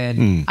hop head.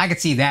 I could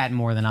see that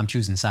more than I'm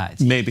choosing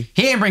sides. Maybe.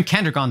 He didn't bring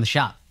Kendrick on the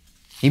shop.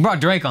 He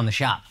brought Drake on the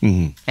shop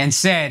and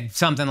said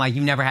something like,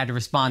 you never had to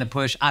respond to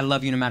push. I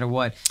love you no matter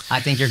what. I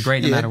think you're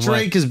great no matter what.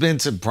 Drake has been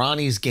to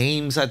Bronny's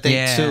games, I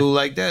think, too.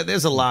 Like,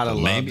 there's a lot of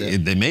love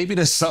there. Maybe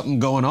there's something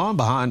going on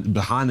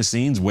behind the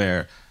scenes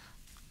where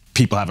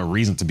people have a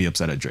reason to be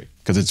upset at Drake.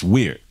 Because it's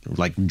weird.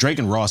 Like, Drake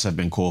and Ross have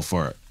been cool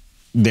for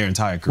their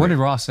entire career. What did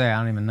Ross say? I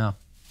don't even know.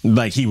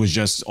 Like, he was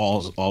just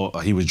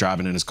he was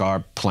driving in his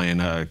car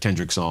playing a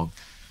Kendrick song.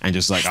 And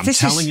just like, I'm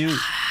telling you,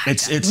 it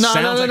sounds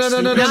like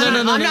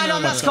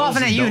I'm not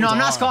scoffing at you. No, I'm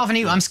not scoffing at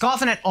you. I'm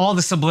scoffing at all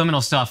the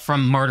subliminal stuff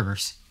from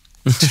murderers.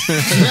 You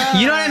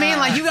know what I mean?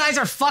 Like, you guys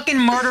are fucking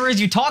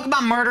murderers. You talk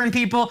about murdering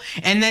people,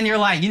 and then you're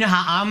like, you know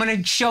how I'm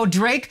gonna show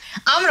Drake?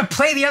 I'm gonna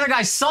play the other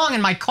guy's song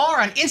in my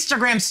car on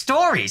Instagram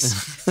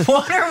stories.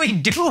 What are we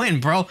doing,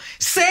 bro?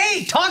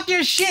 Talk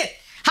your shit.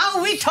 How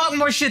are we talking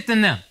more shit than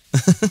them?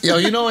 Yo,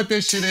 you know what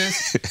this shit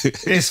is?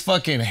 It's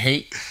fucking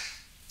hate.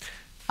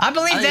 I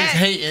believe that.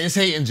 It's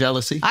hate and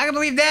jealousy. I can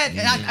believe that.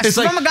 It's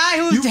from a guy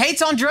who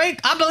hates on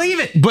Drake, I believe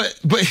it. But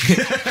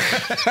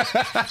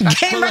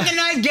game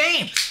recognized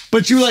game.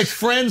 But you like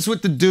friends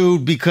with the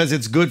dude because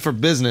it's good for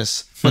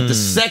business. But the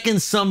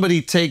second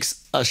somebody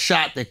takes a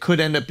shot that could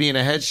end up being a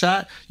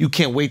headshot, you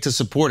can't wait to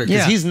support it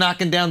because he's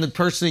knocking down the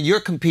person you're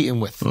competing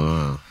with.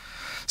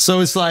 So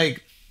it's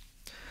like,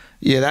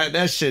 yeah,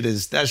 that shit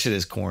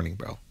is corny,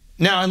 bro.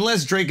 Now,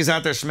 unless Drake is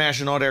out there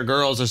smashing all their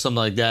girls or something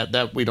like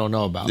that we don't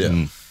know about.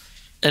 Yeah.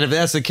 And if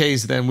that's the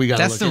case, then we got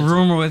to look into it. That's the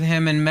rumor with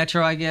him and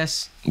Metro, I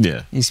guess.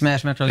 Yeah. He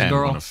smashed Metro's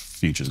girl. One of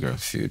Future's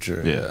girls.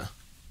 Future. Yeah.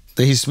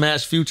 Did he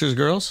smash Future's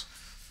girls?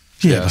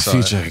 Yeah, but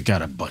Future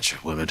got a bunch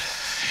of women.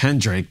 And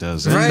Drake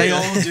does. And they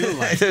all do.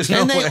 Like,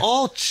 they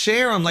all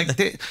share them. Like,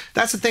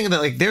 that's the thing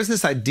that, like, there's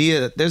this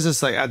idea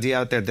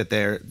out there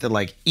that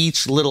like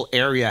each little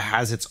area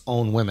has its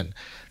own women.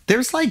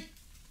 There's like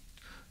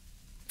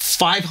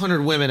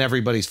 500 women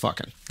everybody's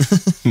fucking.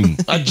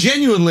 I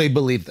genuinely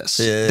believe this.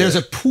 Yeah. There's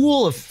a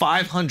pool of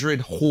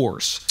 500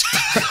 whores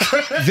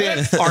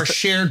that are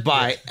shared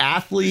by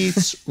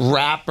athletes,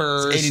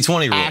 rappers,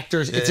 80-20 rule.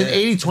 Actors. It's an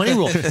 80-20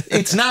 rule.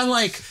 It's not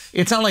like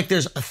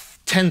there's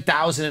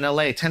 10,000 in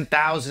LA,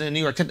 10,000 in New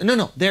York.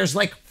 No. There's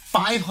like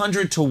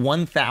 500 to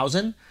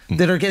 1,000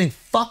 that are getting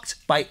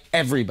fucked by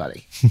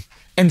everybody.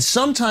 And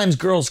sometimes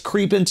girls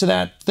creep into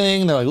that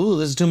thing. They're like, ooh,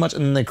 this is too much.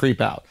 And then they creep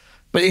out.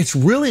 But it's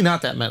really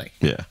not that many.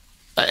 Yeah.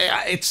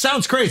 It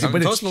sounds crazy,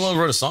 but Post Malone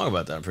wrote a song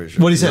about that, I'm pretty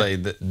sure. What did he say?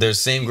 Like, there's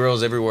same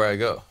girls everywhere I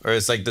go. Or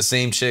it's like the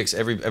same chicks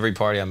every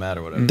party I'm at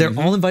or whatever. They're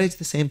all invited to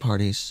the same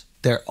parties.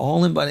 They're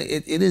all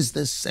invited. It is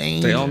the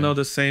same. They all know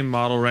the same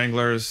model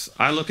wranglers.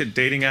 I look at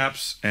dating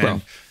apps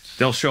and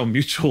they'll show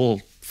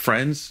mutual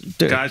friends,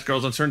 guys,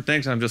 girls on certain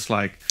things. And I'm just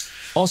like.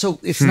 Also,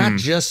 it's not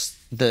just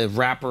the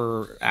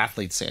rapper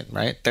athlete scene,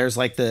 right? There's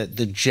like the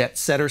jet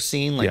setter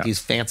scene, like these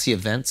fancy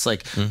events,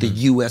 like the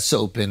U.S.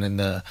 Open and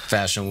the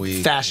Fashion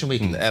Week, the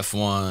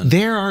F1.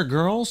 There are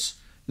girls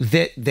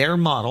that they're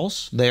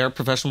models, they are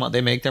professional,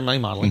 they make their money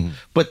modeling,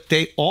 but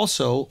they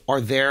also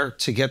are there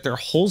to get their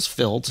holes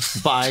filled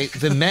by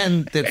the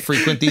men that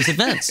frequent these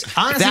events.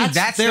 Honestly,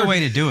 that's the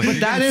way to do it.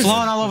 But that is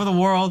flowing all over the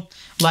world.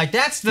 Like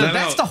that's the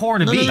whore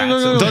to be.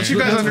 Don't you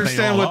guys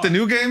understand what the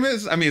new game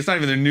is? I mean, it's not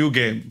even a new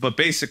game, but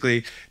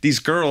basically these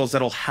girls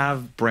that'll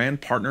have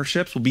brand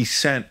partnerships will be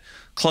sent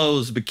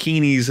clothes,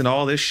 bikinis, and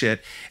all this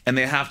shit, and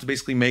they have to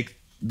basically make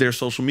their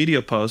social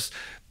media posts.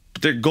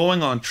 They're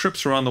going on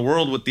trips around the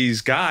world with these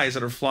guys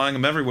that are flying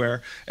them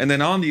everywhere, and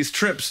then on these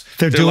trips,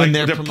 they're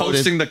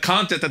posting the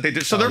content that they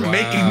did. So they're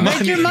making money.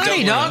 Make your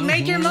money, dog.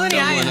 Make your money.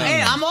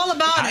 I'm all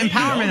about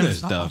empowerment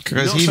stuff.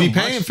 Because he be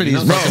paying for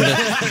these, bro.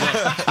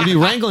 He be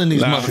wrangling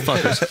these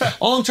motherfuckers.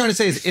 All I'm trying to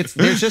say is,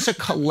 there's just a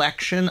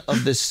collection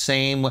of the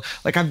same.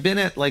 Like I've been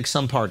at like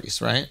some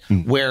parties, right,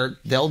 where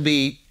there'll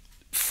be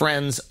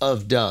friends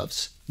of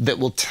Dove's that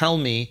will tell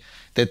me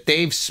that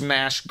they've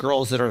smashed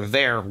girls that are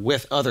there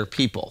with other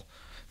people.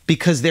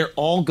 Because they're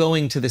all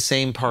going to the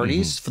same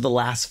parties for the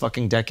last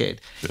fucking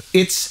decade.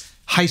 It's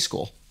high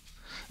school.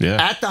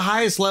 Yeah. At the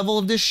highest level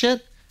of this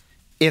shit,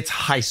 it's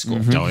high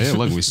school. Oh yeah,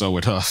 look, we saw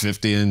with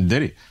 50 and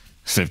Diddy.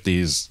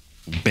 50's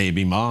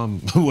baby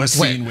mom was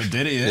seen with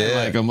Diddy.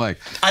 Yeah. I'm like,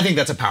 I think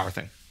that's a power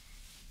thing.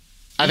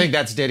 I think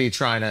that's Diddy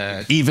trying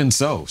to. Even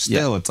so,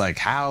 still, it's like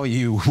how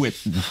you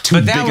with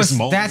two biggest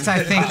moments. That's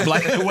I think.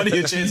 Like, what are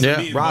your chances?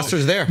 Yeah,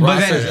 roster's there.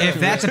 But then, if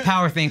that's a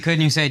power thing, couldn't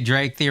you say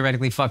Drake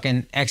theoretically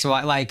fucking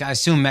XY? Like, I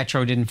assume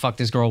Metro didn't fuck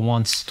this girl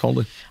once.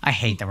 Totally. I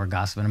hate that we're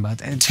gossiping about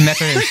that.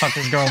 Metro didn't fuck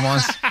this girl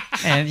once.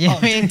 And you know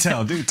what I mean?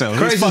 Do tell.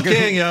 Crazy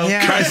king, yo.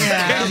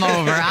 Yeah, I'm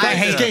over. I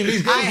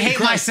hate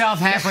myself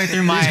halfway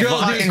through my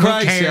fucking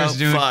who cares,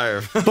 dude. Fire.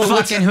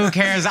 Fucking who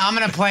cares? I'm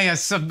gonna play a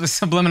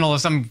subliminal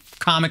of some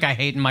comic I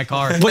hate in my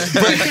car.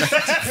 Fucking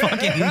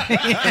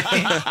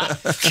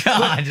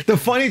God. The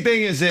funny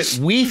thing is that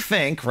we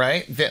think,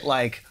 right, that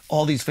like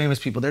all these famous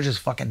people, they're just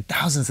fucking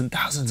thousands and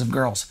thousands of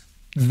girls.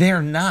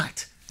 They're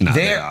not. No,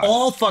 they're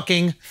all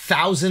fucking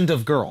thousands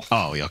of girls.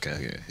 Oh,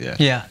 okay, yeah.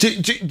 Yeah.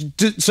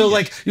 So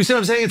like, you see what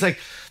I'm saying? It's like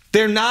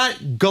they're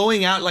not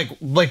going out like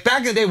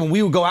back in the day when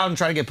we would go out and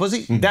try to get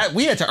pussy. That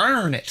we had to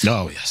earn it.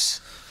 Oh yes.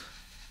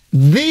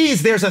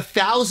 There's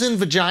 1,000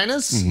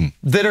 vaginas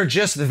that are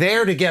just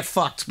there to get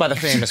fucked by the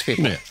famous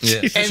people.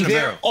 And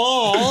they're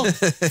all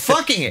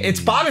fucking it. It's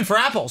bobbing for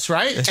apples,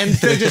 right? And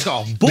they just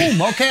go, boom,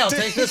 okay, I'll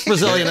take this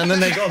Brazilian. And then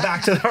they go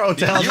back to their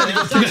hotel. You had to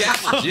go pick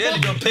apples. You had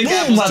to go pick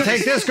apples. Boom, I'll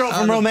take this girl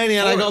from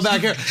Romania and I go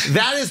back here.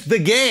 That is the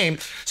game.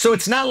 So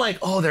it's not like,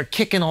 oh, they're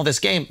kicking all this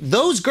game.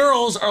 Those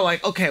girls are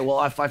like, okay,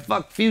 well, if I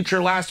fucked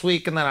Future last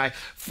week and then I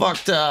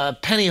fucked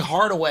Penny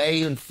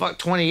Hardaway and fucked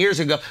 20 years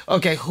ago,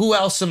 okay, who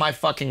else am I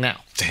fucking now?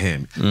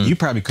 Damn, you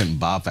probably couldn't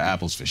bob for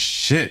apples for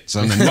shit.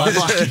 So then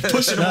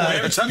pushing them away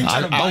every time you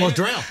try to buy I would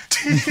drown.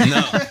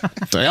 No.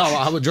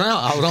 I would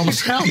drown. I would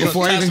almost drown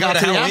before I even got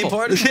to the apple.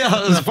 Party?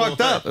 Yeah, it was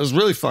fucked up. It was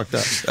really fucked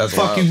up. That's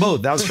fucking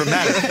both. That was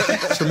traumatic.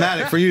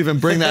 Traumatic for you to even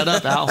bring that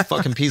up, Al.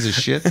 Fucking piece of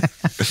shit.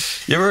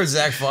 You ever heard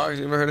Zach Fox?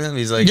 You ever heard of him?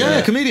 He's like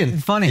a comedian.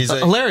 Funny. He's like,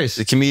 hilarious.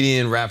 A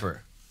comedian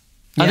rapper.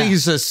 I think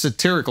he's a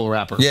satirical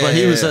rapper, but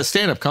he was a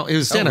stand-up. He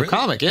was a stand-up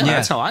comic. Yeah,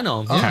 that's how I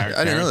know him. I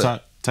didn't know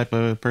that. Type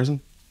of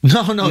person.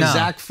 No,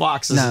 Zach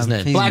Fox is his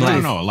name. Black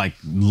dude. No, like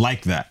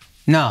that.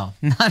 No,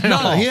 not at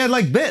all. He had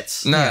like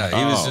bits. No,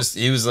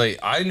 he was like,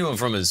 I knew him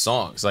from his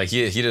songs. Like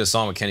he did a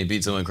song with Kenny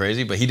Beats Going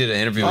Crazy, but he did an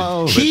interview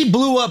with. He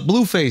blew up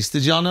Blueface.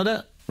 Did y'all know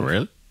that?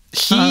 Really?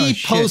 He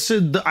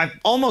posted, I'm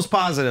almost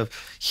positive,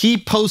 he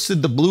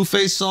posted the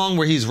Blueface song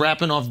where he's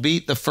rapping off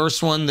beat, the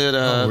first one that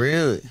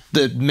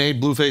that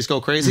made Blueface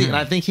go crazy. And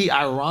I think he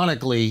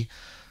ironically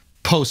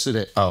posted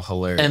it. Oh,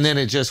 hilarious. And then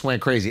it just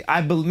went crazy.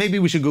 Maybe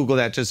we should Google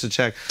that just to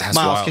check. That's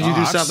Miles, wild. Can you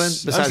do something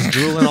besides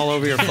drooling all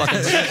over your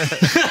fucking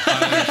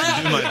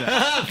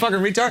fucking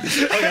retard?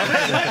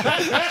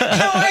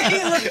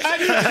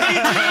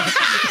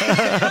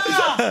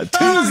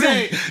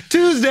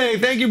 Tuesday.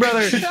 Thank you,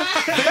 brother.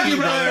 Thank you,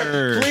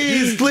 brother.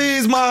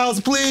 Please, Miles.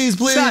 Please.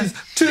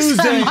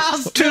 Tuesday.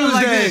 Miles,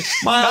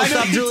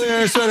 stop drooling on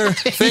your sweater.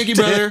 Thank you,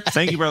 brother.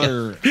 Thank you,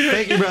 brother.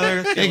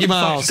 Thank you,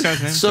 Miles.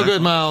 So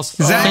good, Miles.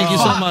 Thank you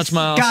so much,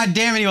 Miles. God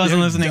damn it, he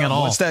wasn't listening at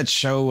all. What's that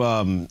show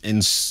in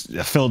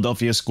a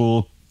Philadelphia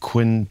school?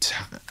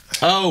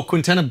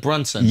 Quintenna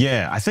Brunson.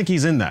 Yeah, I think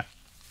he's in that.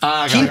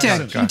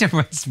 Quinta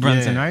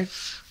Brunson, right?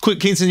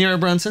 Quinceañera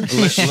Brunson?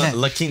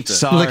 La Quinta.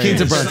 La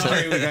Quinta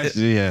Brunson.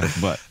 Yeah,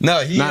 but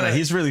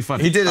he's really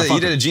funny. He did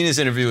a Genius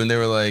interview, and they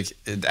were like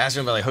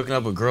asking him about like hooking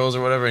up with girls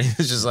or whatever, and he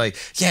was just like,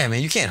 "Yeah,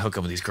 man, you can't hook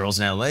up with these girls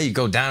in LA. You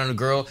go down on a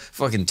girl,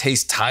 fucking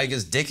taste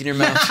Tiger's dick in your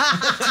mouth."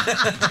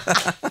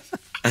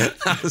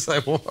 I was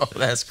like, "Whoa,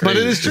 that's crazy." But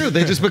it is true.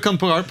 They just become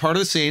part of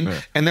the scene,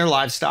 and they're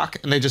livestock,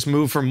 and they just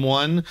move from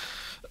one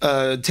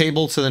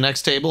table to the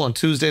next table. On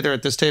Tuesday they're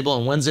at this table,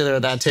 and Wednesday they're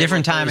at that table.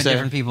 Different time and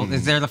different people.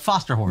 They're the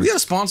foster horse. We gotta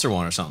sponsor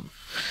one or something.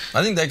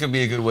 I think that could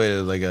be a good way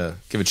to like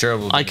give a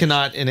charitable. I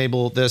cannot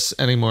enable this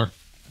anymore.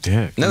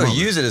 Yeah. No,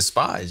 use it as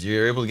spies.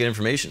 You're able to get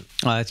information.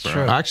 Oh, that's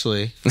true.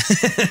 Actually,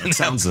 It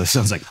sounds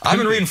like I've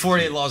been reading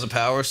 48 Laws of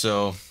Power,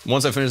 so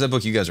once I finish that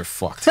book, you guys are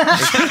fucked.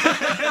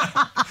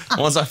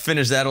 Once I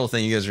finish that whole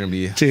thing, you guys are gonna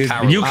be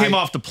powerful. You came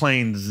off the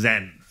plane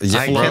zen.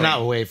 I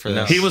cannot wait for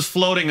this. He was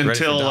floating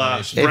until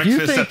if you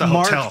breakfast think at the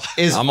Mark hotel.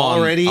 is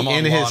already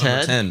in his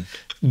head, 10.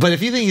 but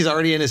if you think he's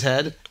already in his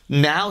head,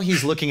 now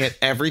he's looking at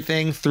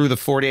everything through the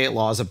 48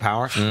 Laws of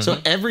Power. So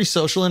every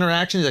social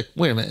interaction, he's like,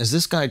 wait a minute, is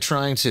this guy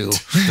trying to...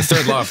 The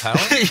third law of power?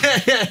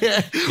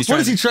 yeah.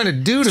 What is he trying to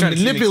do to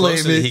manipulate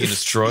me? So that he can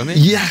destroy me?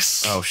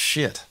 Yes. Oh,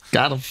 shit.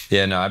 Got him.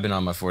 Yeah, no, I've been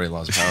on my 48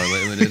 Laws of Power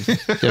lately, dude.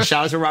 Yeah,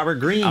 shout out to Robert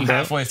Greene. I'm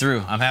halfway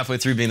through. I'm halfway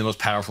through being the most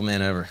powerful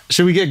man ever.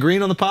 Should we get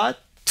Greene on the pod?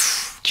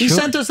 He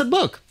sent us a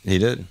book. He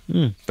did.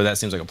 But that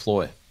seems like a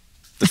ploy.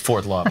 The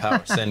fourth law of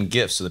power. Send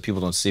gifts so that people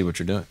don't see what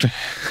you're doing.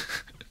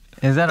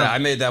 Is that I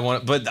made that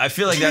one, but I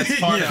feel like that's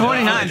part of it.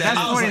 49? That's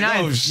 49.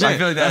 I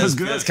feel like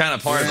that's kind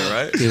of part of it,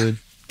 right? Dude.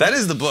 That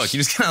is the book. You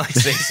just kind of like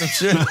say some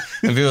shit,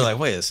 and people are like,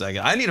 wait a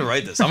second, I need to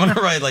write this. I'm going to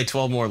write like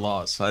 12 more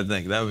laws, I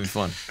think. That would be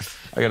fun.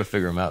 I got to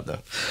figure them out, though.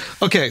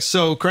 Okay,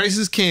 so Christ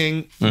is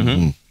King.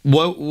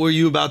 What were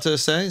you about to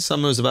say?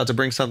 Someone was about to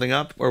bring something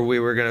up, or we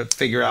were going to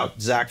figure out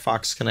Zach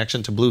Fox's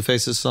connection to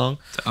Blueface's song?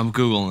 I'm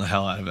Googling the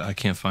hell out of it. I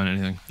can't find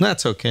anything.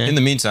 That's okay. In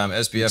the meantime,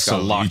 SBF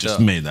got you locked just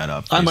up. made that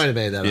up. I might have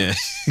made that up. Yeah.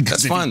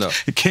 That's fine, though.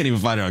 You can't even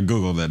find it on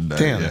Google. Then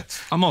Damn. Yeah.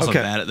 I'm also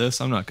Okay. bad at this.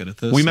 I'm not good at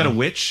this. We met a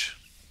witch.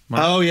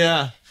 Oh,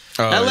 yeah.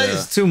 Oh, LA yeah.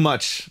 is too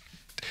much.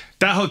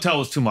 That hotel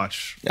was too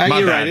much. You're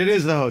My bad. right. It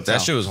is the hotel.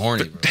 That shit was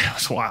horny, bro. That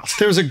was wild.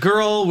 There's a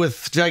girl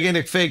with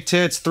gigantic fake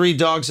tits, 3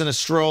 dogs in a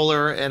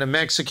stroller, and a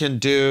Mexican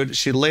dude.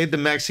 She laid the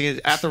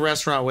Mexican at the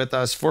restaurant with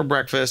us for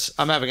breakfast.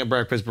 I'm having a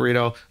breakfast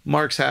burrito.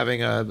 Mark's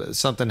having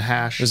something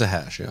hash. There's a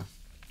hash, yeah.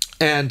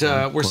 And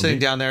we're sitting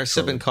down there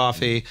sipping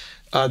coffee.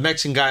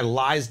 Mexican guy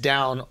lies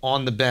down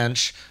on the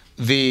bench.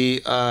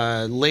 The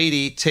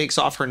lady takes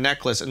off her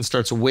necklace and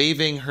starts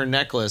waving her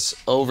necklace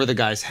over the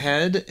guy's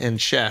head and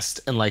chest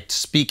and like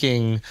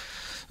speaking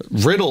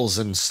riddles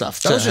and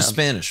stuff. That was just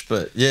Spanish,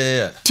 but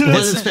yeah.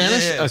 Was it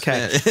Spanish? Yeah,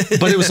 okay. Spanish.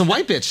 But it was a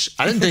white bitch.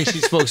 I didn't think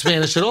she spoke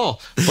Spanish at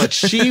all. But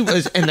she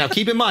was, and now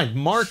keep in mind,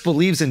 Mark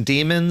believes in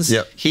demons.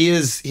 Yep. He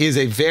is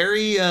a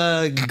very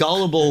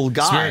gullible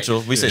guy.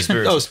 Spiritual. We say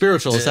spiritual. Oh,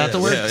 spiritual. Is that the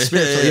word? Yeah.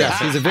 Spiritual. Yes.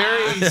 He's a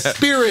very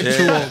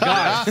spiritual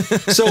guy.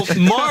 So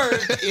Mark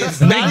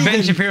is not Big Ben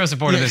even, Shapiro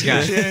supported this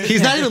guy.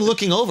 he's not even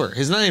looking over.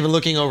 He's not even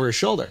looking over his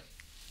shoulder.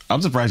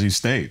 I'm surprised you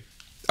stayed.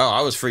 Oh,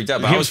 I was freaked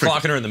out, but I was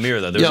clocking her in the mirror,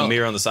 though. There was a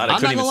mirror on the side. I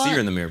couldn't even see her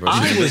in the mirror, bro.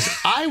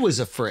 I was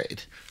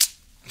afraid.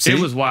 It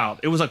was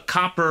wild. It was a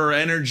copper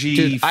energy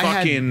Dude,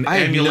 fucking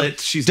amulet.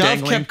 She's Dove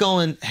dangling. kept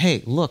going,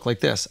 hey, look, like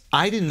this.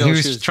 I didn't know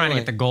He she was trying to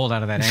doing get the gold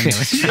out of that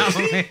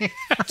amulet.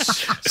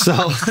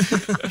 So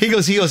he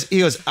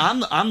goes,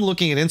 I'm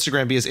looking at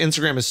Instagram because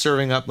Instagram is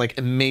serving up like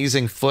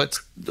amazing foot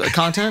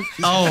content.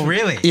 Oh,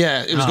 really?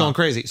 Yeah, it was going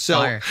crazy.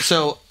 Fire.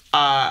 So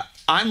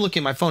I'm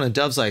looking at my phone and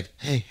Dove's like,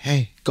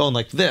 hey, going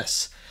like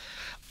this.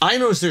 I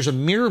notice there's a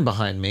mirror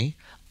behind me.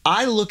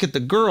 I look at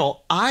the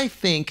girl. I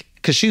think,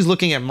 because she's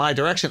looking at my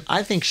direction,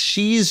 I think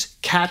she's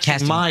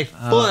catching my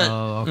foot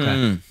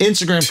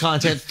Instagram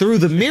content through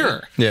the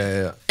mirror.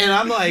 Yeah. And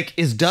I'm like,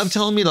 is Dove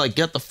telling me to like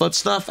get the foot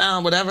stuff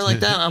out, whatever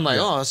like that? I'm like,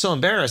 oh, I'm so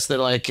embarrassed that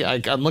like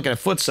I'm looking at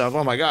foot stuff.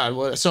 Oh my God,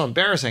 well, it's so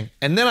embarrassing.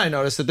 And then I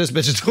noticed that this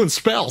bitch is doing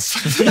spells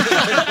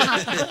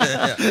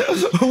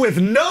with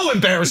no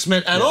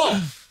embarrassment at all.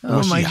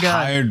 Oh my God.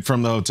 Hired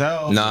from the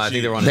hotel. No, I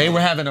think They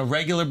were having a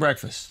regular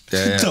breakfast.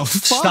 Yeah. The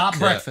fuck? Stop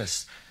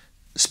breakfast.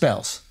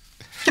 Spells.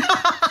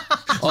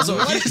 Also,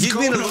 he's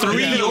being a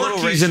 3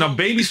 Yorkies in a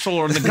baby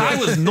stroller, and the guy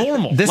was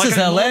normal. This like is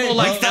a LA. normal,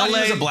 like He was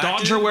LA a black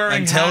Dodger dude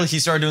wearing until hat. he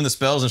started doing the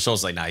spells, and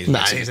Show's like, nah, he's Nah,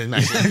 Mexican. he's a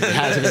Mexican.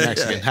 Had to be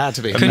Mexican. Had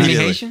to be. Couldn't be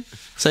Haitian?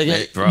 Say again.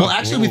 Hey, bro. Well,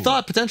 actually, we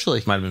thought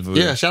potentially. Might have been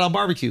voodoo. Yeah, shout out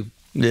barbecue.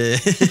 Yeah.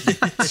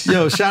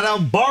 Yo, shout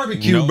out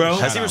barbecue, bro.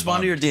 Has he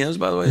responded to your DMs,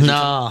 by the way?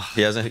 Nah.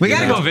 He hasn't. We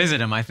gotta go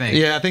visit him, I think.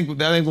 Yeah, I think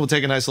we'll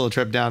take a nice little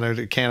trip down there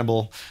to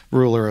Cannibal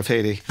Ruler of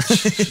Haiti.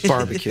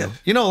 Barbecue.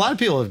 You know, a lot of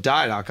people have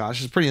died,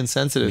 Akash. It's pretty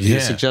insensitive. You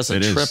Yeah, suggest a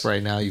it trip is.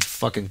 right now, you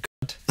fucking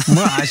cunt.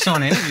 Well, I just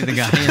want to interview the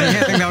guy.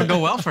 I think that would go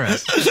well for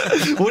us.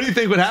 What do you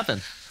think would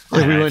happen?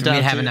 If we went down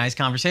We'd have to- a nice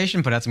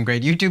conversation, put out some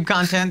great YouTube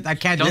content. I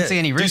don't see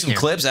any Do risk some here.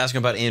 clips asking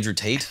about Andrew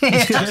Tate.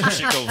 Have some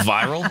shit go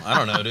viral. I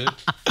don't know, dude.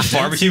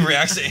 Barbecue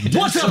reacts to Antisemiticism.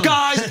 What's up,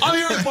 guys? I'm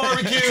here at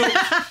barbecue.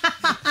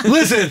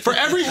 Listen, for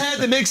every head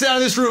that makes it out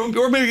of this room,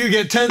 we're going to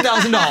get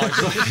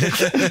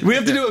 $10,000. We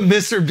have to do a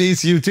Mr.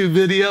 Beast YouTube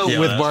video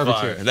with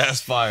barbecue. Fire.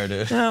 That's fire,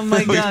 dude. Oh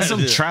my God.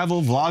 Some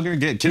travel vlogger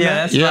get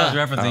kidnapped. Yeah, that's what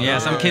I was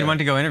referencing. Some kid went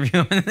to go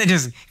interview him and they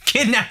just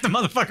kidnapped the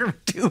motherfucker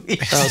for 2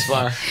 weeks. That was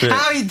fire.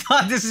 How he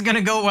thought this is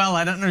gonna go well,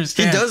 I don't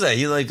understand. He does that.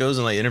 He like goes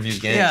and like interviews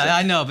gangs. Yeah,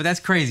 I know, but that's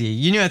crazy.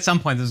 You knew at some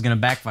point this was gonna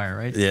backfire,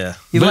 right? Yeah.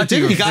 But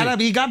dude, he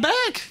got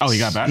back. Oh, he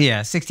got back?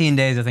 Yeah, 16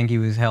 days I think he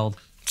was held.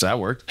 So that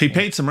worked. He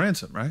paid some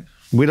ransom, right?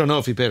 We don't know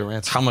if he paid a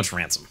ransom. How much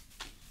ransom?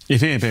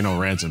 If he ain't pay no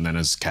ransom, then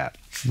it's cat.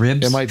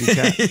 Ribs? It might be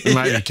cat. It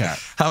might be cat.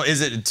 How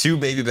is it? 2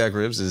 baby back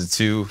ribs? Is it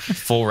 2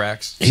 full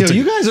racks? Yo,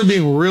 you guys are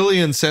being really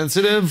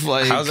insensitive.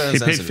 Like, How's that He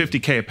paid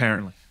insensitive? $50K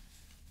apparently.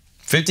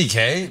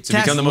 $50K to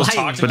That's become the most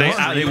light. toxic. But they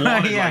person?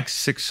 wanted Yeah. like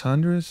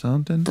 600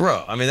 something.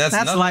 Bro, I mean that's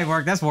That's light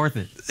work. That's worth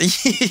it.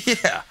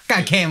 yeah.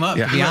 Guy came up,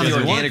 to be Yeah. honest The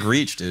with you. organic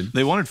reach, dude.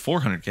 They wanted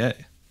 400K.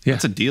 Yeah.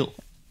 That's a deal.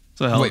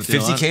 That's a hell Wait, of a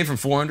deal. 50K from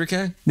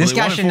 400K? This they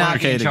guy wanted should not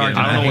be 400K in to charge of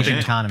get- I don't know what the they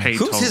economy. paid.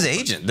 Who's total. his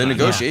agent? The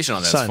negotiation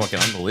on that's Son. fucking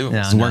unbelievable.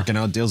 Yeah. He's working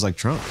out deals like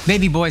Trump.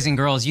 Baby boys and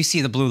girls, you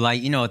see the blue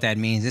light, you know what that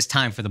means. It's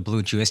time for the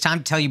Blue Chew. It's time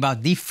to tell you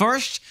about the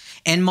first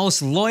and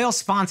most loyal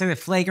sponsor that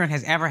Flagrant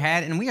has ever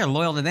had, and we are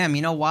loyal to them.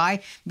 You know why?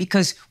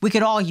 Because we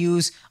could all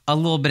use a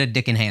little bit of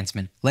dick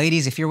enhancement.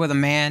 Ladies, if you're with a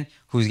man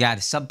who's got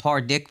a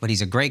subpar dick, but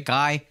he's a great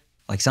guy,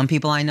 like some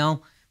people I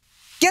know,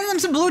 give them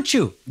some Blue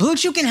Chew. Blue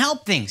Chew can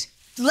help things.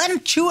 Let him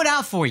chew it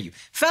out for you.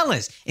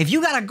 Fellas, if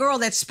you got a girl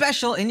that's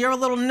special and you're a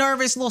little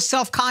nervous, a little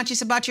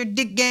self-conscious about your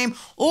dick game,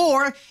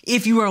 or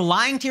if you are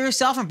lying to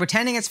yourself and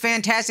pretending it's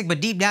fantastic,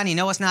 but deep down you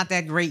know it's not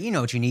that great, you know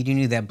what you need. You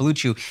need that Blue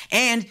Chew.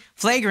 And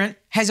Flagrant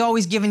has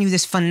always given you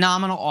this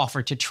phenomenal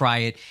offer to try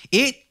it.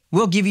 It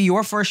will give you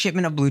your first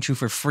shipment of Blue Chew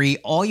for free.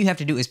 All you have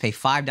to do is pay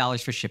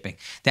 $5 for shipping.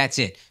 That's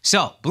it.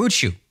 So, Blue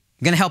Chew.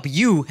 Gonna help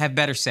you have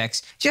better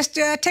sex. Just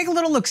take a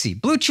little look-see.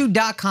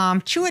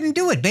 BlueChew.com. Chew it and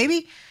do it,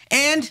 baby.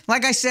 And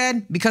like I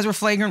said, because we're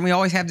Flagrant, we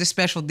always have this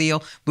special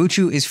deal. Blue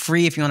Chew is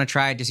free if you want to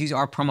try it. Just use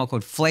our promo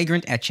code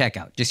FLAGRANT at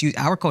checkout. Just use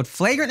our code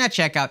FLAGRANT at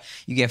checkout.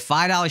 You get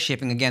 $5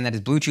 shipping. Again, that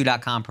is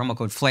BlueChew.com, promo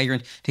code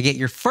FLAGRANT. To get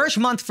your first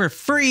month for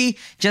free,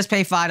 just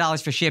pay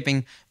 $5 for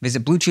shipping.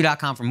 Visit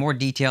BlueChew.com for more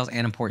details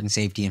and important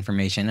safety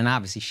information. And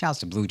obviously, shouts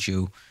to Blue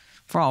Chew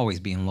for always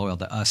being loyal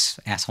to us,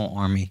 asshole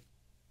army.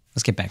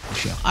 Let's get back to the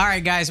show. All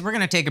right, guys, we're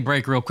going to take a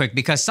break real quick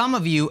because some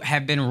of you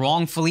have been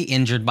wrongfully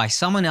injured by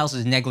someone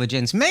else's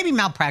negligence, maybe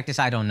malpractice,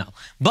 I don't know.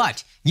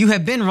 But you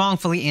have been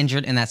wrongfully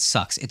injured, and that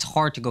sucks. It's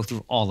hard to go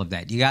through all of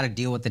that. You got to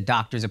deal with the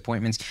doctor's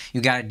appointments.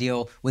 You got to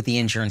deal with the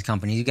insurance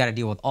companies. You got to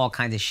deal with all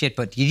kinds of shit.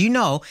 But did you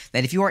know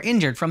that if you are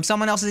injured from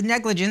someone else's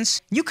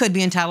negligence, you could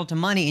be entitled to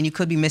money and you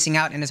could be missing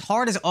out? And as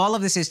hard as all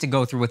of this is to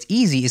go through, what's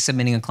easy is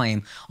submitting a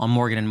claim on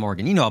Morgan &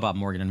 Morgan. You know about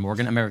Morgan &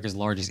 Morgan, America's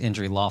largest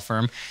injury law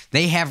firm.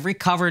 They have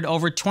recovered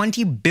over $20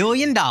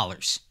 billion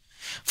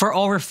for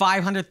over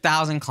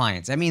 500,000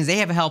 clients. That means they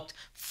have helped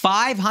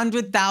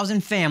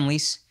 500,000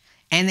 families,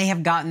 and they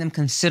have gotten them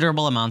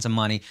considerable amounts of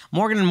money.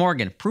 Morgan &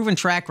 Morgan, proven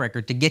track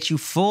record to get you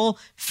full,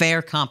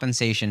 fair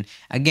compensation.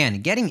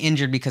 Again, getting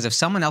injured because of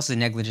someone else's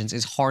negligence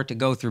is hard to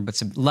go through,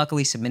 but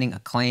luckily submitting a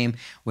claim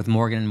with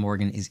Morgan &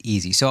 Morgan is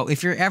easy. So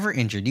if you're ever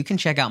injured, you can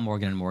check out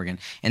Morgan & Morgan.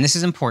 And this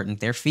is important.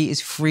 Their fee is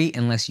free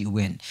unless you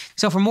win.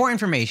 So for more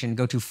information,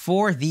 go to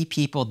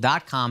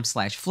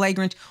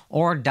forthepeople.com/flagrant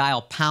or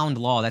dial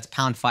 #law. That's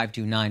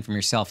 #529 from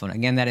your cell phone.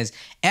 Again, that is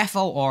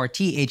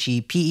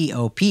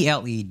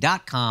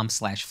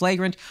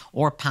forthepeople.com/flagrant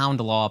or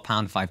 #law,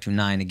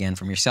 #529 again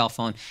from your cell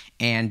phone.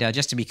 And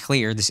just to be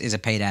clear, this is a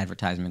paid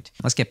advertisement.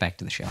 Let's get back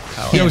to the show.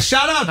 Yo,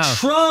 shout out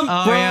Trump,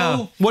 bro.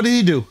 Yeah. What did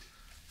he do?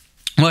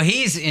 Well,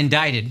 he's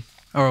indicted,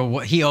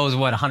 or he owes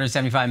what,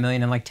 $175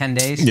 million in like 10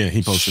 days? Yeah,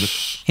 he posted it.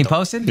 He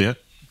posted? Yeah.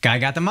 Guy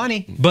got the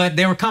money, but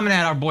they were coming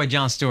at our boy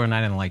Jon Stewart, and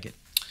I didn't like it.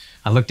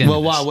 I looked into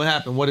Well, this. wow, what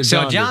happened? What did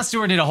So Jon Jon do?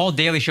 Stewart did a whole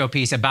Daily Show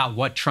piece about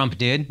what Trump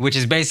did, which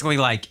is basically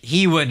like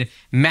he would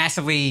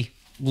massively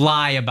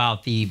lie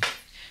about the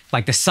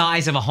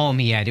size of a home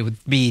he had. It would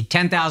be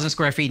 10,000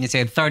 square feet, and it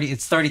said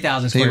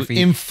 30,000 He square would feet.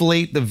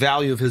 inflate the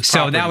value of his So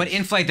property. that would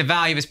inflate the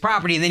value of his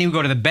property, and then he would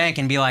go to the bank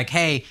and be like,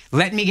 hey,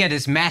 let me get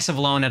this massive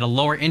loan at a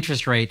lower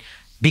interest rate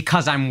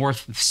because I'm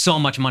worth so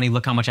much money.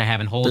 Look how much I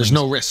have in holdings. There's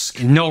no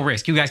risk. No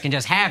risk. You guys can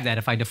just have that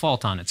if I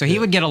default on it. So he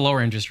would get a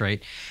lower interest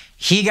rate.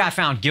 He got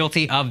found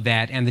guilty of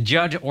that, and the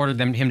judge ordered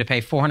him to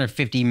pay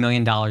 $450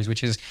 million,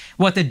 which is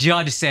what the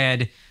judge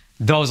said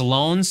those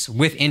loans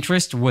with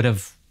interest would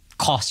have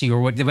cost you,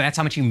 or that's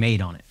how much you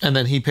made on it. And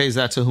then he pays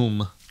that to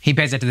whom? He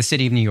pays that to the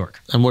city of New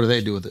York. And what do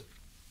they do with it?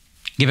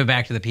 Give it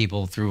back to the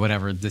people through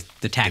whatever the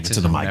taxes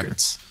To the or whatever.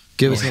 migrants.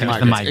 Give us the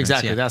migrants.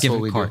 Exactly, yeah. that's Give what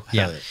it we court. do.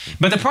 Yeah,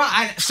 but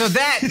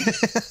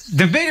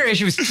the bigger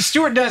issue is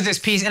Stewart does this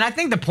piece, and I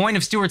think the point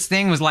of Stewart's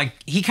thing was like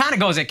he kind of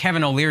goes at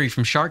Kevin O'Leary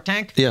from Shark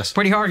Tank. Yes,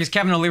 pretty hard because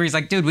Kevin O'Leary's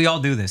like, dude, we all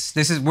do this.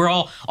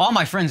 All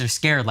my friends are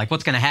scared. Like,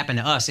 what's going to happen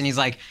to us? And he's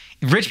like,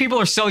 rich people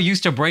are so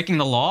used to breaking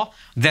the law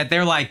that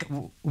they're like,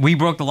 we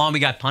broke the law and we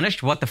got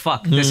punished. What the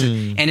fuck?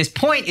 And his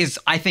point is,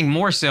 I think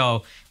more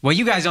so, what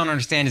you guys don't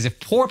understand is if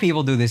poor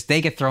people do this,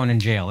 they get thrown in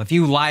jail. If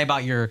you lie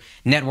about your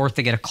net worth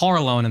to get a car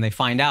loan and they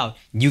find out,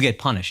 you get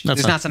punished.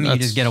 It's not something you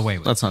just get away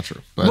with. That's not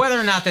true. But whether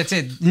or not that's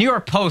it, New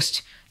York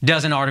Post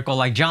does an article,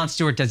 like Jon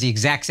Stewart does the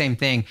exact same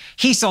thing.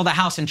 He sold a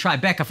house in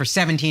Tribeca for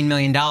 $17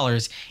 million.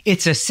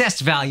 Its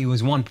assessed value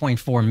is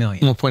 $1.4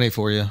 million.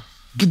 1.84, yeah.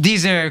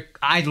 These are,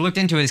 I looked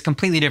into it, it's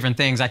completely different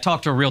things. I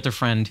talked to a realtor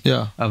friend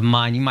of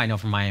mine, you might know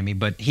from Miami,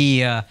 but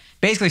he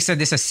basically said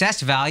this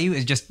assessed value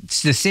is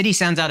just, the city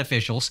sends out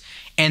officials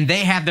and they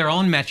have their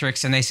own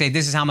metrics and they say,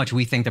 this is how much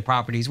we think the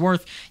property is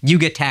worth. You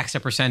get taxed a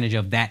percentage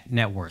of that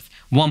net worth,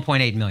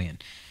 1.8 million.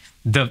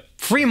 The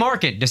free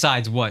market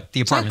decides what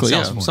the apartment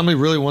sells for. If somebody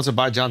really wants to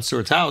buy Jon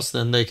Stewart's house,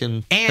 then they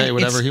can pay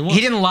whatever he wants.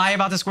 He didn't lie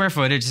about the square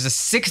footage. It's a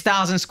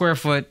 6,000 square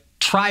foot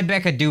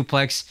Tribeca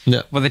duplex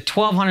with a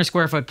 1,200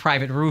 square foot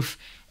private roof,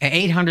 an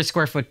 800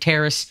 square foot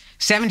terrace.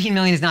 17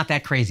 million is not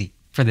that crazy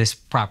for this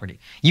property.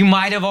 You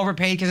might have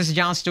overpaid because it's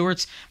Jon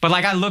Stewart's, but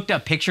like I looked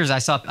up pictures. I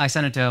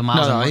sent it to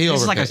Miles. No, he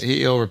overpaid.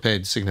 He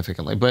overpaid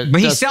significantly, but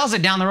he sells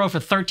it down the road for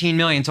 13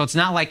 million. So it's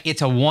not like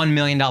it's a $1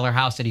 million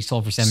house that he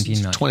sold for 17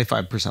 million.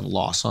 25%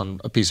 loss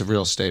on a piece of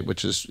real estate,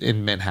 which is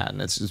in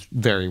Manhattan. It's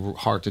very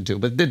hard to do,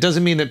 but that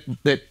doesn't mean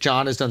that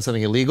Jon has done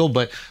something illegal.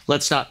 But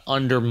let's not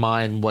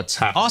undermine what's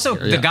happening. Also,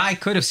 the guy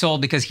could have sold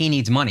because he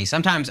needs money.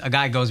 Sometimes a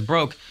guy goes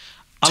broke.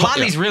 A lot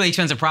of these really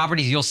expensive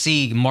properties, you'll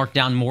see marked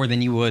down more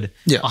than you would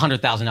a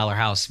 $100,000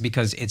 house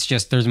because it's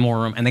just, there's more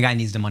room and the guy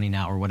needs the money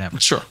now or whatever.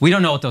 Sure. We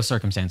don't know what those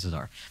circumstances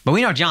are. But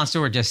we know Jon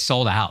Stewart just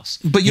sold a house.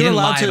 But you're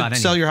allowed to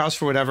sell your house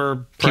for whatever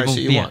price that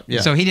you want.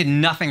 Yeah. So he did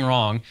nothing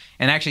wrong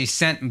and actually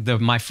sent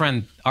our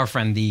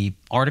friend, the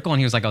article, and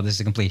he was like, oh, this is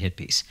a complete hit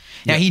piece.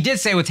 Now, he did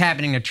say what's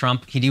happening to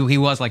Trump. He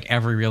was like,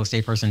 every real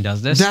estate person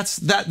does this.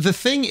 The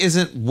thing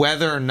isn't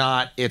whether or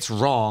not it's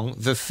wrong.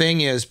 The thing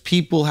is,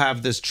 people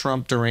have this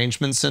Trump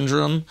derangement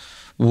syndrome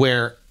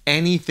where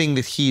anything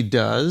that he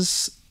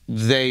does,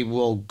 they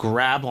will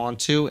grab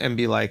onto and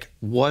be like,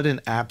 what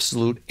an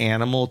absolute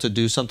animal to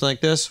do something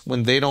like this,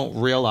 when they don't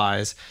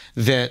realize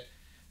that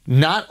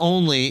not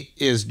only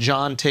is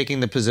Jon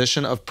taking the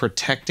position of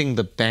protecting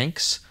the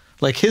banks,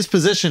 like his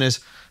position is,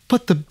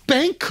 but the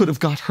bank could have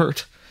got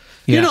hurt.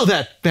 You know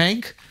that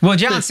bank? Well,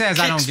 Jon says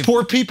I don't give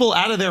poor people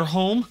out of their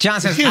home.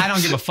 Jon says I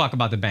don't give a fuck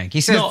about the bank.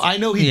 He says no, I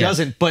know he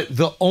doesn't. But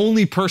the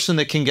only person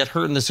that can get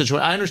hurt in this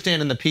situation, I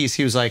understand in the piece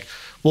he was like,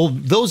 well,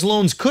 those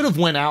loans could have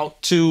went out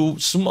to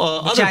some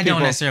other people, I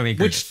don't necessarily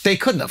agree which they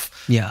couldn't have.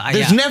 Yeah,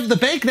 there's never, the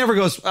bank never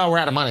goes, oh, we're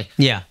out of money.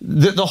 Yeah,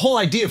 the whole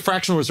idea of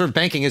fractional reserve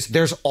banking is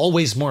there's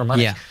always more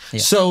money. Yeah.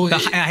 So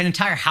an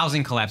entire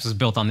housing collapse was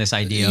built on this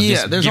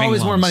idea. Of there's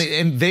always more money,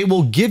 and they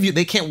will give you.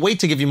 They can't wait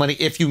to give you money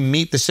if you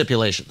meet the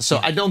stipulations. So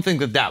I don't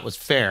think that was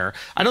fair.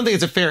 I don't think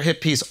it's a fair hit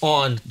piece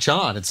on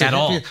Jon. It's at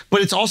all,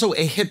 but it's also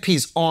a hit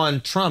piece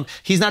on Trump.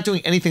 He's not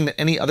doing anything that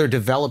any other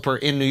developer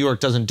in New York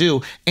doesn't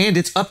do, and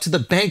it's up to the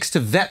banks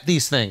to vet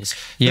these things.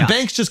 The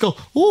banks just go,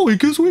 oh, I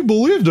guess we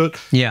believed it.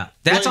 Yeah,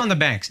 that's on the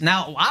banks.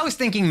 Now, I was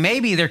thinking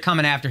maybe they're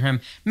coming after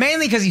him,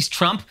 mainly because he's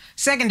Trump.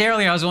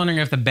 Secondarily, I was wondering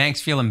if the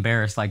banks feel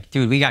embarrassed. Like,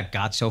 dude, we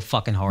got so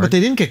fucking hard. But they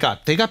didn't get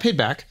got. They got paid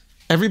back.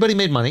 Everybody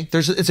made money.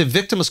 It's a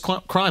victimless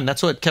crime.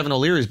 That's what Kevin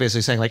O'Leary is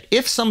basically saying. Like,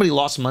 if somebody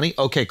lost money,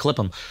 okay, clip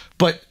them.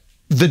 But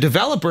the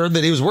developer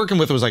that he was working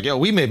with was like, yo,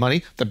 we made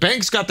money. The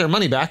banks got their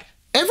money back.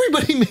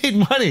 Everybody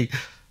made money.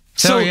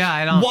 So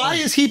why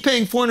is he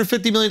paying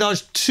 $450 million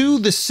to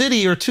the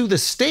city or to the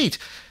state?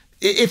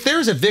 If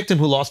there's a victim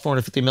who lost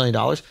 $450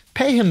 million,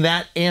 pay him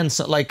that and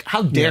so, like,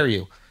 how dare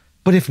you?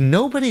 But if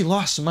nobody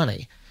lost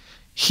money,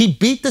 he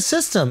beat the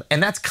system,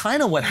 and that's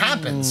kind of what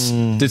happens.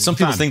 Did some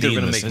people think they were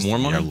going to make more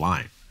money? You're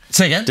lying.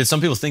 Say again? Did some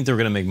people think they were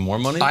going to make more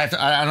money?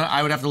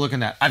 I would have to look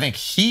in that. I think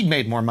he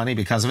made more money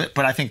because of it,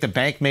 but I think the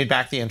bank made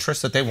back the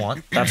interest that they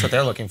want. That's what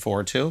they're looking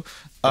forward to.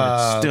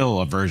 It's still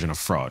a version of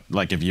fraud.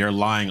 Like, if you're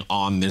lying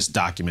on this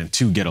document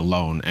to get a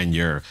loan and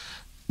you're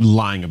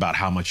lying about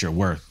how much you're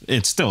worth,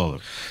 it's still...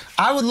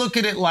 I would look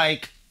at it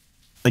like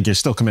you're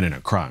still committing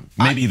a crime.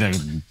 Maybe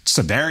the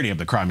severity of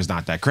the crime is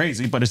not that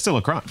crazy, but it's still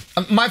a crime.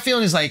 My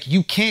feeling is like,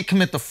 you can't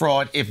commit the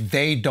fraud if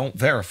they don't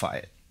verify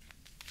it.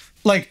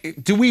 Like,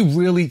 do we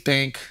really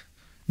think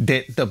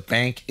that the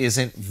bank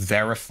isn't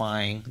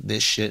verifying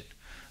this shit?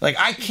 Like,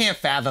 I can't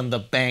fathom the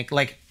bank.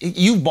 Like,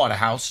 you bought a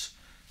house.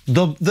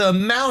 The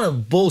amount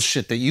of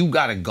bullshit that you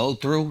got to go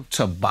through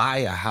to buy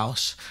a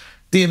house,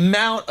 the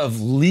amount of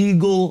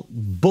legal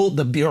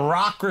the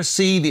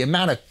bureaucracy, the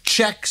amount of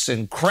checks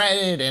and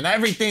credit and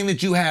everything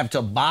that you have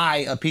to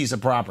buy a piece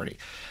of property.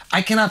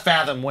 I cannot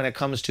fathom when it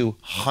comes to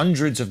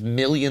hundreds of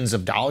millions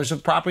of dollars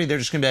of property, they're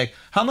just going to be like,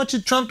 how much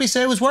did Trumpy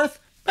say it was worth?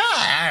 All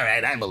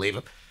right, I believe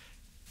him.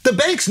 The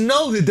banks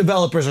know the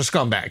developers are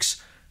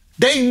scumbags.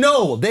 They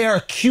know, they are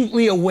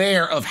acutely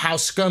aware of how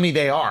scummy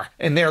they are,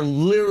 and they're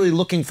literally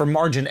looking for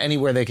margin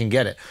anywhere they can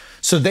get it.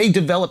 So they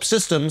develop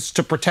systems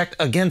to protect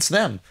against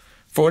them.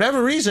 For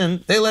whatever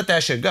reason, they let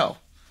that shit go.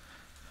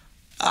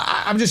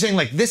 I'm just saying,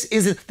 like, this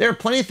isn't, there are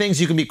plenty of things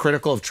you can be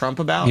critical of Trump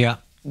about. Yeah.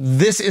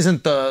 this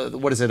isn't the,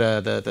 what is it,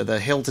 the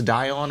hill to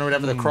die on or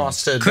whatever, the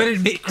cross to could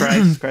it be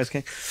Christ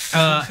King?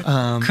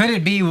 Could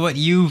it be what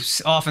you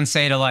often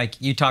say to,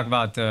 like, you talk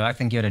about, I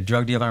think you had a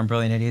drug dealer on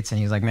Brilliant Idiots, and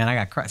he was like, man,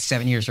 I got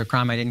 7 years for a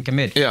crime I didn't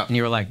commit. Yeah. And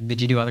you were like,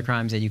 did you do other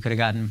crimes that you could have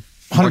gotten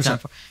more time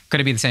for?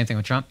 Could it be the same thing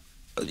with Trump?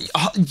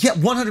 Yeah,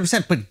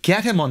 100%. But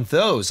get him on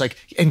those, like,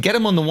 and get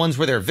him on the ones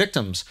where they're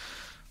victims,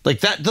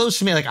 like that. Those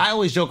to me, like, I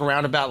always joke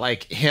around about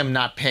like him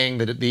not paying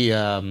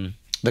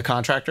the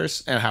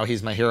contractors and how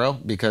he's my hero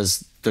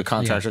because the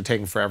contractors are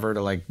taking forever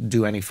to like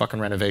do any fucking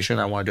renovation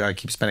I want to do. I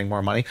keep spending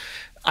more money.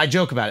 I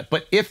joke about it,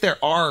 but if there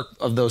are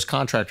of those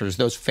contractors,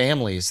 those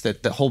families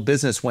that the whole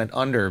business went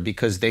under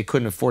because they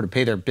couldn't afford to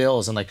pay their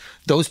bills, and like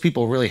those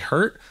people really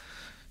hurt.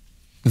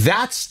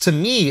 That's, to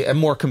me, a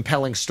more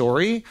compelling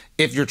story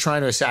if you're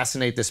trying to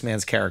assassinate this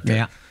man's character.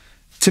 Yeah.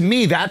 To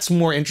me, that's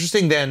more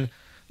interesting than,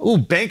 oh,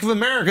 Bank of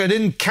America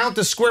didn't count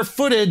the square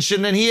footage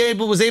and then he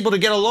was able to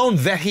get a loan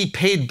that he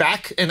paid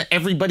back and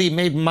everybody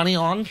made money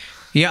on.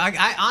 Yeah,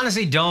 I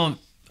honestly don't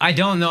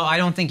know. I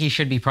don't think he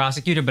should be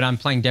prosecuted, but I'm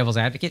playing devil's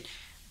advocate.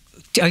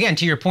 Again,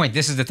 to your point,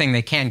 this is the thing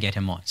they can get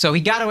him on. So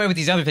he got away with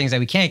these other things that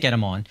we can't get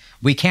him on.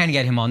 We can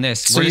get him on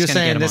this. So you're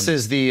saying this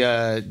is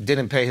the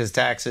didn't pay his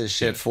taxes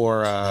shit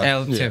for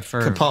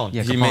Capone.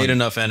 Yeah, he made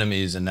enough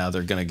enemies, and now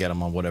they're going to get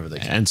him on whatever they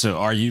can. And so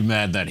are you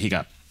mad that he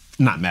got,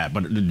 not mad,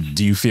 but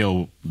do you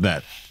feel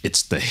that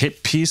it's the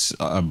hit piece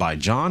by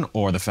John,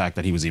 or the fact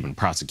that he was even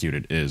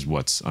prosecuted is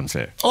what's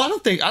unfair? Oh, I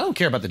don't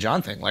care about the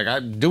John thing. Like, I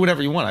do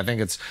whatever you want. I think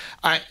it's,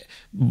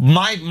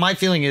 my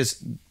feeling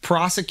is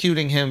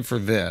prosecuting him for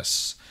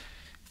this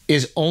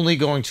is only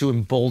going to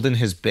embolden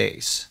his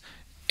base,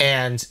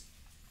 and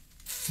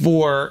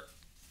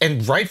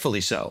rightfully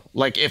so.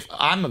 Like, if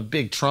I'm a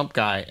big Trump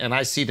guy and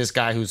I see this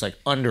guy who's like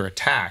under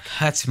attack,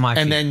 that's my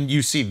and then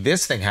you see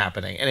this thing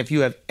happening, and if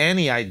you have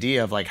any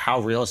idea of like how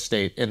real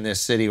estate in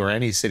this city or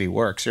any city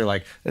works, you're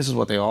like, this is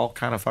what they all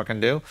kind of fucking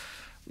do.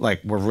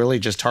 Like, we're really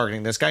just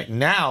targeting this guy.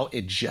 Now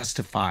it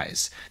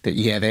justifies that,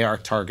 yeah, they are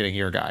targeting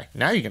your guy.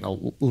 Now you're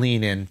gonna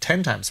lean in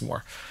 10 times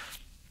more.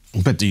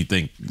 But do you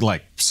think,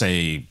 like,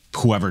 say,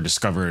 whoever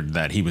discovered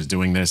that he was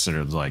doing this,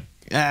 or like,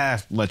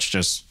 let's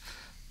just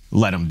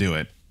let him do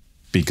it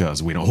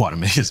because we don't want to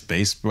make his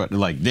base? But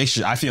like,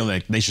 I feel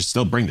like they should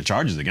still bring the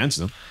charges against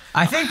him.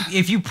 I think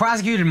if you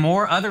prosecuted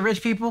more other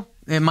rich people,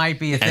 it might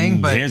be a thing.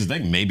 And but here's the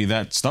thing: maybe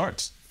that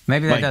starts.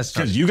 Maybe that does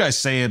start. Because you guys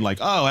say it like,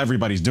 oh,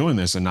 everybody's doing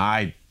this, and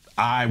I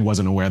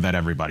wasn't aware that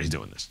everybody's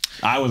doing this.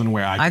 I wasn't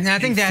aware. I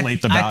think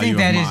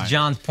that is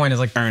John's point. Is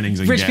like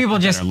earnings. Rich people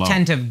just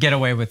tend to get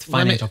away with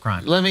financial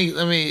crime. Let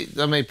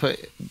me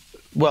put.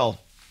 Well,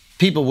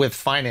 people with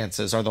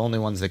finances are the only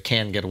ones that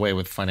can get away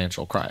with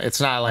financial crime.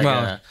 It's not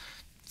like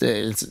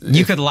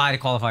you could lie to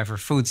qualify for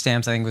food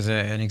stamps. I think was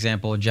an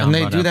example of John. And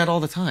they do that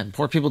all the time.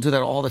 Poor people do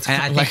that all the time.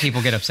 And I think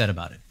people get upset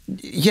about it.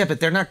 Yeah, but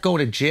they're not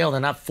going to jail.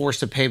 They're not forced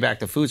to pay back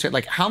the food stamps.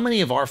 Like, how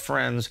many of our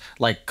friends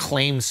like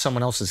claimed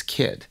someone else's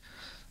kid?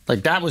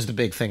 Like, that was the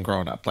big thing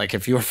growing up. Like,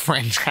 if your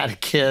friend had a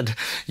kid,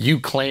 you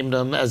claimed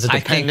them as a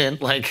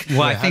dependent. I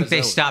think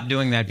they stopped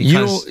doing that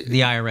because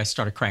the IRS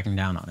started cracking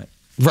down on it.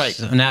 Right.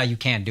 So now you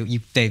can't do.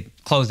 They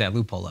closed that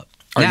loophole up.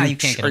 Now you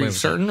can't get away with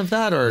it. Are you certain of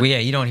that? Or? Well, yeah,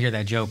 you don't hear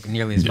that joke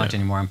nearly as much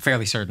anymore. I'm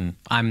fairly certain.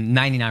 I'm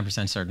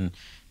 99% certain.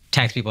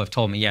 Tax people have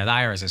told me, yeah, the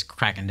IRS is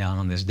cracking down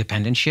on this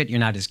dependent shit.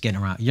 You're not just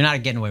getting around. You're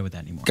not getting away with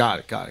that anymore. Got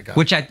it.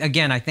 Which, I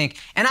think,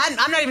 and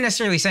I'm not even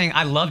necessarily saying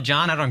I love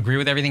John. I don't agree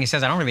with everything he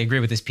says. I don't really agree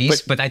with his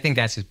piece, but I think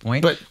that's his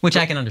point, which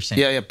I can understand.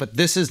 Yeah, but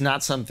this is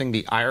not something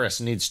the IRS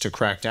needs to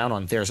crack down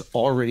on. There's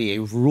already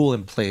a rule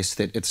in place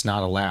that it's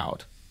not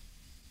allowed.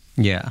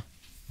 Yeah,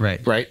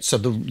 right. Right? So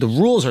the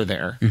rules are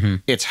there. Mm-hmm.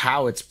 It's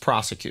how it's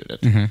prosecuted.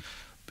 Mm-hmm.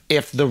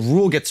 If the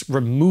rule gets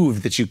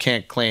removed that you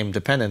can't claim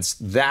dependents,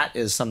 that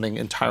is something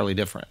entirely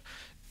different.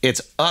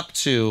 It's up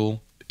to,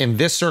 in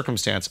this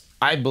circumstance,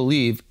 I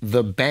believe,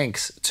 the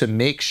banks to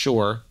make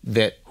sure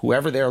that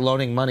whoever they're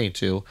loaning money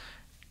to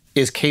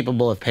is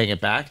capable of paying it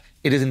back.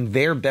 It is in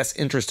their best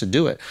interest to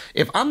do it.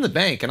 If I'm the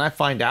bank and I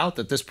find out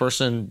that this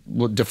person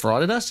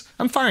defrauded us,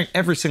 I'm firing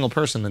every single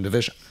person in the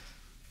division.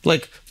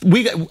 Like,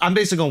 I'm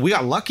basically going, we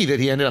got lucky that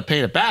he ended up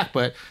paying it back,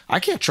 but I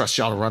can't trust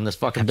y'all to run this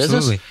fucking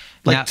business.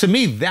 Like, now, to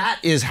me, that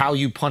is how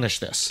you punish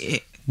this.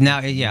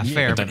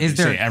 Fair. But is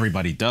there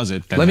everybody does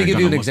it? Let me give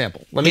you an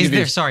example.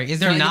 Is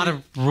there not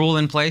a rule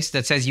in place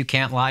that says you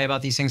can't lie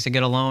about these things to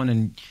get a loan?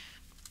 And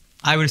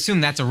I would assume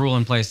that's a rule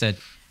in place that.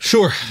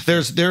 Sure,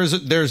 there's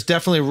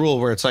definitely a rule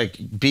where it's like,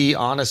 be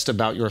honest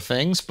about your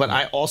things, but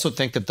I also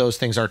think that those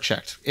things are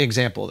checked.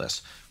 Example of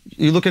this: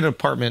 you look at an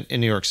apartment in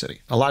New York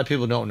City. A lot of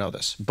people don't know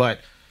this, but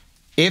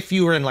if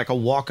you were in like a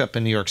walk-up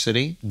in New York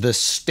City, the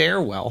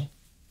stairwell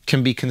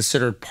can be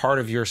considered part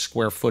of your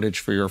square footage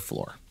for your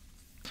floor.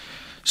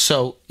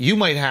 So you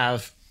might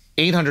have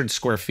 800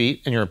 square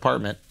feet in your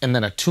apartment and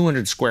then a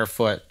 200 square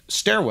foot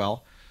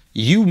stairwell.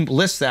 You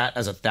list that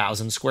as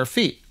 1,000 square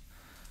feet.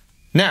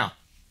 Now,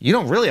 you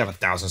don't really have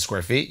 1,000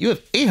 square feet. You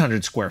have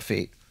 800 square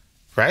feet,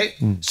 right?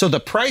 So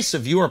the price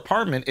of your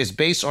apartment is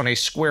based on a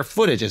square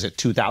footage. Is it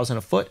 2,000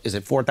 a foot? Is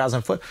it 4,000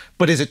 a foot?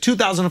 But is it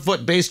 2,000 a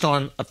foot based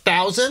on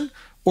 1,000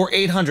 or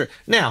 800.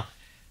 Now,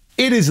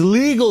 it is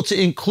legal to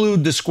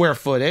include the square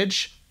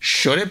footage.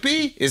 Should it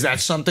be? Is that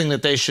something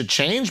that they should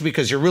change?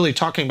 Because you're really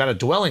talking about a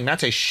dwelling.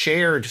 That's a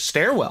shared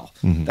stairwell.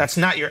 That's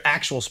not your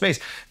actual space.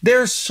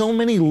 There's so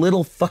many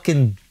little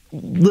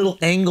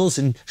angles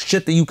and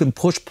shit that you can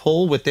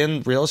pull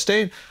within real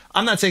estate.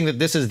 I'm not saying that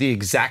this is the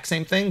exact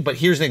same thing, but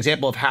here's an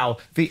example of how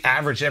the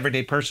average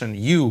everyday person,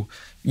 you,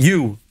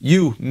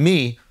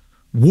 me,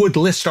 would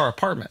list our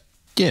apartment.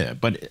 Yeah,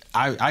 but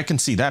I can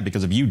see that,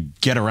 because if you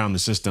get around the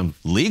system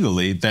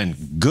legally, then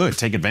good,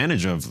 take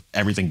advantage of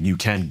everything you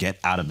can get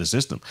out of the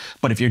system.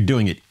 But if you're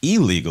doing it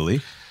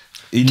illegally,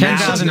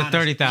 10,000 to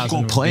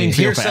 30,000 playing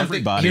field for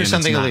everybody. Here's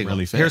something illegal.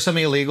 Really Here's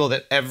something illegal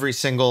that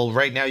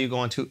right now you go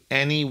onto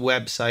any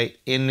website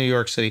in New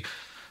York City.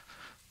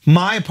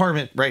 My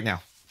apartment right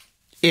now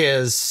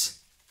is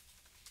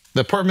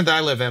the apartment that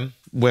I live in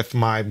with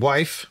my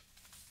wife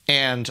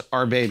and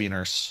our baby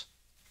nurse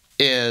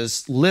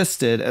is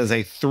listed as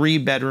a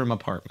 3-bedroom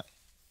apartment.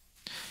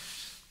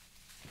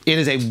 It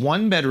is a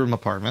 1-bedroom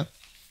apartment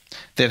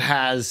that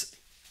has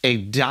a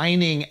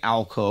dining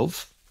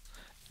alcove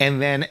and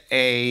then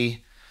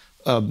a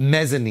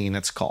mezzanine,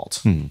 it's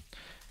called.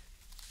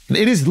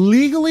 It is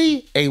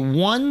legally a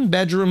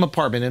 1-bedroom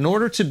apartment. In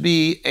order to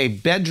be a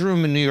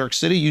bedroom in New York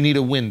City, you need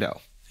a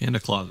window. And a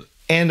closet.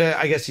 And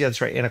I guess, yeah,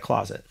 that's right, and a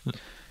closet.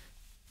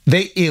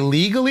 They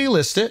illegally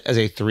list it as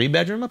a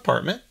 3-bedroom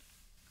apartment.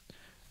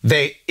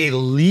 They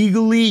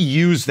illegally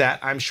use that,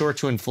 I'm sure,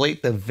 to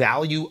inflate the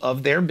value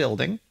of their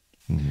building.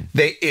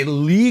 They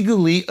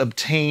illegally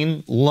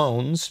obtain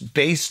loans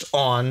based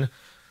on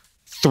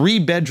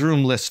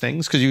 3-bedroom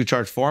listings, because you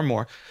charge far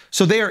more.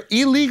 So they are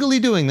illegally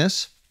doing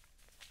this.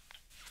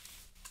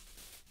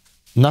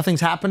 Nothing's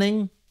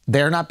happening.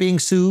 They're not being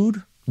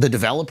sued. The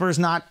developer's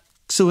not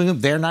suing them.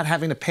 They're not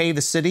having to pay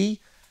the city.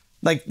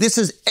 Like, this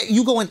is,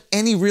 you go on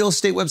any real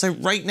estate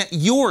website right now,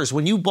 yours,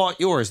 when you bought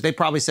yours, they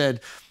probably said,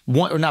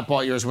 or not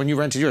bought yours, when you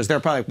rented yours, they're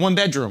probably like 1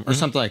 bedroom or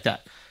something like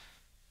that.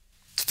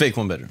 It's fake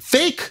 1 bedroom.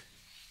 Fake?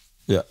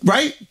 Yeah.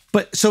 Right?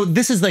 But so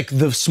this is like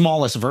the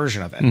smallest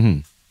version of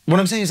it. What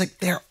I'm saying is, like,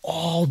 they're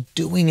all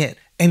doing it.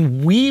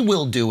 And we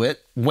will do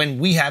it when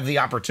we have the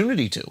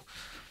opportunity to.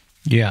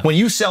 Yeah. When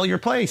you sell your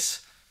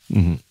place,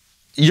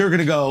 you're going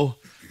to go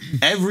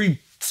every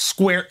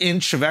square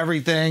inch of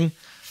everything.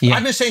 Yeah.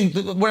 I'm just saying,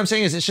 what I'm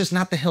saying is, it's just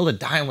not the hill to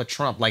die on with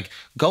Trump. Like,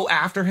 go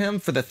after him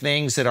for the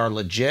things that are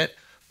legit,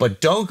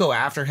 but don't go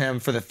after him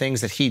for the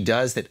things that he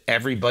does that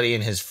everybody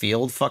in his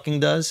field fucking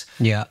does.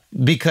 Yeah.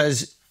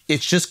 Because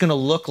it's just going to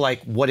look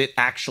like what it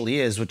actually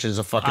is, which is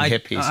a fucking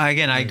hit piece.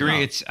 Again, I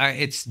agree.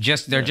 It's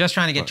just, they're just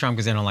trying to get Trump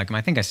because they don't like him.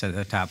 I think I said it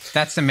at the top.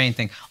 That's the main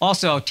thing.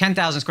 Also,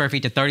 10,000 square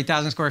feet to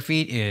 30,000 square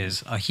feet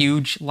is a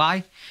huge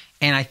lie.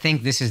 And I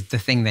think this is the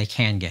thing they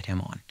can get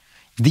him on.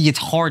 It's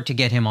hard to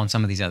get him on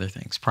some of these other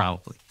things,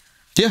 probably.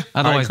 Yeah.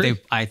 Otherwise,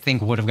 I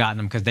think, would have gotten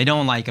him because they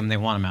don't like him. They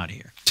want him out of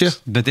here. Yeah.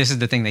 But this is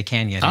the thing they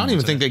can get him. I don't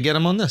even think they get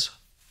him on this.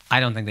 I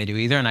don't think they do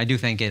either, and I do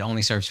think it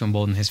only serves to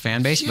embolden his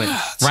fan base. But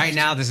right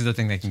now, this is the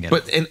thing they can get.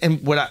 But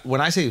and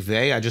when I say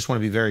they, I just want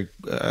to be very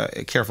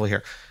careful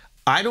here.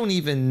 I don't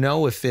even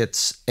know if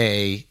it's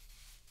a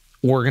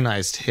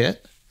organized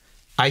hit.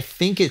 I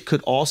think it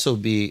could also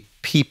be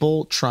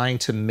people trying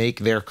to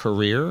make their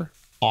career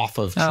off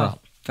of Trump.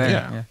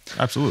 Yeah,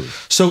 absolutely.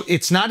 So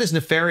it's not as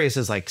nefarious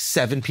as like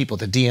 7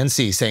 people at the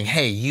DNC saying,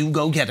 hey, you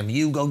go get him,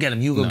 you go get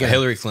him, you go get him.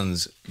 Hillary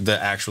Clinton's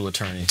the actual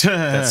attorney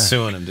that's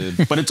suing him,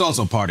 dude. But it's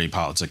also party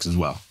politics as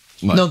well.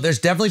 No, there's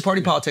definitely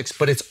party politics,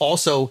 but it's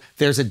also,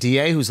 there's a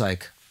DA who's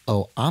like,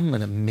 oh, I'm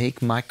going to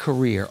make my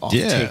career off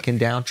taking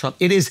down Trump.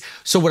 It is,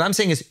 so what I'm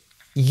saying is,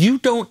 you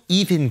don't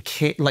even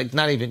care, like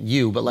not even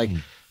you, but like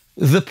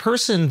the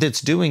person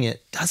that's doing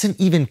it doesn't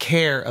even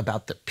care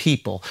about the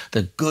people,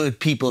 the good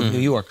people of New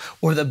York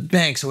or the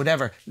banks or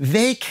whatever.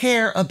 They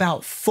care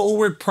about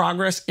forward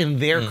progress in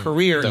their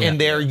career, and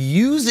they're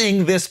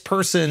using this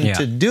person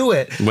to do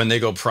it. When they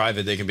go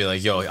private, they can be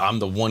like, yo, I'm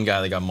the one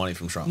guy that got money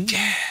from Trump.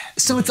 Yeah.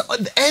 So it's,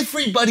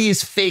 everybody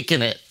is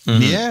faking it.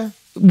 Yeah.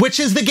 Which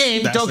is the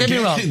game. That's don't get me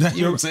wrong.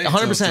 You're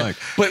 100%. So like,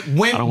 but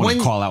when I don't want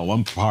to call out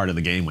one part of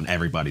the game when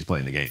everybody's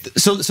playing the game.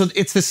 So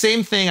it's the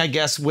same thing, I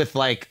guess, with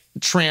like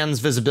Trans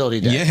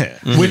Visibility Day.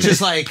 Yeah. Which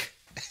is like,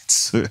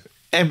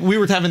 and we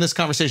were having this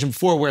conversation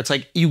before where it's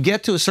like, you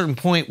get to a certain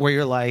point where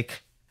you're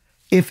like,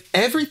 if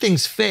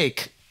everything's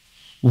fake,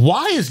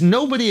 why is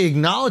nobody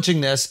acknowledging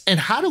this? And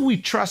how do we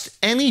trust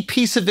any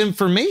piece of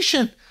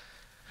information?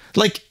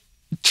 Like,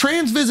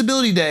 Trans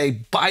Visibility Day,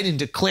 Biden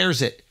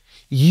declares it.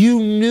 You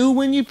knew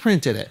when you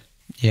printed it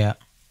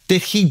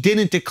that he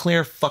didn't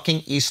declare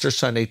fucking Easter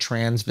Sunday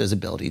Trans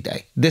Visibility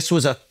Day. This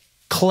was a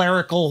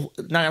clerical,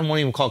 I won't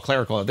even call it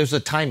clerical, there's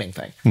a timing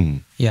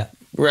thing. Yeah.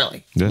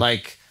 Really. Yeah.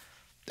 Like,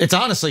 it's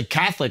honestly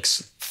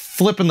Catholics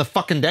flipping the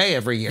fucking day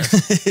every year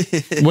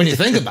when you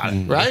think about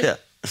it, right? Yeah.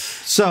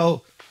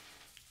 So,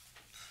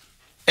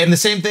 and the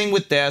same thing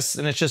with this,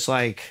 and it's just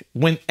like,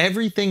 when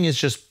everything is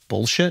just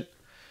bullshit,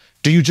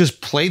 do you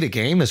just play the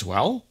game as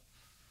well?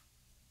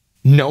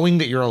 Knowing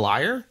that you're a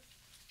liar?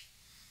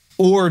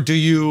 Or do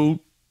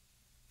you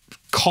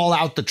call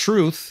out the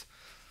truth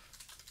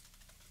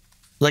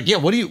Like, yeah,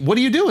 what do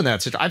you do in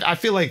that situation? I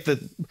feel like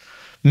that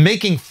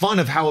making fun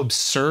of how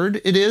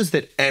absurd it is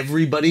that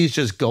everybody's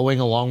just going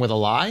along with a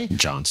lie.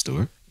 Jon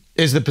Stewart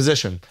is the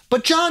position,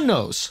 but Jon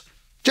knows.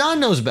 Jon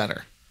knows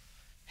better.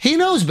 He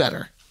knows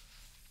better.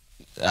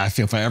 I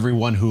feel for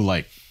everyone who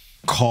like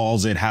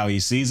calls it how he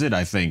sees it,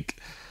 I think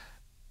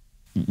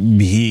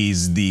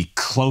he's the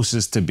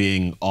closest to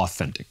being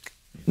authentic.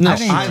 No,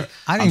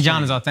 I think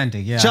Jon is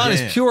authentic. Yeah, Jon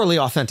is purely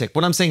authentic.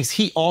 What I'm saying is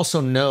he also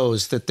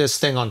knows that this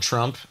thing on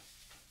Trump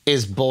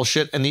is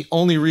bullshit, and the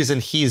only reason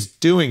he's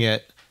doing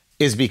it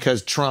is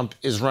because Trump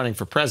is running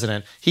for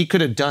president. He could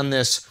have done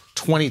this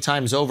 20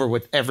 times over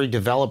with every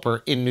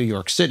developer in New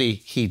York City.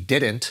 He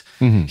didn't.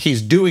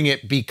 He's doing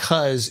it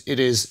because it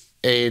is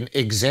an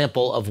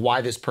example of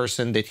why this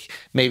person that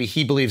maybe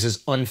he believes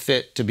is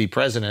unfit to be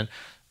president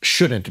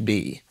shouldn't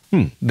be.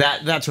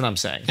 That's what I'm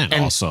saying. And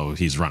also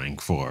he's running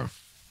for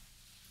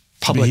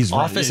public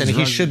office, and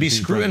he should be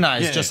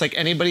scrutinized just like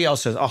anybody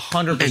else is.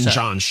 100%. And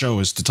Jon's show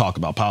is to talk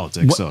about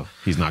politics, so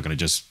he's not going to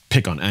just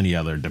pick on any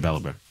other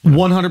developer.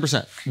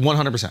 100%.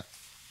 100%.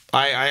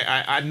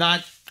 I'm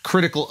not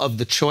critical of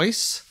the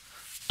choice.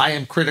 I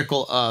am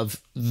critical of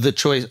the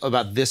choice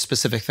about this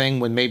specific thing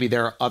when maybe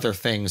there are other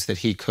things that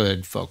he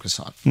could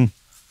focus on.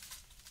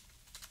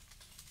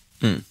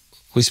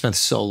 We spent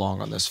so long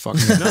on this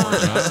fucking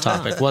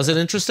topic. Was it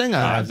interesting?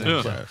 I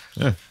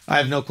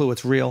have no clue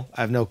what's real.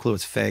 I have no clue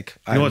what's fake.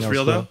 You know what's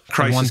real though?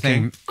 Christ is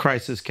king.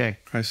 Christ is king.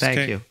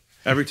 Thank you.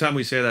 Every time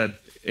we say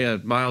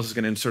that, Miles is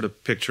going to insert a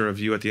picture of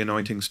you at the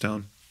anointing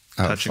stone,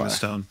 touching the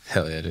stone.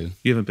 Hell yeah, dude.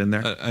 You haven't been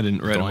there? I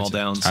didn't write them all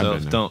down, so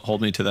don't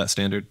hold me to that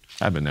standard.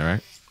 I've been there,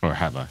 right? Or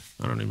have I?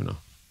 I don't even know.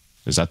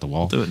 Is that the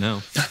wall? Do it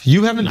now.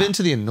 You haven't been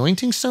to the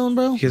anointing stone,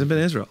 bro? He hasn't been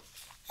to Israel.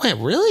 Wait,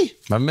 really?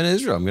 I haven't been to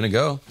Israel. I'm going to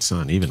go. It's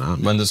not even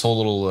on. When this whole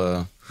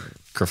little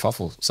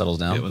kerfuffle settles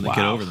down. Yeah, when they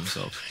get over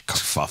themselves.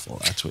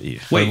 Kerfuffle, that's what you...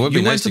 Wait,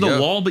 you went to the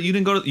wall, but you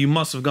didn't go to... You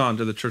must have gone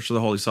to the Church of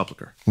the Holy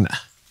Sepulchre. Nah.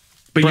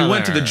 But you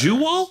went to the Jew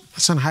wall?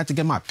 Son, I had to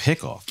get my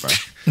pick off, bro.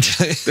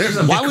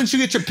 Why wouldn't you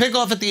get your pick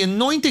off at the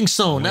anointing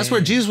stone? That's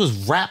where Jesus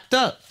was wrapped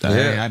up.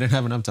 I didn't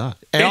have enough time.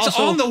 And it's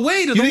also, on the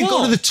way to the wall. You didn't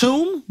go to the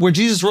tomb where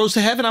Jesus rose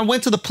to heaven? I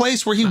went to the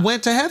place where he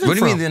went to heaven. What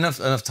do you mean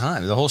enough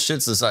time? The whole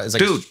shit's the size.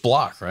 It's like a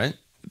block, right?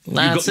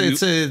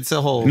 It's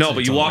a whole... No,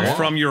 but you walk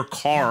from your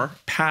car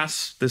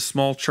past this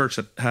small church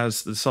that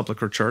has the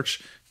Sepulchre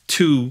Church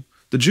to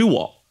the Jew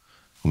wall.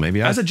 Well,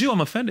 maybe as a Jew,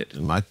 I'm offended.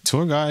 My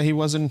tour guy, he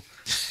wasn't...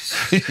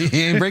 he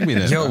didn't bring me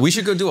there. Yo, we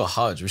should go do a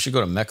Hajj. We should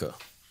go to Mecca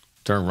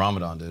during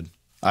Ramadan, dude.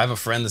 I have a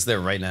friend that's there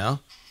right now,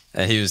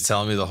 and he was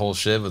telling me the whole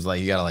shit was like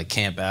you gotta like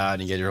camp out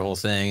and you get your whole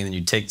thing, and then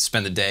you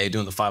spend the day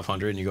doing the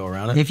 500 and you go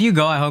around it. If you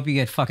go, I hope you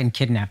get fucking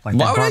kidnapped like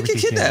that. Why would I get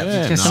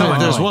kidnapped?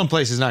 There's one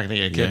place he's not gonna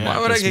get kidnapped.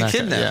 Why would I get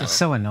kidnapped? It's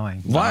so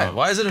annoying. Why?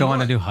 Why is it annoying?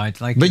 Going to do Hajj?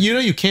 Like, but you know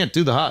you can't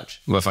do the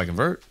Hajj. What if I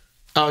convert?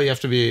 Oh, you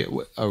have to be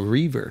a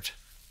revert.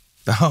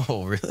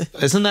 Oh, really?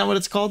 Isn't that what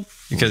it's called?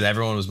 Because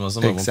everyone was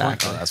Muslim exactly. at one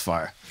point? Oh, that's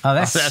fire. Oh,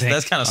 that's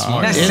kind of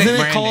smart. Isn't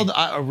it called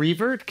a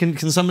revert? Can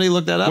somebody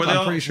look that up?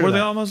 I'm pretty sure. Were they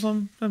all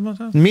Muslim?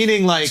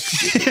 Meaning like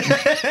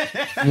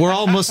we're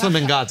all Muslim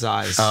in God's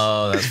eyes.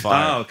 Oh, that's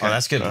fire. Oh, okay. Oh,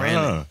 that's good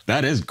branding.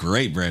 That is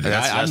great branding.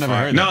 I've never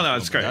heard that. No,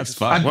 it's great. That's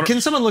fine.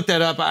 Can someone look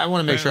that up? I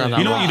want to make sure I'm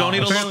not wrong. You don't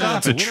need to look up.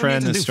 It's a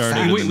trend that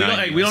started We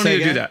don't need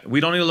to do that. We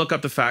don't need to look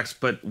up the facts,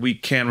 but we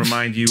can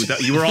remind you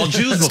that you were all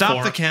Jews before.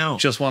 Stop the count.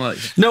 Just want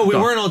to... No, we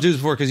weren't all Jews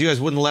before because you guys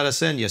wouldn't let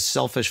us in, you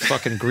selfish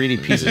fucking greedy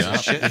pieces of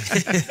shit.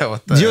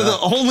 You're the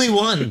only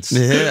ones.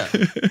 Yeah.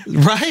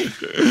 Right?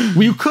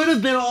 You could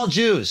have been all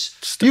Jews.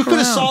 You could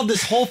have solved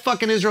this whole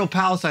fucking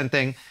Israel-Palestine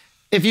thing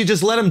if you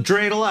just let them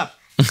dreidel up.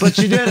 But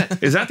you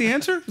didn't. Is that the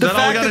answer? Is the that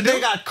fact all we gotta that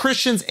they got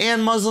Christians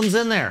and Muslims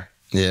in there.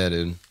 Yeah,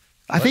 dude.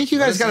 I think you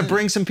guys got to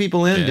bring some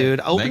people in,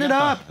 dude. Open it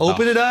up.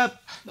 Open it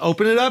up.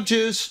 Open it up,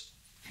 Jews.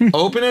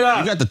 Open it up.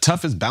 You got the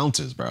toughest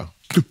bounces, bro.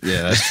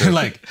 Yeah, that's true.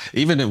 Like,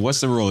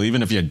 what's the rule?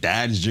 Even if your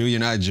dad's Jew, you're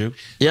not Jew?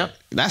 Yep.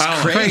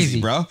 That's crazy,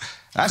 bro.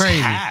 That's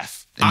crazy.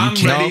 half. I'm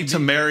ready to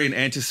marry an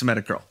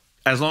anti-Semitic girl.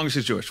 As long as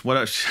she's Jewish. What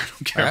else? I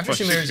don't care. After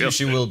she marries you,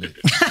 she will be.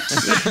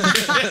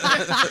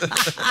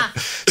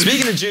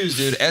 Speaking of Jews,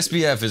 dude,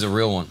 SBF is a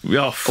real one.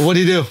 Yo, what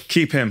do you do?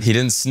 Keep him. He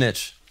didn't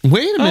snitch.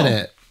 Wait a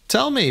minute.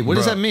 Tell me, what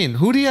does that mean?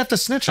 Who do you have to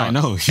snitch on?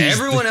 I know.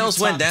 Everyone else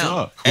went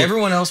down.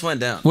 Everyone else went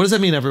down. What does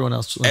that mean, everyone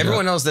else?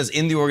 Everyone else that's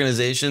in the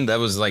organization that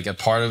was like a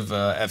part of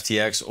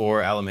FTX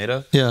or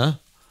Alameda, yeah,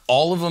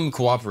 all of them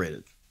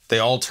cooperated. They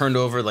all turned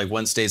over like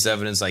one state's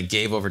evidence, like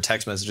gave over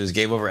text messages,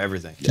 gave over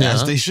everything. Yeah.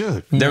 As they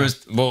should.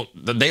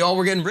 They all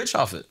were getting rich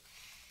off it.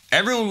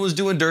 Everyone was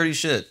doing dirty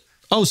shit.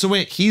 Oh, so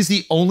wait, he's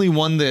the only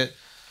one that...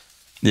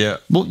 Yeah.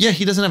 Well, yeah,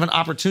 he doesn't have an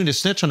opportunity to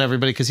snitch on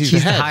everybody because he's the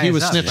head. He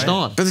was snitched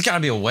on. But there's got to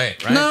be a way,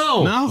 right?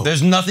 No.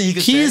 There's nothing he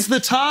could say. He's the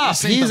top.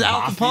 He's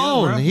Al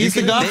Capone. He's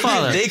the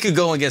Godfather. They could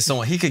go and get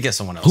someone. He could get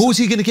someone else. Who is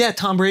he going to get?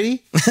 Tom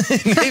Brady?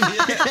 Maybe,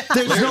 yeah.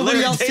 There's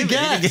nobody else to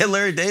get. He could get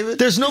Larry David.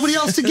 There's nobody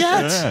else to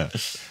get.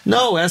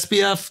 No,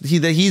 SBF,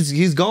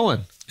 he's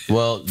going.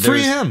 Well,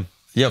 free him.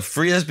 Yeah,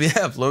 free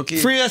SBF, low-key.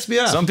 Free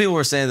SBF. Some people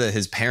were saying that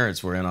his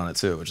parents were in on it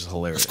too, which is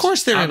hilarious. Of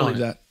course they're in on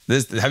that.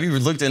 Have you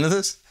looked into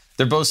this?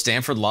 They're both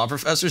Stanford law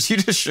professors. You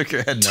just shook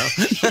your head no.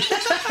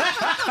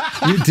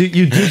 You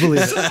do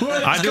believe it.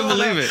 I do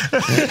believe it.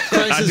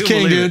 Christ is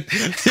king, dude.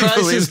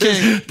 Christ is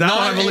king.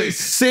 Not a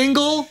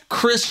single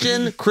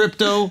Christian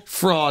crypto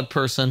fraud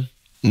person.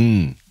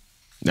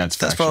 That's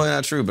probably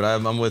not true, but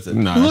I'm with it.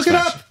 No, look it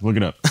up. Look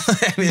it up.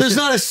 There's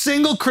not a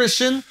single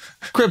Christian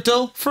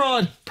crypto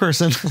fraud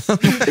person.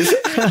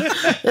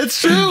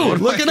 It's true.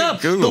 Look it up.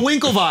 Google. The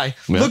Winklevi.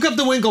 Yeah. Look up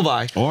the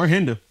Winklevi. Or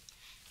Hindu.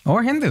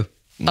 Or Hindu.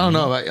 I don't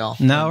know about y'all.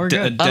 No, we're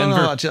good. I don't know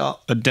about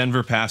y'all. A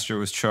Denver pastor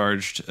was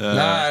charged.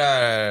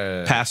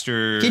 No.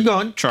 Pastor Keep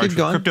going. charged Keep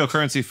going. with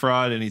cryptocurrency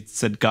fraud, and he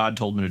said God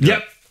told him to do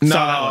it.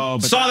 No,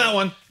 Saw that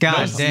one.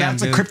 God damn,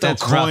 that's a dude, crypto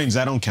that's coins.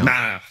 That don't count.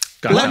 Nah.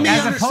 Let me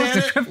As opposed understand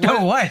to it.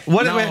 crypto, what?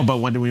 No, but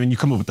when you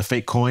come up with the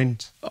fake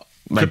coins,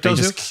 like they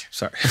just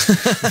Sorry.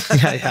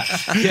 Yeah.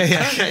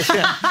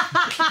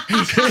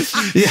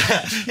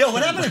 Yeah. Yo,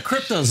 what happened to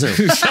Crypto Zoo?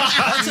 That's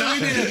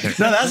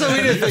what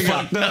we need to think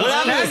of. What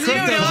happened That's to you,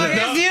 Crypto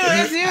dog.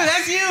 Zoo?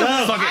 That's you.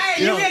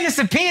 Hey, you getting a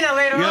subpoena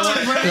later on,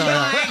 bro.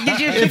 Get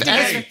your shit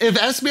together. If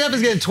SBF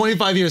is getting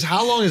 25 years,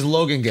 how long is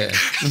Logan getting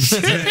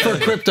for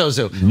Crypto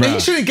Zoo? And he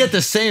shouldn't get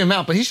the same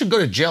amount, but he should go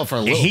to jail for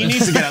a little he bit.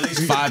 needs to get at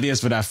least 5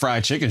 years for that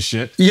fried chicken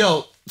shit.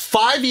 Yo,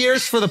 5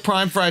 years for the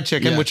prime fried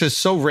chicken, Yeah. which is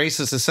so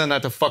racist to send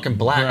that to fucking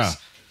blacks.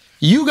 Bruh.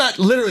 You got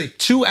literally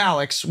 2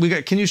 Alex.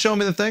 Can you show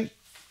me the thing?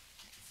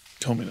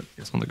 Told me that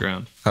it's on the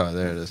ground. Oh,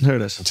 there it is. There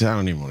it is. I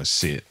don't even want to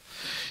see it.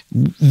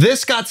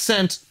 This got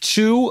sent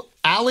to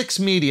Alex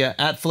Media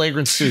at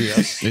Flagrant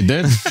Studios. It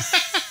did?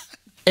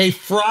 A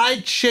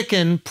fried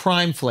chicken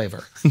prime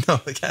flavor. No,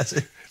 it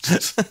hasn't.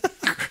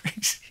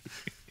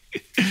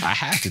 I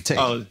have to taste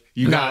Oh,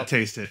 you gotta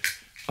taste it.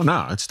 Oh,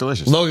 no, it's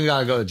delicious. Logan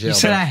gotta go to jail. You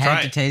said bro. I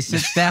had to taste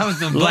it. That was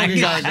the black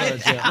Logan guy. gotta go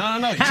to jail. No,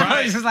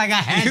 I was just like, I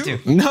had to.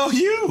 No,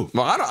 you.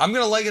 Well, I'm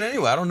gonna like it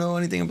anyway. I don't know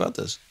anything about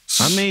this.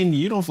 I mean,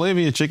 you don't flavor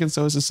your chicken,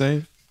 so it's the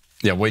same.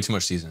 Yeah, way too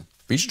much seasoning.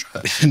 But you should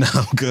try it. No,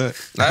 I'm good.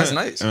 That's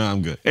nice.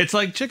 I'm good. It's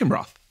like chicken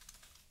broth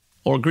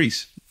or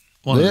grease.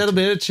 A little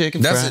bit of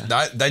chicken That's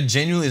fry. it. That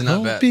genuinely is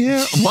not bad.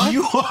 What?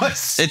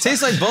 It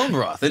tastes like bone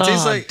broth. It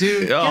tastes like.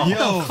 Dude, Oh, get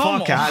the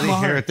fuck out of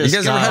here with this You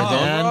guys ever guy, had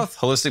bone man. broth?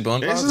 Holistic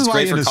bone broth? is It's why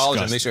great you're for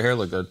collagen. It disgusting. makes your hair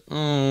look good.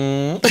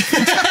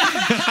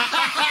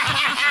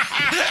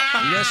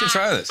 You guys should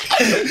try this.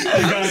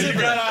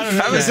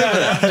 Have a sip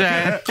of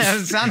that.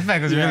 The sound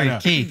effect was really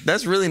key.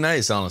 That's really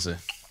nice, honestly.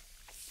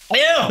 Ew.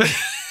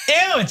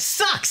 Ew, it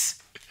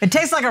sucks. It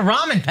tastes like a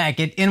ramen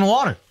packet in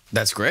water.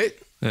 That's great.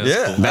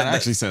 Yeah, That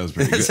actually sounds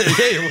pretty good.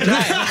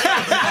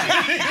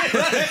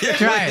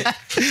 Try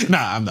it.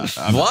 Nah, I'm not.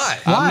 Why?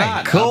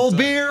 Why? Cold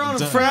beer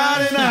on a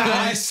Friday night.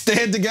 I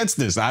stand against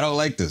this. I don't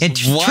like this. It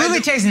Why truly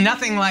do- tastes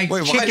nothing like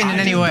Wait, why- chicken in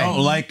any I way. don't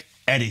like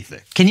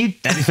anything. Can you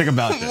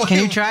About this.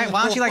 can you try it?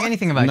 Why don't you like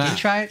anything about it? Can you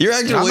try it? You're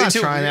acting I'm way not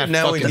too trying that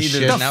now we fucking need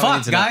shit. to. the now we need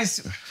fuck, to know.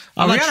 guys?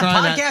 I'm Are we not on a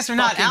trying that podcast or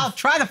not? Al,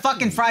 try the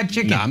fucking fried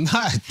chicken. Nah, I'm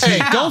not. Hey,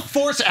 don't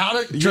force out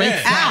a drink.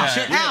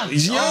 Ow,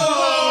 Yo!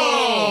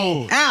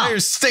 ow, You're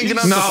stinking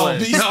up No,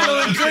 the place.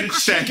 no, good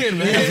chicken,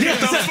 man.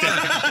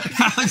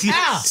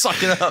 ow.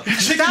 Suck it up.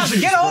 Stop,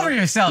 get over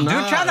yourself, dude.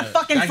 Try the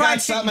fucking I got fried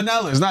chicken.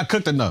 salmonella. It's not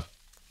cooked enough.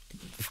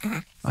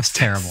 That's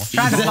terrible.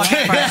 Try the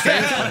fucking fried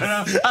chicken.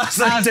 That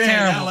was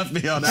terrible. Left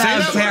me on That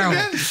was terrible.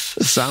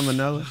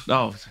 Salmonella.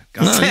 Oh,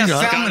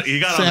 you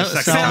got on the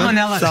second one.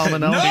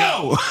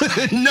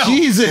 Salmonella. No.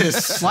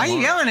 Jesus. Why are you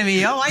yelling at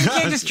me, yo? Why you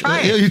can't just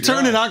try Yo, it? you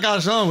turn it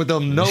Akash on with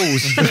them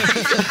nose.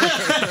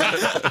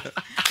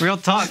 Real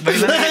talk, baby.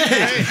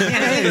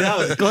 Hey, that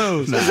was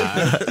close.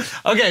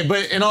 Okay,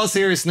 but in all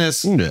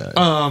seriousness, Yeah.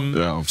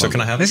 So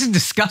can I have This is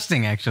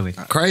disgusting, actually.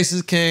 Christ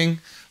is king,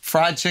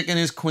 fried chicken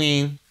is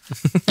queen,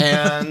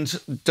 and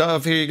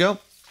Dove, here you go.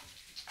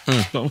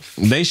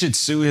 They should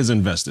sue his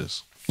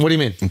investors What do you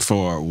mean?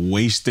 for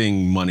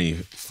wasting money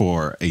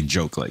for a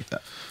joke like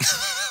that.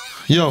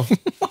 Yo,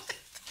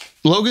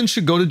 Logan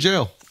should go to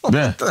jail.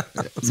 Yeah.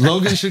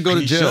 Logan should go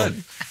to jail.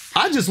 should.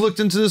 I just looked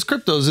into this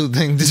Crypto Zoo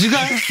thing. Did you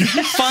guys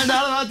find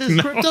out about this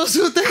Crypto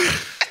Zoo thing?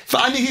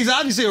 I mean, he's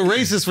obviously a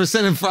racist for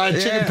sending fried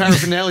chicken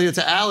paraphernalia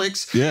to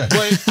Alex. Yeah.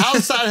 But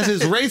outside of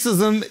his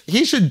racism,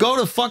 he should go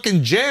to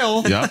fucking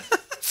jail Yeah.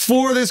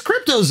 for this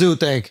Crypto Zoo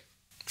thing.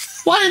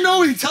 Why didn't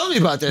nobody tell me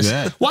about this?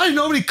 Yeah. Why did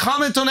nobody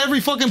comment on every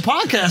fucking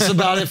podcast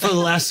about it for the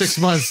last 6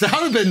 months? That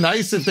would have been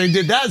nice if they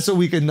did that so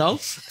we could know.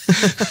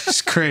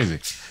 It's crazy.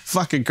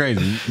 Fucking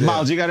crazy.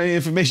 Miles, you got any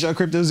information on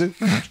Crypto Zoo?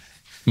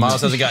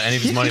 Miles hasn't got any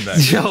of his money back.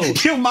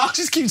 Yo, Miles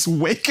just keeps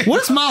waking. what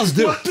does Miles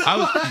do?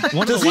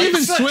 Does he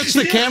even switch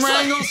the camera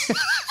angles?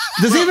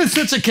 Does he even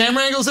switch the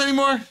camera angles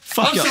anymore?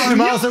 I'm sorry,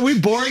 Miles. Are we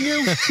boring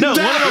you? No, one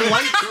of the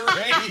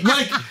lights.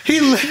 Like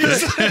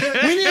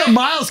we need a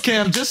Miles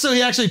cam just so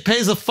he actually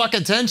pays the fuck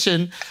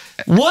attention.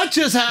 What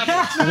just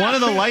happened? One of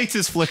the lights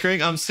is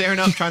flickering. I'm staring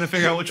up, trying to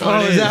figure out which one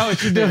Oh, it is that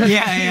what you're doing?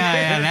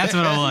 Yeah. That's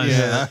what it was.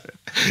 Yeah.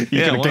 You Yeah, could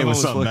have one came of with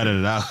them something was better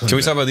than that. Can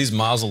we talk about these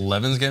Miles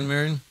 11s getting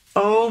married?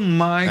 Oh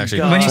my Actually,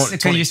 god! When you,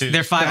 22.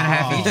 they're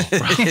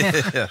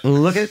 5.5 each.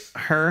 Look at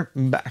her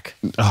back.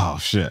 Oh,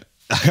 shit.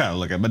 I gotta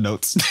look at my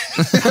notes.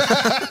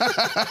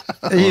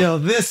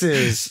 This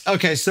is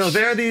okay. So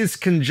they're these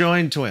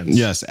conjoined twins.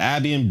 Yes,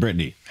 Abby and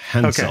Brittany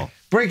Hensel. Okay.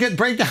 Break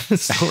down the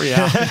story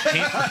out.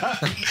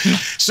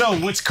 So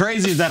what's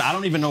crazy is that I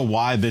don't even know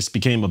why this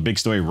became a big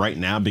story right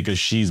now, because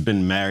she's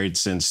been married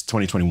since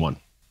 2021.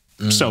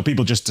 So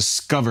people just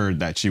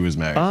discovered that she was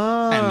married,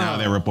 and now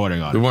they're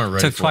reporting on it. We weren't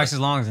ready. Took twice as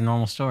long as a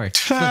normal story.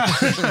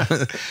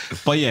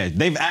 But yeah,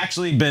 they've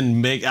actually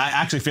been I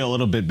actually feel a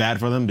little bit bad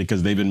for them,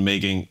 because they've been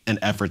making an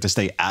effort to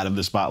stay out of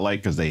the spotlight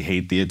because they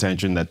hate the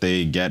attention that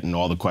they get and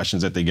all the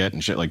questions that they get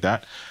and shit like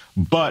that.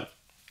 But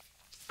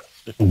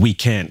we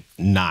can't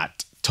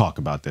not talk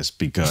about this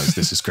because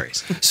this is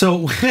crazy.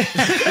 So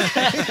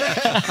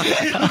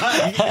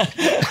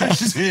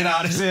Just being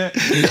honest here,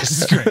 this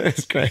is great.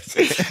 it's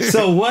crazy.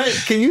 So what?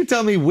 Can you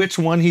tell me which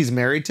one he's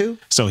married to?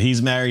 So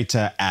he's married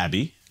to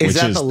Abby. Is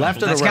that the left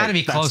or the right? That's got to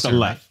be That's closer. the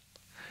left.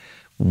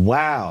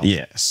 Wow.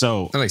 Yeah.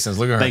 So That makes sense.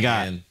 Look at her They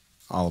got- hand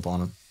all up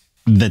on him.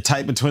 the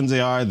type of twins they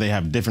are, they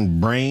have different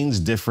brains,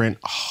 different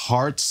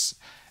hearts,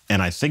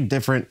 and I think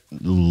different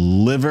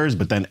livers,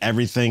 but then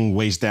everything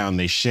weighs down,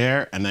 they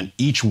share, and then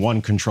each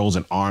one controls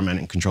an arm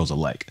and controls a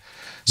leg.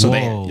 So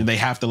they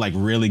have to like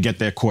really get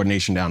their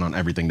coordination down on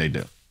everything they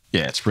do.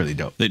 Yeah, it's really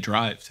dope. They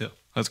drive too.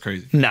 That's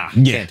crazy. Nah,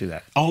 Yeah. can't do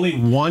that. Only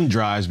one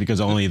drives because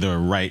only the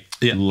right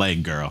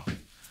leg girl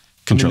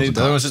controls The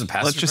the other one's just a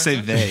passenger. Let's just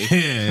say they.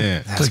 Yeah.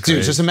 That's Dude,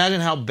 crazy. just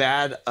imagine how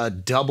bad a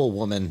double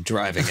woman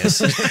driving is.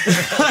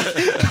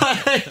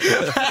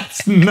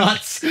 That's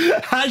nuts.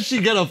 How'd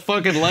she get a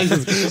fucking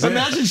license?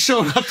 Imagine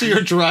showing up to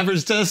your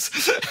driver's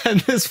test and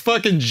this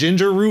fucking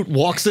ginger root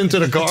walks into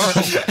the car.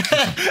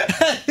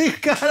 You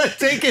gotta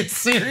take it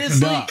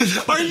seriously. Nah.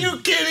 Are you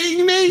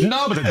kidding me?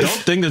 No, but the dope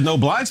thing, there's no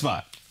blind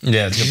spot.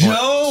 Yeah, it's a good point.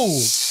 No.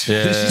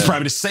 Yeah. She's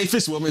probably the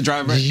safest woman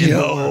driver in the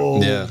Yo.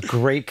 world. Yeah.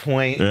 Great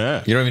point.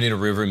 Yeah. You don't even need a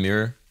rearview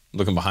mirror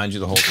looking behind you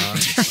the whole time.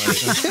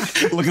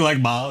 Like, Looking like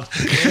Miles.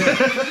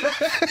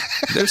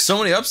 there's so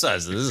many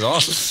upsides. This is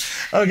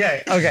awesome.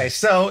 Okay.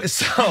 So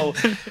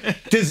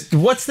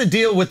what's the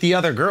deal with the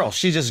other girl?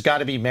 She just got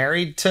to be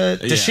married to.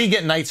 Does she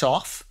get nights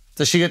off?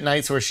 Does she get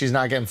nights where she's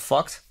not getting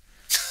fucked?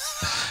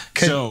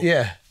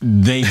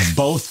 They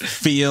both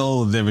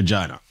feel their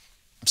vagina.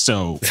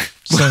 So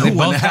They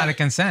both had a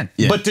consent.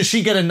 Yeah. But does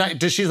she get a night?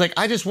 Does she's like,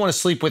 I just want to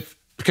sleep with,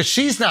 because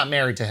she's not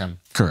married to him.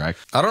 correct.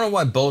 I don't know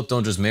why both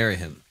don't just marry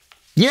him.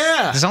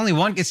 Yeah. There's only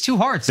one. It's two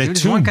hearts. They're Dude.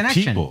 It's two one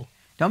connection. people.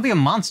 Don't be a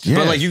monster. Yeah.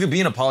 But like, you could be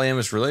in a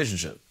polyamorous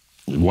relationship.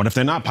 What if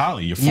they're not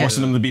poly? You're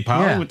forcing them to be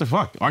poly? Yeah. What the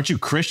fuck? Aren't you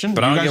Christian?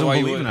 But you I don't guys get why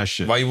you believe in that wouldn't.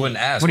 shit. Why you wouldn't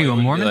ask? What are you, Why a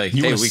wouldn't Mormon? be like,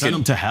 You hey, want to we send could.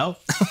 them to hell?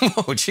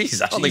 Oh,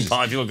 jeez. I don't think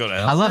poly people go to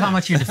hell. I love how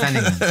much you're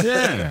defending them.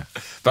 Yeah.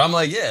 But I'm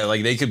like, yeah,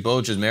 like they could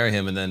both just marry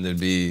him and then they'd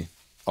be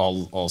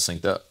all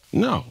synced up.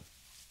 No.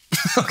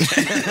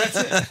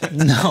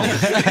 No.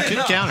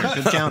 Good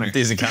counter.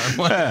 Decent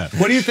counterpoint. Yeah.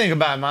 What do you think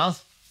about it,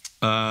 Miles?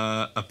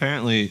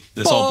 Apparently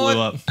this all blew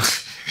up.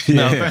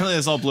 No, apparently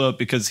this all blew up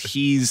because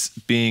he's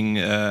being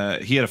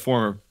he had a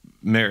former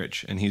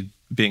marriage and he's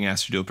being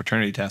asked to do a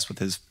paternity test with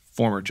his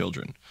former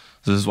children.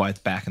 So this is why it's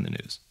back in the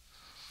news.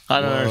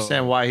 I don't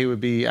understand why he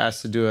would be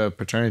asked to do a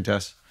paternity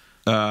test.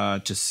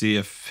 To see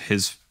if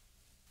his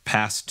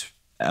past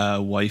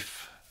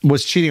wife.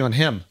 Was cheating on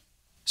him.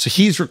 So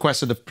he's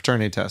requested a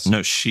paternity test.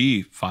 No,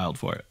 she filed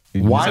for it.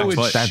 Why would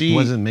That she?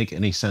 doesn't make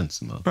any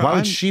sense, Mo. Why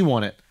would she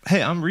want it?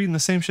 Hey, I'm reading the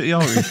same shit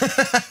y'all read.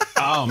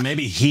 Oh,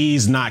 maybe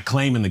he's not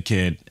claiming the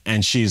kid,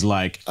 and she's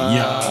like,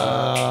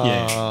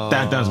 yeah,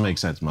 that does make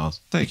sense,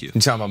 Miles. Thank you.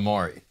 You're talking about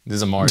Maury. This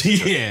is a Maury.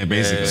 Yeah,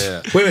 basically.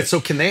 Yeah. Wait.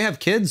 So can they have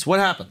kids? What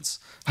happens?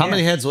 How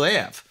many heads will they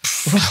have?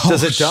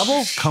 Does it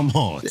double? Come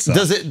on. son.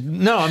 Does it?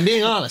 No, I'm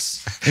being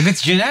honest. If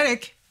it's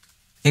genetic,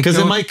 Because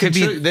it might could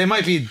be. they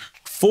might be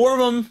 4 of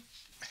them.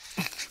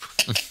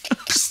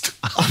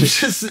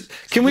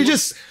 Can we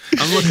just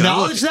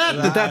acknowledge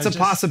that that's a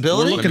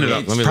possibility? We're looking it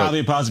up. It's probably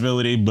a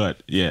possibility,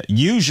 but yeah,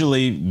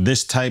 usually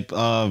this type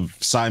of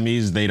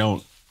Siamese, they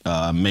don't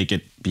make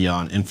it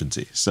beyond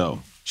infancy.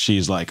 So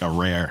she's like a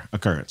rare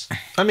occurrence.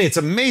 I mean, it's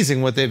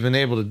amazing what they've been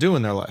able to do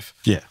in their life.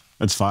 Yeah,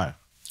 it's fire.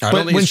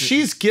 But when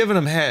she's giving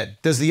him head,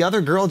 does the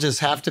other girl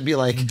just have to be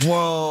like,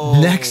 Whoa.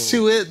 next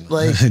to it?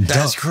 Like,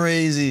 That's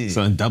crazy.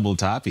 So double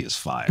toppy is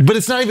fire. but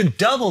it's not even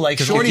double. Like,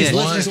 Shorty's yeah,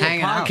 listening just to a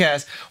hanging out.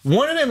 podcast.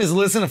 One of them is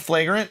listening to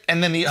Flagrant,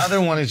 and then the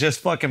other one is just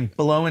fucking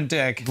blowing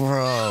dick.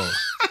 Bro.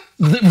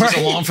 Right? Just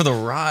along for the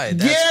ride.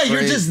 That's Yeah,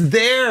 you're crazy. just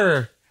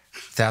there.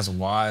 That's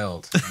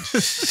wild. I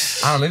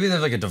don't know. Maybe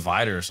there's like a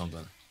divider or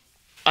something.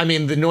 I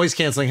mean, the noise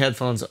canceling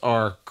headphones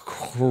are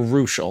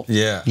crucial.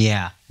 Yeah.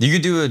 Yeah. You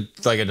could do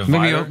like a divider.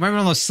 Maybe remember one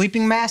of those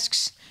sleeping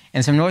masks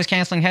and some noise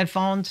canceling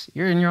headphones?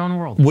 You're in your own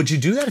world. Would you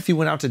do that if you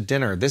went out to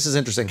dinner? This is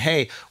interesting.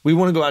 Hey, we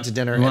want to go out to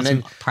dinner, We want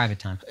and some then private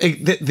time.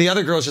 the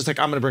other girl's just like,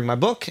 I'm going to bring my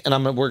book, and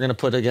we're going to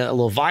put a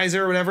little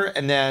visor or whatever,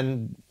 and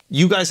then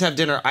you guys have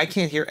dinner. I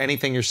can't hear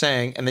anything you're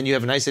saying, and then you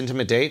have a nice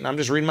intimate date, and I'm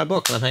just reading my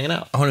book and I'm hanging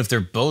out. Oh, and if they're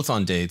both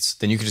on dates,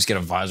 then you could just get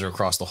a visor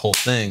across the whole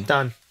thing.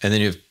 Done. And then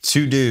you have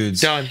 2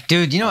 dudes. Done.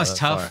 Dude, you know what's that's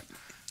tough? fire.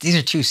 These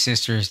are 2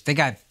 sisters. They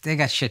got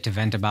shit to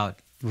vent about.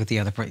 with the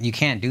other person. You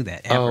can't do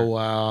that ever. Oh,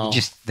 wow. You're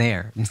just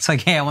there. It's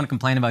like, hey, I want to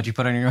complain about you.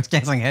 Put on your noise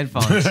canceling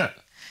headphones.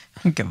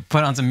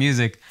 Put on some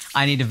music.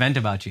 I need to vent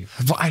about you.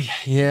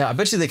 I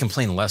bet you they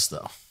complain less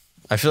though.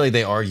 I feel like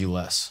they argue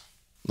less.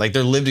 Like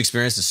their lived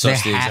experience is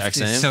such the exact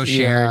same. It's so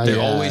shared.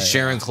 They're always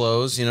sharing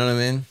clothes. You know what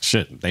I mean?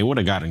 Shit, they would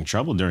have got in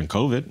trouble during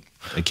COVID.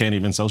 They can't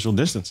even social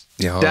distance.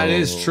 Yeah, That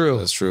is true.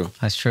 That's true.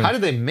 That's true. How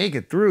did they make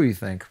it through, you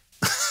think?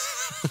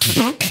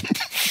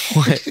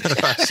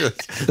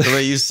 The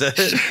way you said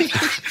it.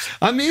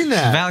 I mean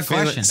that. Valid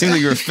question. Seems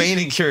like you were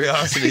feigning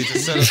curiosity to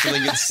set up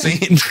something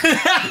insane.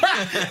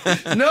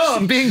 No,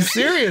 I'm being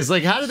serious.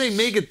 Like, how did they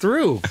make it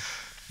through?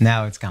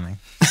 Now it's coming.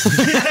 Guys,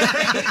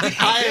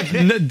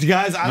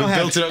 I don't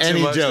have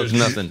any jokes. There's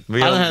nothing. I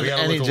don't have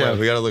any jokes.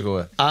 We gotta look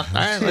away. All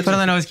right, Put on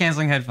the noise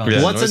canceling headphones.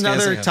 Yeah. what's noise another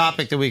canceling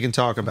topic that we can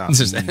talk about?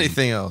 Is there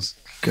anything else?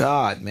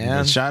 God, man.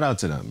 And shout out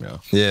to them, yo.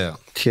 Yeah.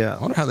 Yeah. I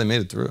wonder how they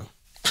made it through.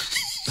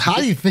 How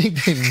do you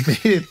think they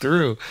made it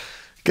through?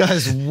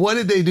 Guys, what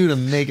did they do to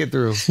make it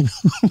through?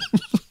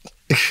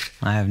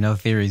 I have no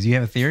theories. You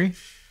have a theory?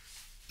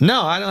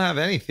 No, I don't have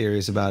any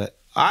theories about it.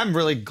 I'm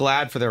really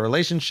glad for their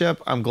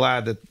relationship. I'm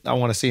glad that I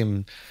want to see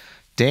him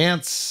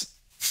dance.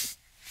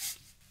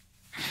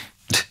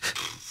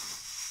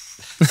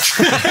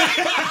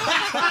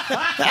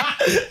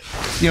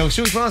 Yo,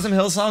 should we put on some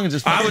Hillsong and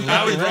just? I would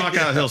rock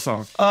out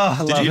Hillsong. Oh,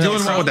 I love You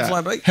doing wrong with that?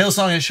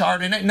 Hillsong and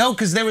Chardonnay. No,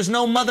 because there was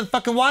no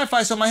motherfucking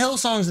Wi-Fi, so my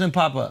Hillsongs didn't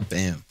pop up.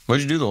 Damn.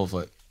 What'd you do the whole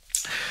flight?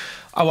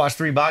 I watched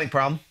Three Body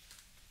Problem.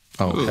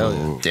 Oh,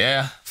 hell yeah.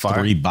 Yeah. Fire.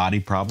 3 body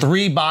problem.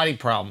 Three Body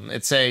Problem.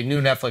 It's a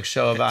new Netflix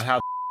show about how.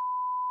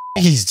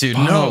 Jeez, dude,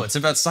 no, it's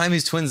about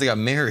Siamese twins that got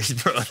married,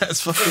 bro.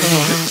 That's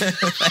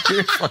fucking.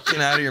 You're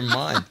fucking out of your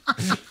mind.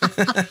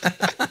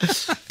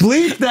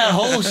 Bleep that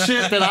whole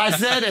shit that I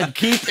said and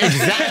keep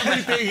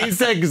everything he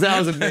said because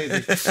that was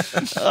amazing.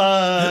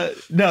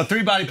 No,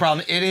 Three Body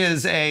Problem. It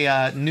is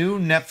a new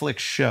Netflix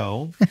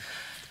show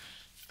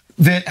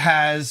that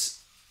has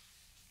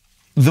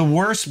the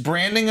worst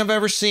branding I've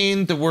ever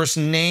seen, the worst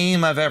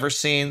name I've ever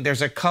seen.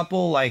 There's a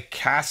couple like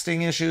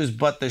casting issues,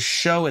 but the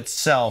show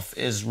itself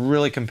is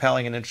really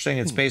compelling and interesting.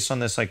 It's based on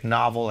this like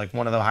novel, like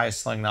one of the highest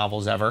selling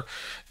novels ever.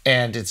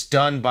 And it's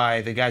done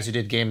by the guys who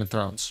did Game of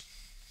Thrones.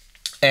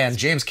 And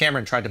James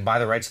Cameron tried to buy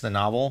the rights to the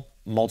novel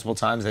multiple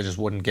times. They just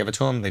wouldn't give it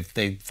to him.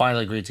 They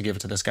finally agreed to give it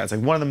to this guy. It's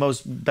like one of the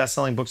most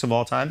best-selling books of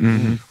all time.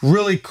 Mm-hmm.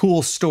 Really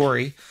cool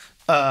story.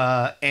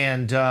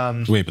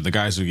 Wait, but the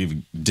guys who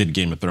did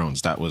Game of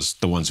Thrones, that was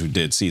the ones who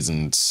did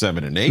season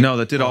 7 and 8? No,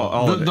 that did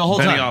all of it. The whole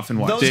Benioff time. and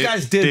what? Those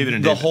guys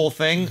did the whole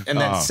thing, and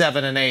then Oh.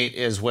 7 and 8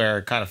 is where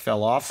it kind of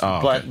fell off. Oh,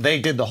 okay. But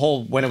they did the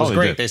whole, when it was they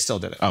great, did. they still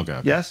did it.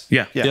 Okay. Yes?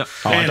 Yeah. Yeah.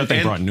 Oh, I thought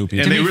they brought new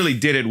people. And they really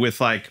did it with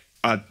like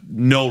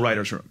no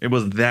writer's room. It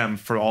was them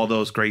for all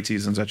those great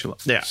seasons that you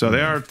love. Yeah. So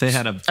they are. They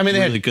had a I mean, they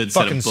really had good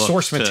set fucking of books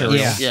source material.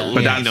 Yeah. But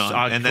lean that's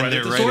on. And then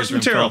their the writers source room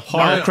material. fell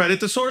apart. I'll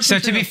credit the source So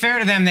material. to be fair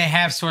to them, they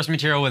have source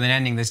material with an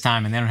ending this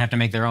time, and they don't have to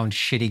make their own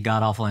shitty,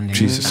 god-awful ending.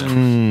 Jesus.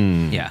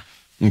 Yeah.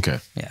 Okay.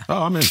 Yeah.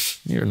 Oh, I'm in.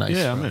 You're nice.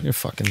 Yeah, bro. I'm in. You're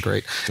fucking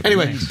great.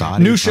 Anyway,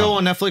 Body new show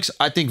problem. on Netflix.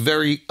 I think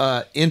very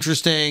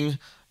interesting.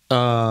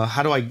 How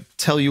do I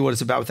tell you what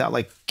it's about without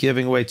like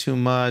giving away too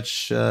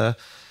much?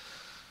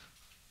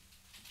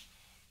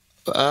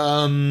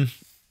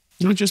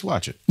 You just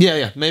watch it.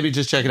 Yeah, maybe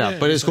just check it out.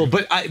 But it's cool.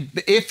 But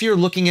if you're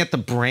looking at the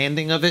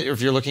branding of it, or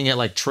if you're looking at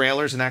like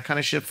trailers and that kind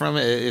of shit from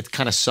it, it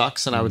kind of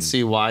sucks, and I would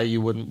see why you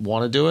wouldn't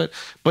want to do it.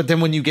 But then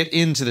when you get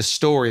into the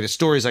story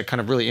is like kind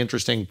of really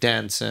interesting,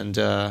 dense, and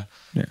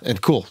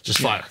cool, just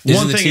fire. One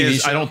Is it a thing TV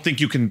is, show? I don't think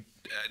you can.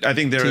 I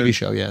think they're TV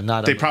show, yeah,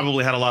 not They a-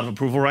 probably had a lot of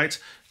approval rights.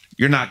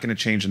 You're not going to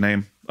change the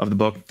name of the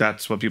book.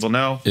 That's what people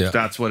know. Yeah.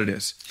 That's what it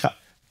is.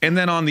 And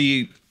then on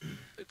the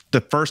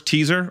first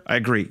teaser, I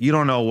agree. You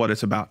don't know what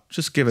it's about.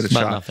 Just give it a About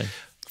shot. nothing.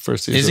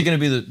 First Is season. it going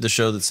to be the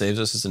show that saves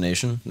us as a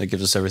nation? That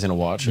gives us everything to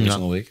watch every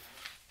single week?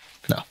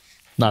 No,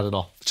 not at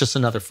all. It's just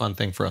another fun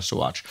thing for us to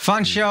watch.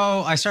 Fun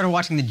show. I started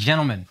watching The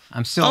Gentleman.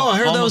 I'm still I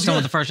heard that was almost done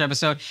with good. the first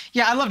episode.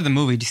 Yeah, I loved the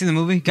movie. Did you see the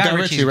movie? Guy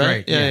Ritchie's Ritchie,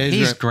 right? great. Yeah,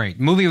 he's great. great.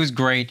 Movie was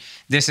great.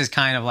 This is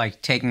kind of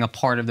like taking a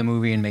part of the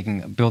movie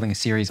and building a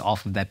series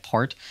off of that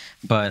part.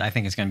 But I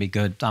think it's going to be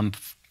good. I'm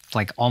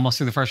like almost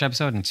through the first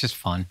episode, and it's just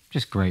fun.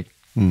 Just great.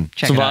 Check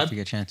It's a it out vibe? if you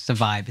get a chance. It's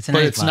a vibe. It's a But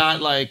nice it's vibe.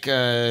 not like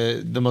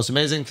the most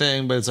amazing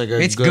thing, but it's like a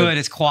It's good.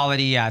 It's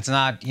quality. Yeah, it's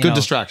not. good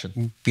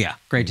distraction. Yeah,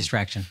 great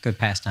distraction. Good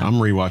pastime. I'm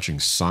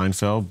rewatching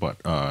Seinfeld, but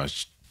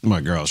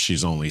my girl,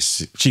 she's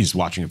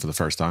watching it for the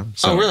first time.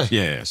 So, Oh, really?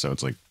 Yeah. So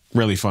it's like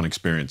really fun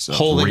experience. of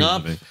Holding reading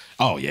up? it.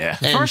 Oh yeah.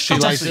 And First she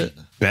one's likes actually- it.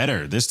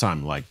 Better this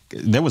time. Like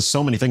there was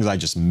so many things I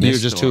just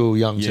missed. just too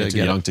young to too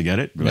get young it. to get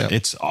it. But Yeah.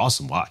 it's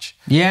awesome watch.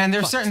 Yeah, and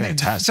there's certain.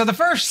 fantastic. So the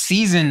first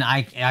season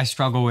I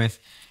struggle with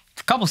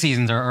a couple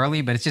seasons are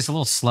early, but it's just a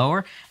little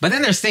slower. But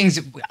then there's things,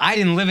 I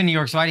didn't live in New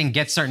York, so I didn't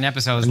get certain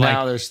episodes.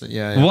 Now like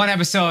there's, one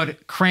episode,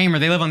 Kramer,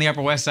 they live on the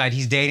Upper West Side.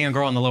 He's dating a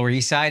girl on the Lower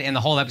East Side, and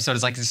the whole episode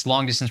is like this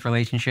long distance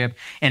relationship,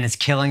 and it's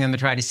killing them to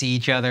try to see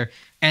each other.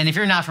 And if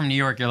you're not from New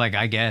York, you're like,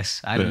 I guess,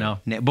 I don't know.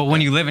 But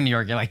when you live in New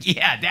York, you're like,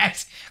 yeah,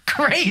 that's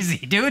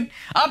crazy, dude.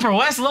 Upper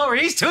West, Lower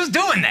East, who's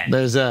doing that?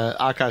 There's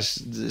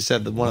Akash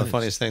said that one of the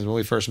funniest things when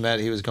we first met,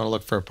 he was going to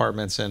look for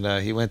apartments, and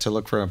he went to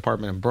look for an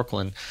apartment in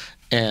Brooklyn,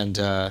 and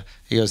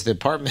he goes, the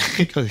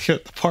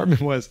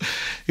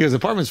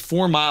apartment's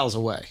 4 miles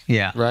away.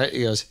 Yeah. Right?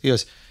 He goes,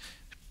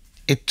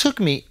 it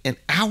took me an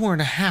hour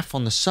and a half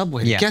on the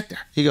subway to get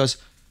there. He goes,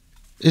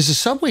 is the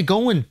subway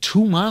going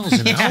 2 miles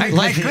an hour?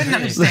 I couldn't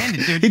understand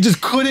it, dude. He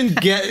just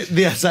couldn't get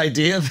this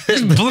idea.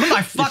 It blew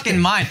my fucking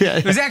mind.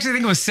 It was actually, I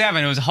think it was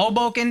 7. It was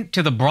Hoboken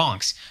to the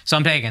Bronx. So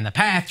I'm taking the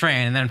PATH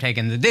train, and then I'm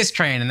taking this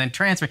train, and then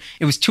transfer.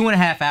 It was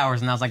 2.5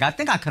 hours, and I was like, I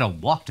think I could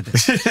have walked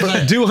this. But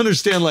I do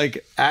understand,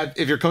 like,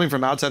 if you're coming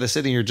from outside the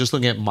city and you're just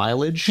looking at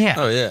mileage. Yeah.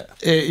 Oh, yeah.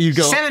 You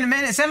go. 7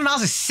 minutes. 7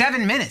 miles is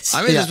 7 minutes.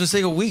 I made this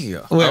mistake a week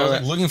ago. Wait, I was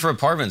like, looking for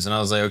apartments, and I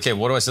was like, okay,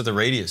 what do I set the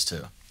radius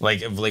to?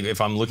 Like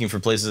if I'm looking for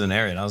places in an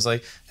area, and I was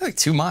like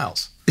 2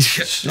 miles.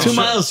 2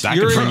 miles. That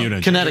You're could bring in you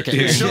to Connecticut.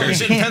 It's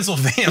in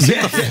Pennsylvania.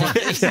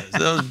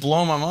 That was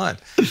blowing my mind.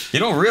 You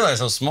don't realize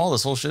how small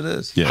this whole shit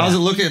is. Yeah. How's it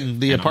looking,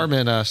 the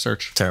apartment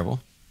search? Terrible.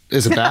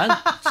 Is it bad?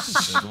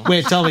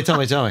 Wait, tell me. I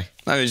mean,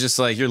 it's just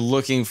like you're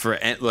looking for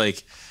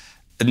like.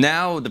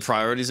 Now the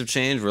priorities have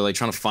changed. We're like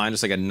trying to find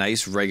just like a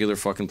nice regular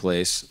fucking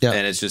place,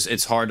 and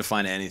it's hard to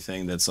find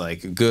anything that's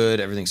like good.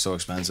 Everything's so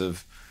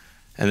expensive.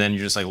 And then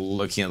you're just like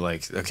looking at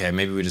like, okay,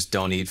 maybe we just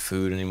don't eat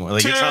food anymore.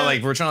 Like we're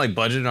trying to like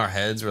budget in our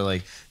heads. We're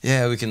like,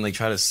 yeah, we can like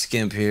try to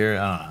skimp here.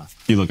 I don't know.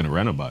 You looking to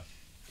rent a butt?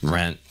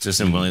 Rent,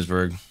 just in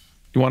Williamsburg.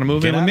 You want to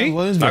move in with me?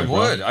 I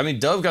would. I mean,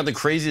 Dove got the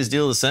craziest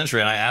deal of the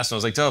century, and I asked him, I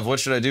was like, Dove, what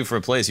should I do for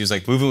a place? He was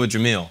like, move in with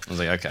Jamil. I was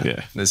like,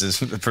 okay, this is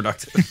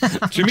productive.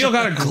 Jamil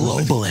got a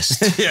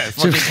globalist. Yeah,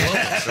 fucking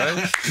globalist, right?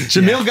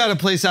 Jamil got a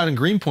place out in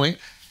Greenpoint.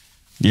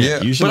 Yeah.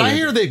 But I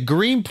hear that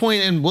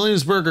Greenpoint and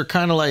Williamsburg are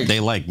kind of like... They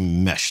like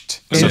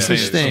meshed. So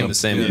the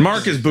same.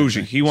 Mark is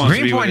bougie. He wants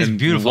Greenpoint to is be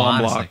beautiful,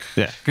 one honestly. block.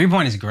 Yeah.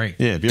 Greenpoint is great.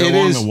 Yeah, if you're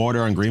along the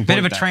water on Greenpoint. Bit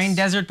of a train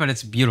desert, but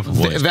it's beautiful.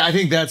 I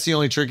think that's the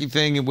only tricky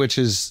thing, which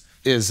is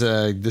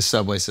the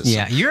subway system.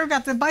 Yeah, you've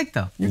got the bike,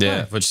 though.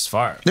 Yeah, which is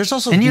fire. There's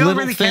also and you don't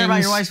little really care about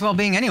things- your wife's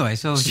well-being anyway,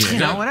 so, you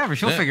know, whatever.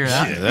 She'll figure it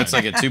out. Yeah, that's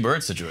like a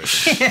 2-bird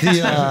situation.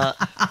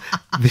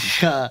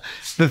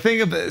 The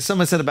thing about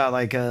someone said about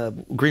like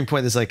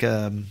Greenpoint is like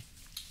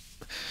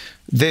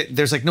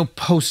there's like no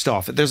post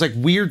office. There's like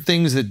weird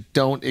things that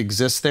don't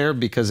exist there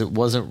because it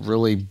wasn't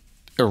really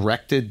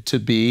erected to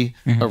be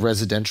a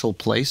residential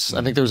place.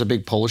 I think there was a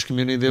big Polish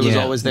community that was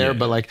always there,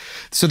 but like,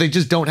 so they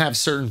just don't have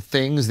certain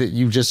things that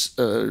you just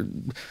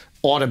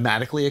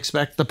automatically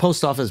expect. The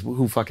post office,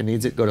 who fucking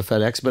needs it? Go to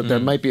FedEx, but there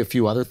might be a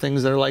few other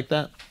things that are like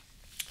that.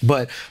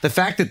 But the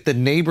fact that the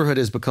neighborhood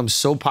has become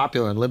so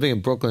popular and living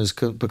in Brooklyn has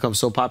become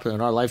so popular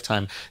in our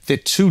lifetime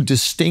that 2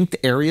 distinct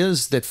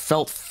areas that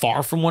felt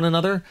far from one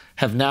another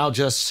have now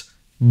just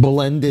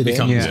blended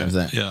in.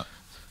 Yeah.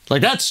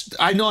 Like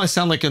I know I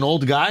sound like an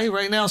old guy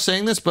right now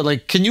saying this, but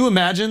like, can you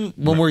imagine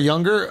when we're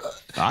younger?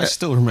 I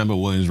still remember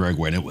Williamsburg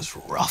when it was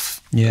rough.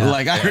 Yeah.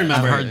 Like I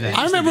remember. I've heard that.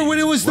 I remember when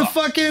it was the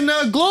fucking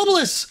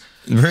globalists.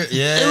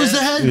 Yeah. It was the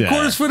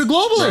headquarters for the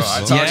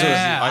globalists.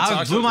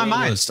 I blew my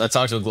mind. I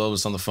talked to a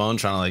globalist on the phone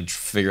trying to like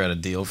figure out a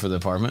deal for the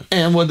apartment.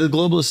 And what did the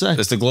globalist say?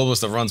 It's the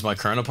globalist that runs my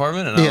current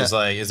apartment, and I was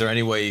like, "Is there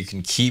any way you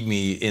can keep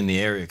me in the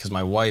area? Because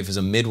my wife is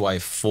a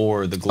midwife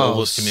for the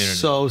globalist community.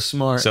 So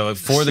smart. So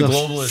for the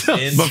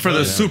globalists, But for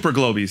the super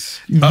globies.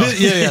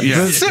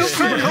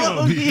 Super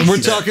globies.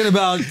 We're talking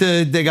about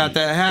they got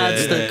the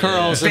hats, the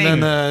curls,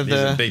 and then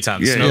the big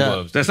time snow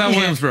globes. That's not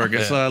Williamsburg.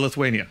 It's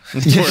Lithuania.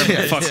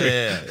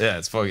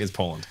 It's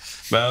Poland.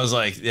 But I was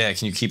like, yeah,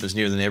 can you keep us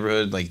near the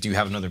neighborhood? Like, do you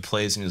have another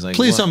place? And he was like,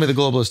 please tell me the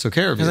globalists took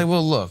care of you. He's like,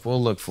 we'll look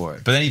for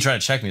it. But then he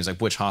tried to check me. He was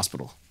like, which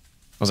hospital?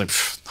 I was like,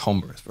 home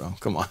birth, bro.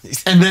 Come on.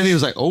 And then he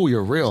was like, oh,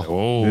 you're real.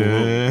 Oh.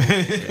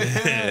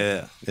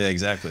 Yeah,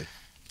 exactly.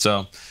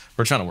 So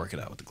we're trying to work it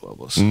out with the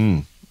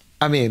globalists.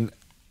 I mean,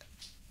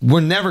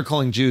 we're never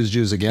calling Jews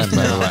Jews again,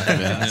 by the way.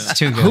 It's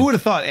too good. Who would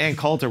have thought Ann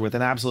Coulter with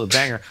an absolute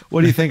banger?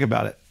 What do you think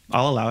about it?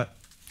 I'll allow it.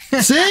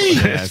 See?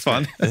 Yeah, it's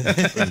fun.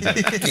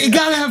 You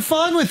gotta have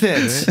fun with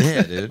it.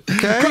 Yeah, dude.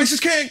 Okay? Christ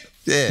is king.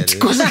 Yeah,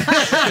 dude.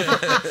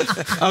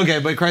 Okay,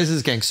 but Christ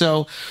is king.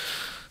 So,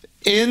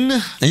 do you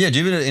have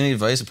any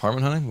advice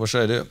apartment hunting? What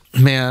should I do?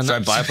 Man. Should I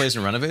buy a place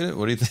and renovate it?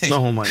 What do you think?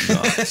 Oh my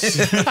God.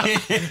 Exactly,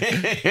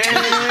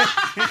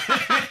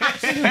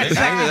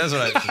 that's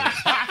what I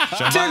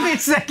think. Took me a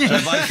second. Should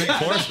I buy a big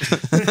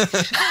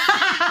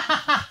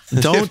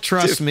Porsche? Don't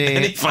trust me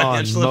Any on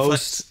financial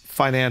most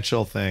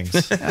financial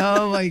things.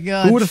 Oh my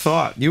God. Who would have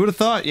thought? You would have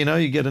thought, you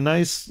get a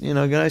nice,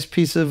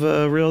 piece of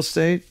real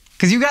estate.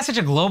 Because you got such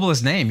a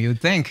globalist name, you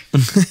would think.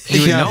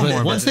 You would know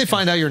more. Once they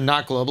find out you're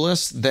not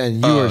globalist,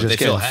 then you are just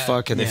getting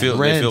fucking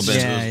rent.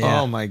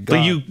 Yeah. Oh my God.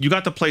 But you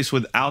got the place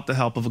without the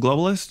help of a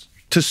globalist.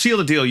 To seal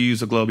the deal, you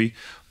use a globie.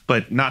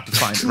 but not to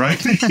find it, right?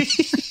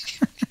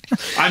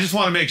 I just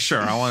want to make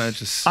sure.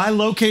 I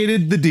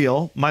located the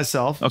deal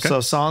myself. Okay. So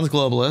Sans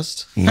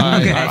globalist.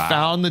 Okay. I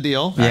found the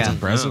deal. That's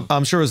impressive.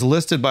 I'm sure it was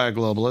listed by a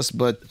globalist,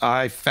 but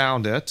I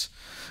found it.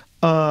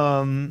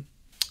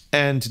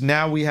 And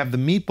now we have the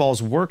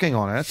meatballs working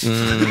on it.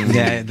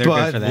 Yeah, they're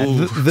good for that.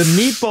 The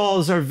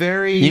meatballs are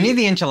very... You need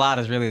the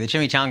enchiladas, really. The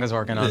chimichanga's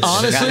working on it.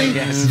 Honestly,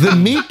 the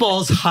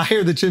meatballs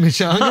hire the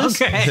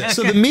chimichangas. Okay.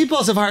 So the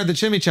meatballs have hired the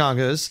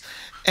chimichangas.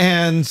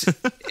 And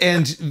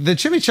the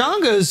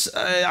chimichangas,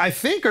 I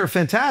think, are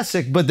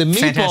fantastic. But the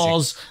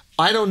meatballs...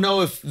 I don't know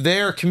if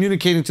they're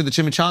communicating to the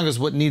chimichangas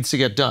what needs to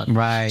get done.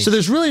 Right. So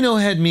there's really no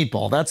head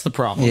meatball. That's the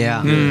problem.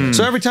 Yeah.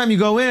 So every time you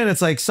go in,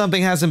 it's like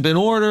something hasn't been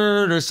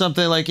ordered or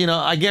something like,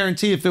 I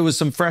guarantee if it was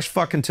some fresh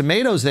fucking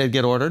tomatoes, they'd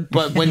get ordered.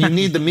 But when you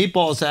need the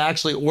meatballs to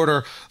actually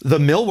order the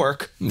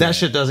millwork, that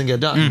shit doesn't get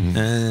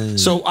done.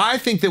 So I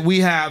think that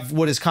we have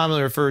what is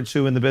commonly referred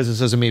to in the business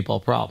as a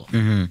meatball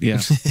problem. Yeah.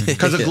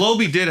 Because the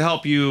Globey did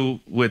help you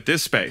with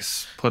this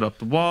space. Put up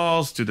the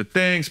walls, do the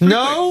things.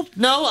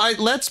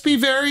 Let's be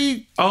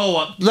very...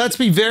 Let's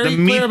be very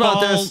clear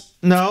about this.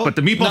 No. But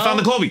the meatball found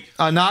the Globey.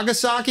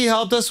 Nagasaki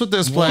helped us with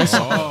this place.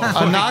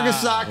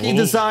 Nagasaki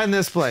designed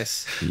this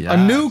place. Yeah. A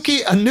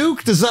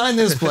nuke designed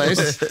this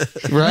place.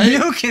 Right?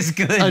 Nuke is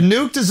good. A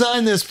nuke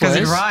designed this place.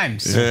 Because it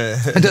rhymes.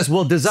 It does.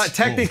 Well,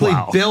 technically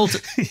built.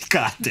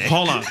 God damn.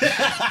 Hold on.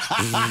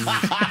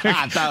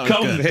 That was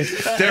good.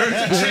 There's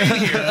a chain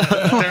here.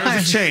 There's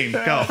a chain.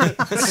 Go.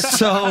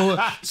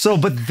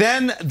 But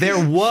then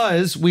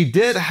we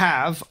did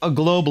have a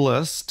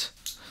globalist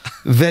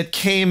that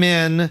came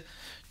in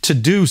to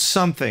do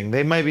something.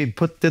 They maybe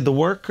did the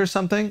work or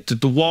something. Did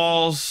the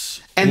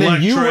walls. And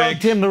then you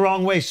rubbed him the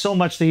wrong way so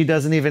much that he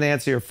doesn't even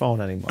answer your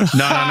phone anymore.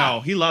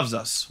 No. He loves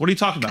us. What are you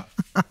talking about?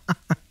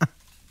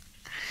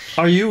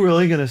 Are you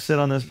really going to sit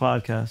on this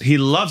podcast? He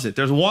loves it.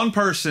 There's one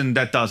person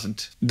that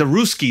doesn't. The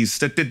Ruskies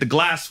that did the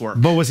glass work.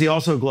 But was he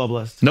also a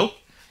globalist? Nope.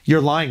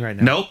 You're lying right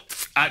now. Nope.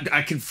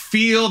 I can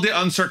feel the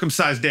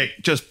uncircumcised dick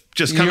just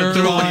coming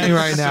through. You're lying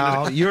right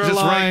now. You're just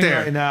lying right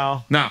there. right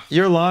now. No.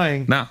 You're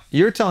lying. No.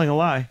 You're telling a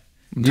lie.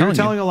 You're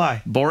telling a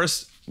lie.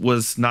 Boris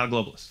was not a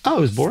globalist. Oh,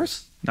 it was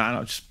Boris?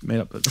 No, just made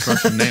up a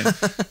Russian name.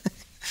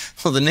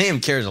 Well, the name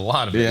carries a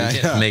lot of it.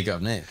 You can't make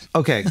up names.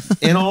 Okay.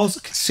 In all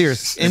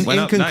seriousness, in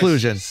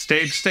conclusion. Nice.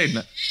 Staged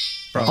it.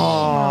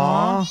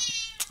 Aww.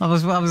 I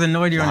was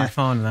annoyed you're on your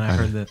phone, and then I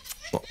heard that.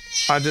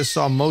 I just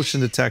saw motion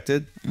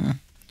detected.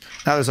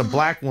 Now there's a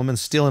black woman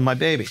stealing my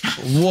baby.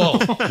 Whoa.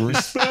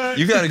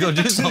 You got to go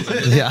do something.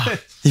 Yeah.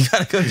 You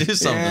got to go do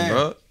something,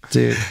 bro.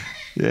 Dude.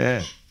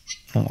 Yeah.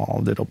 Oh,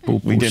 little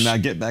poop. We did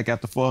not get back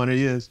after 400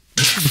 years.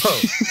 Bro,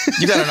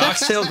 you got an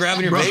oxtail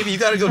grabbing your baby? You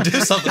got to go do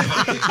something.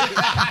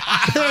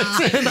 There's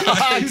an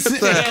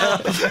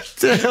oxtail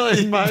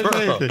stealing my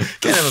baby.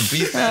 Can't have a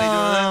beef patty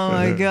doing that. Oh,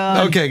 my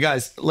God. Okay,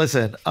 guys,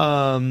 listen.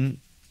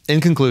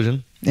 In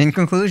conclusion.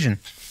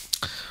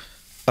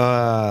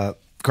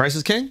 Christ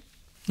is king.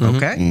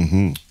 Okay.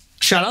 Mm-hmm.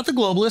 Shout out the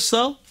globalists,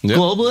 though. Yep.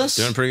 Globalists.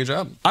 Doing a pretty good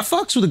job. I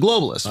fucks with the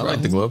globalists, I bro.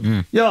 like the globe.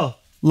 Yo,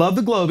 love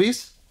the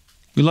globies.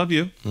 We love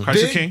you.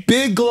 Christ is king.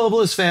 Big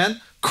globalist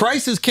fan.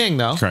 Christ is king,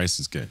 though. Christ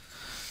is good.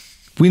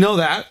 We know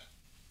that.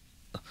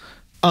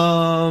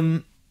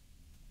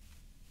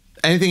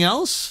 Anything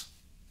else?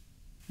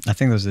 I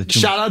think those are the two.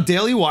 Shout out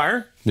Daily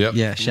Wire. Yep.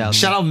 Yeah,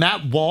 shout out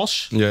Matt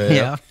Walsh.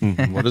 Yeah.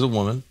 What is a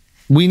woman?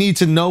 We need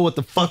to know what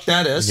the fuck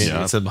that is.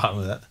 Yeah, it's at the bottom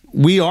of that.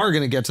 We are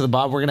going to get to the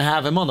bottom. We're going to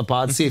have him on the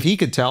pod, see if he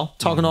could tell.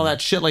 Talking all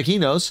that shit like he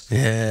knows.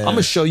 Yeah. I'm going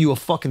to show you a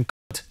fucking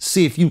cunt.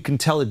 See if you can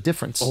tell the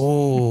difference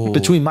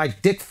between my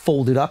dick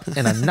folded up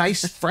and a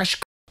nice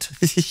fresh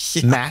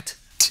cunt. Matt.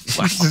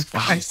 Jesus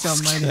Christ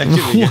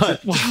almighty.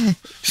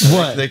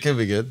 What? That could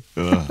be good.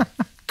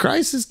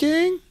 Christ is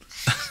king?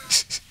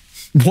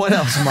 What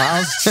else,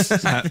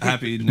 Miles?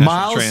 Happy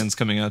National Trans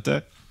Coming Out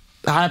Day.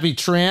 Happy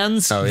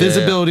Trans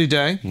Visibility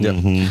Day. Yep.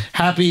 Mm-hmm.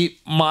 Happy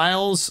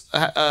Miles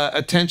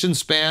attention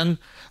span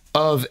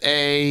of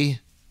a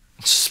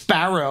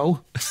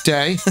sparrow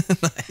day.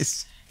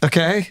 Nice.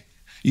 Okay.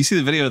 You see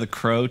the video of the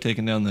crow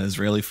taking down the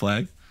Israeli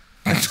flag?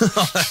 Man.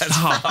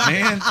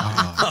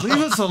 Leave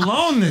us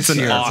alone this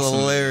year. That's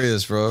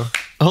hilarious, bro.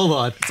 Hold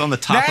on. It's on the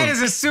top That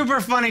is a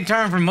super funny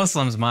term for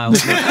Muslims, Miles.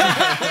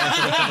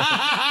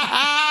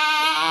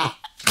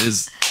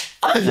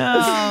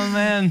 Oh,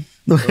 man.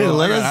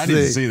 Let us I need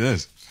to see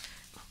this.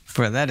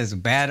 Bro, that is a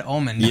bad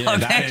omen. Yeah, Dog.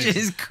 that That is.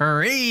 is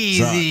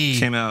crazy.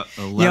 Came out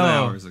 11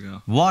 hours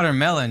ago.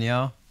 Watermelon,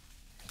 yo.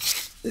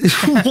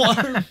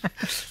 Water.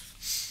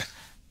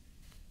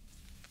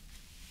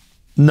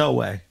 No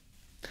way.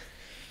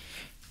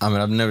 I mean,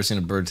 I've never seen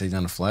a bird take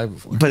down a flag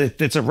before.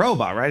 But it's a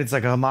robot, right? It's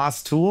like a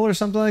Hamas tool or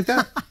something like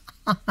that.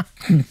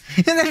 Isn't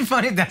that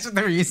funny? That's what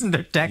they were using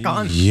their tech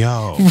on?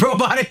 Yo.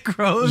 Robotic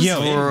crows?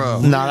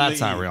 No, that's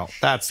not real.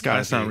 That's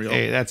not real.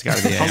 Hey, that's got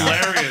to be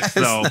Hilarious,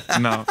 though.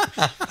 No.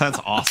 That's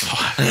awesome.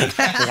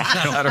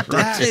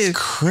 That is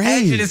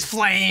crazy. It is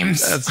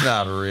flames. That's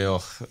not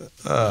real.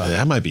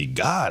 That might be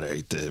God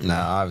right there.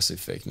 Nah, obviously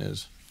fake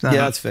news. Yeah,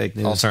 that's fake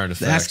news. Alternative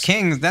That's facts.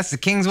 King's. That's the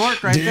King's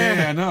work right there.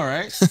 Yeah, I know,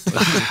 right?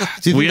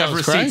 We have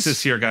receipts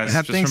this year, guys.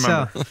 I Just think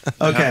remember. so.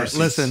 Okay,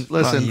 listen. We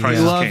Christ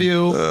is love king.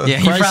 you. Yeah,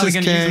 you're Christ probably is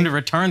gonna use king. him to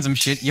return some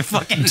shit. You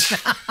fucking.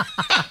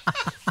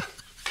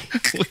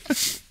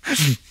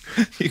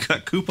 You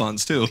got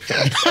coupons too.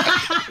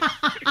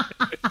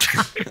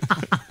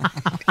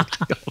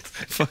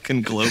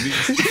 Fucking Globies.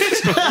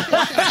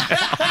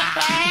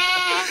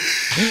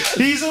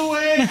 He's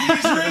awake.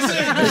 He's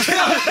risen.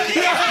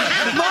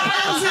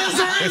 Miles is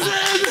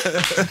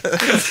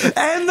risen.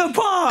 And the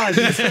pod.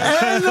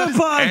 And the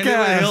podcast.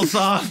 Anyway,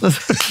 Hillsong.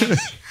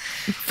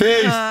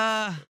 Peace.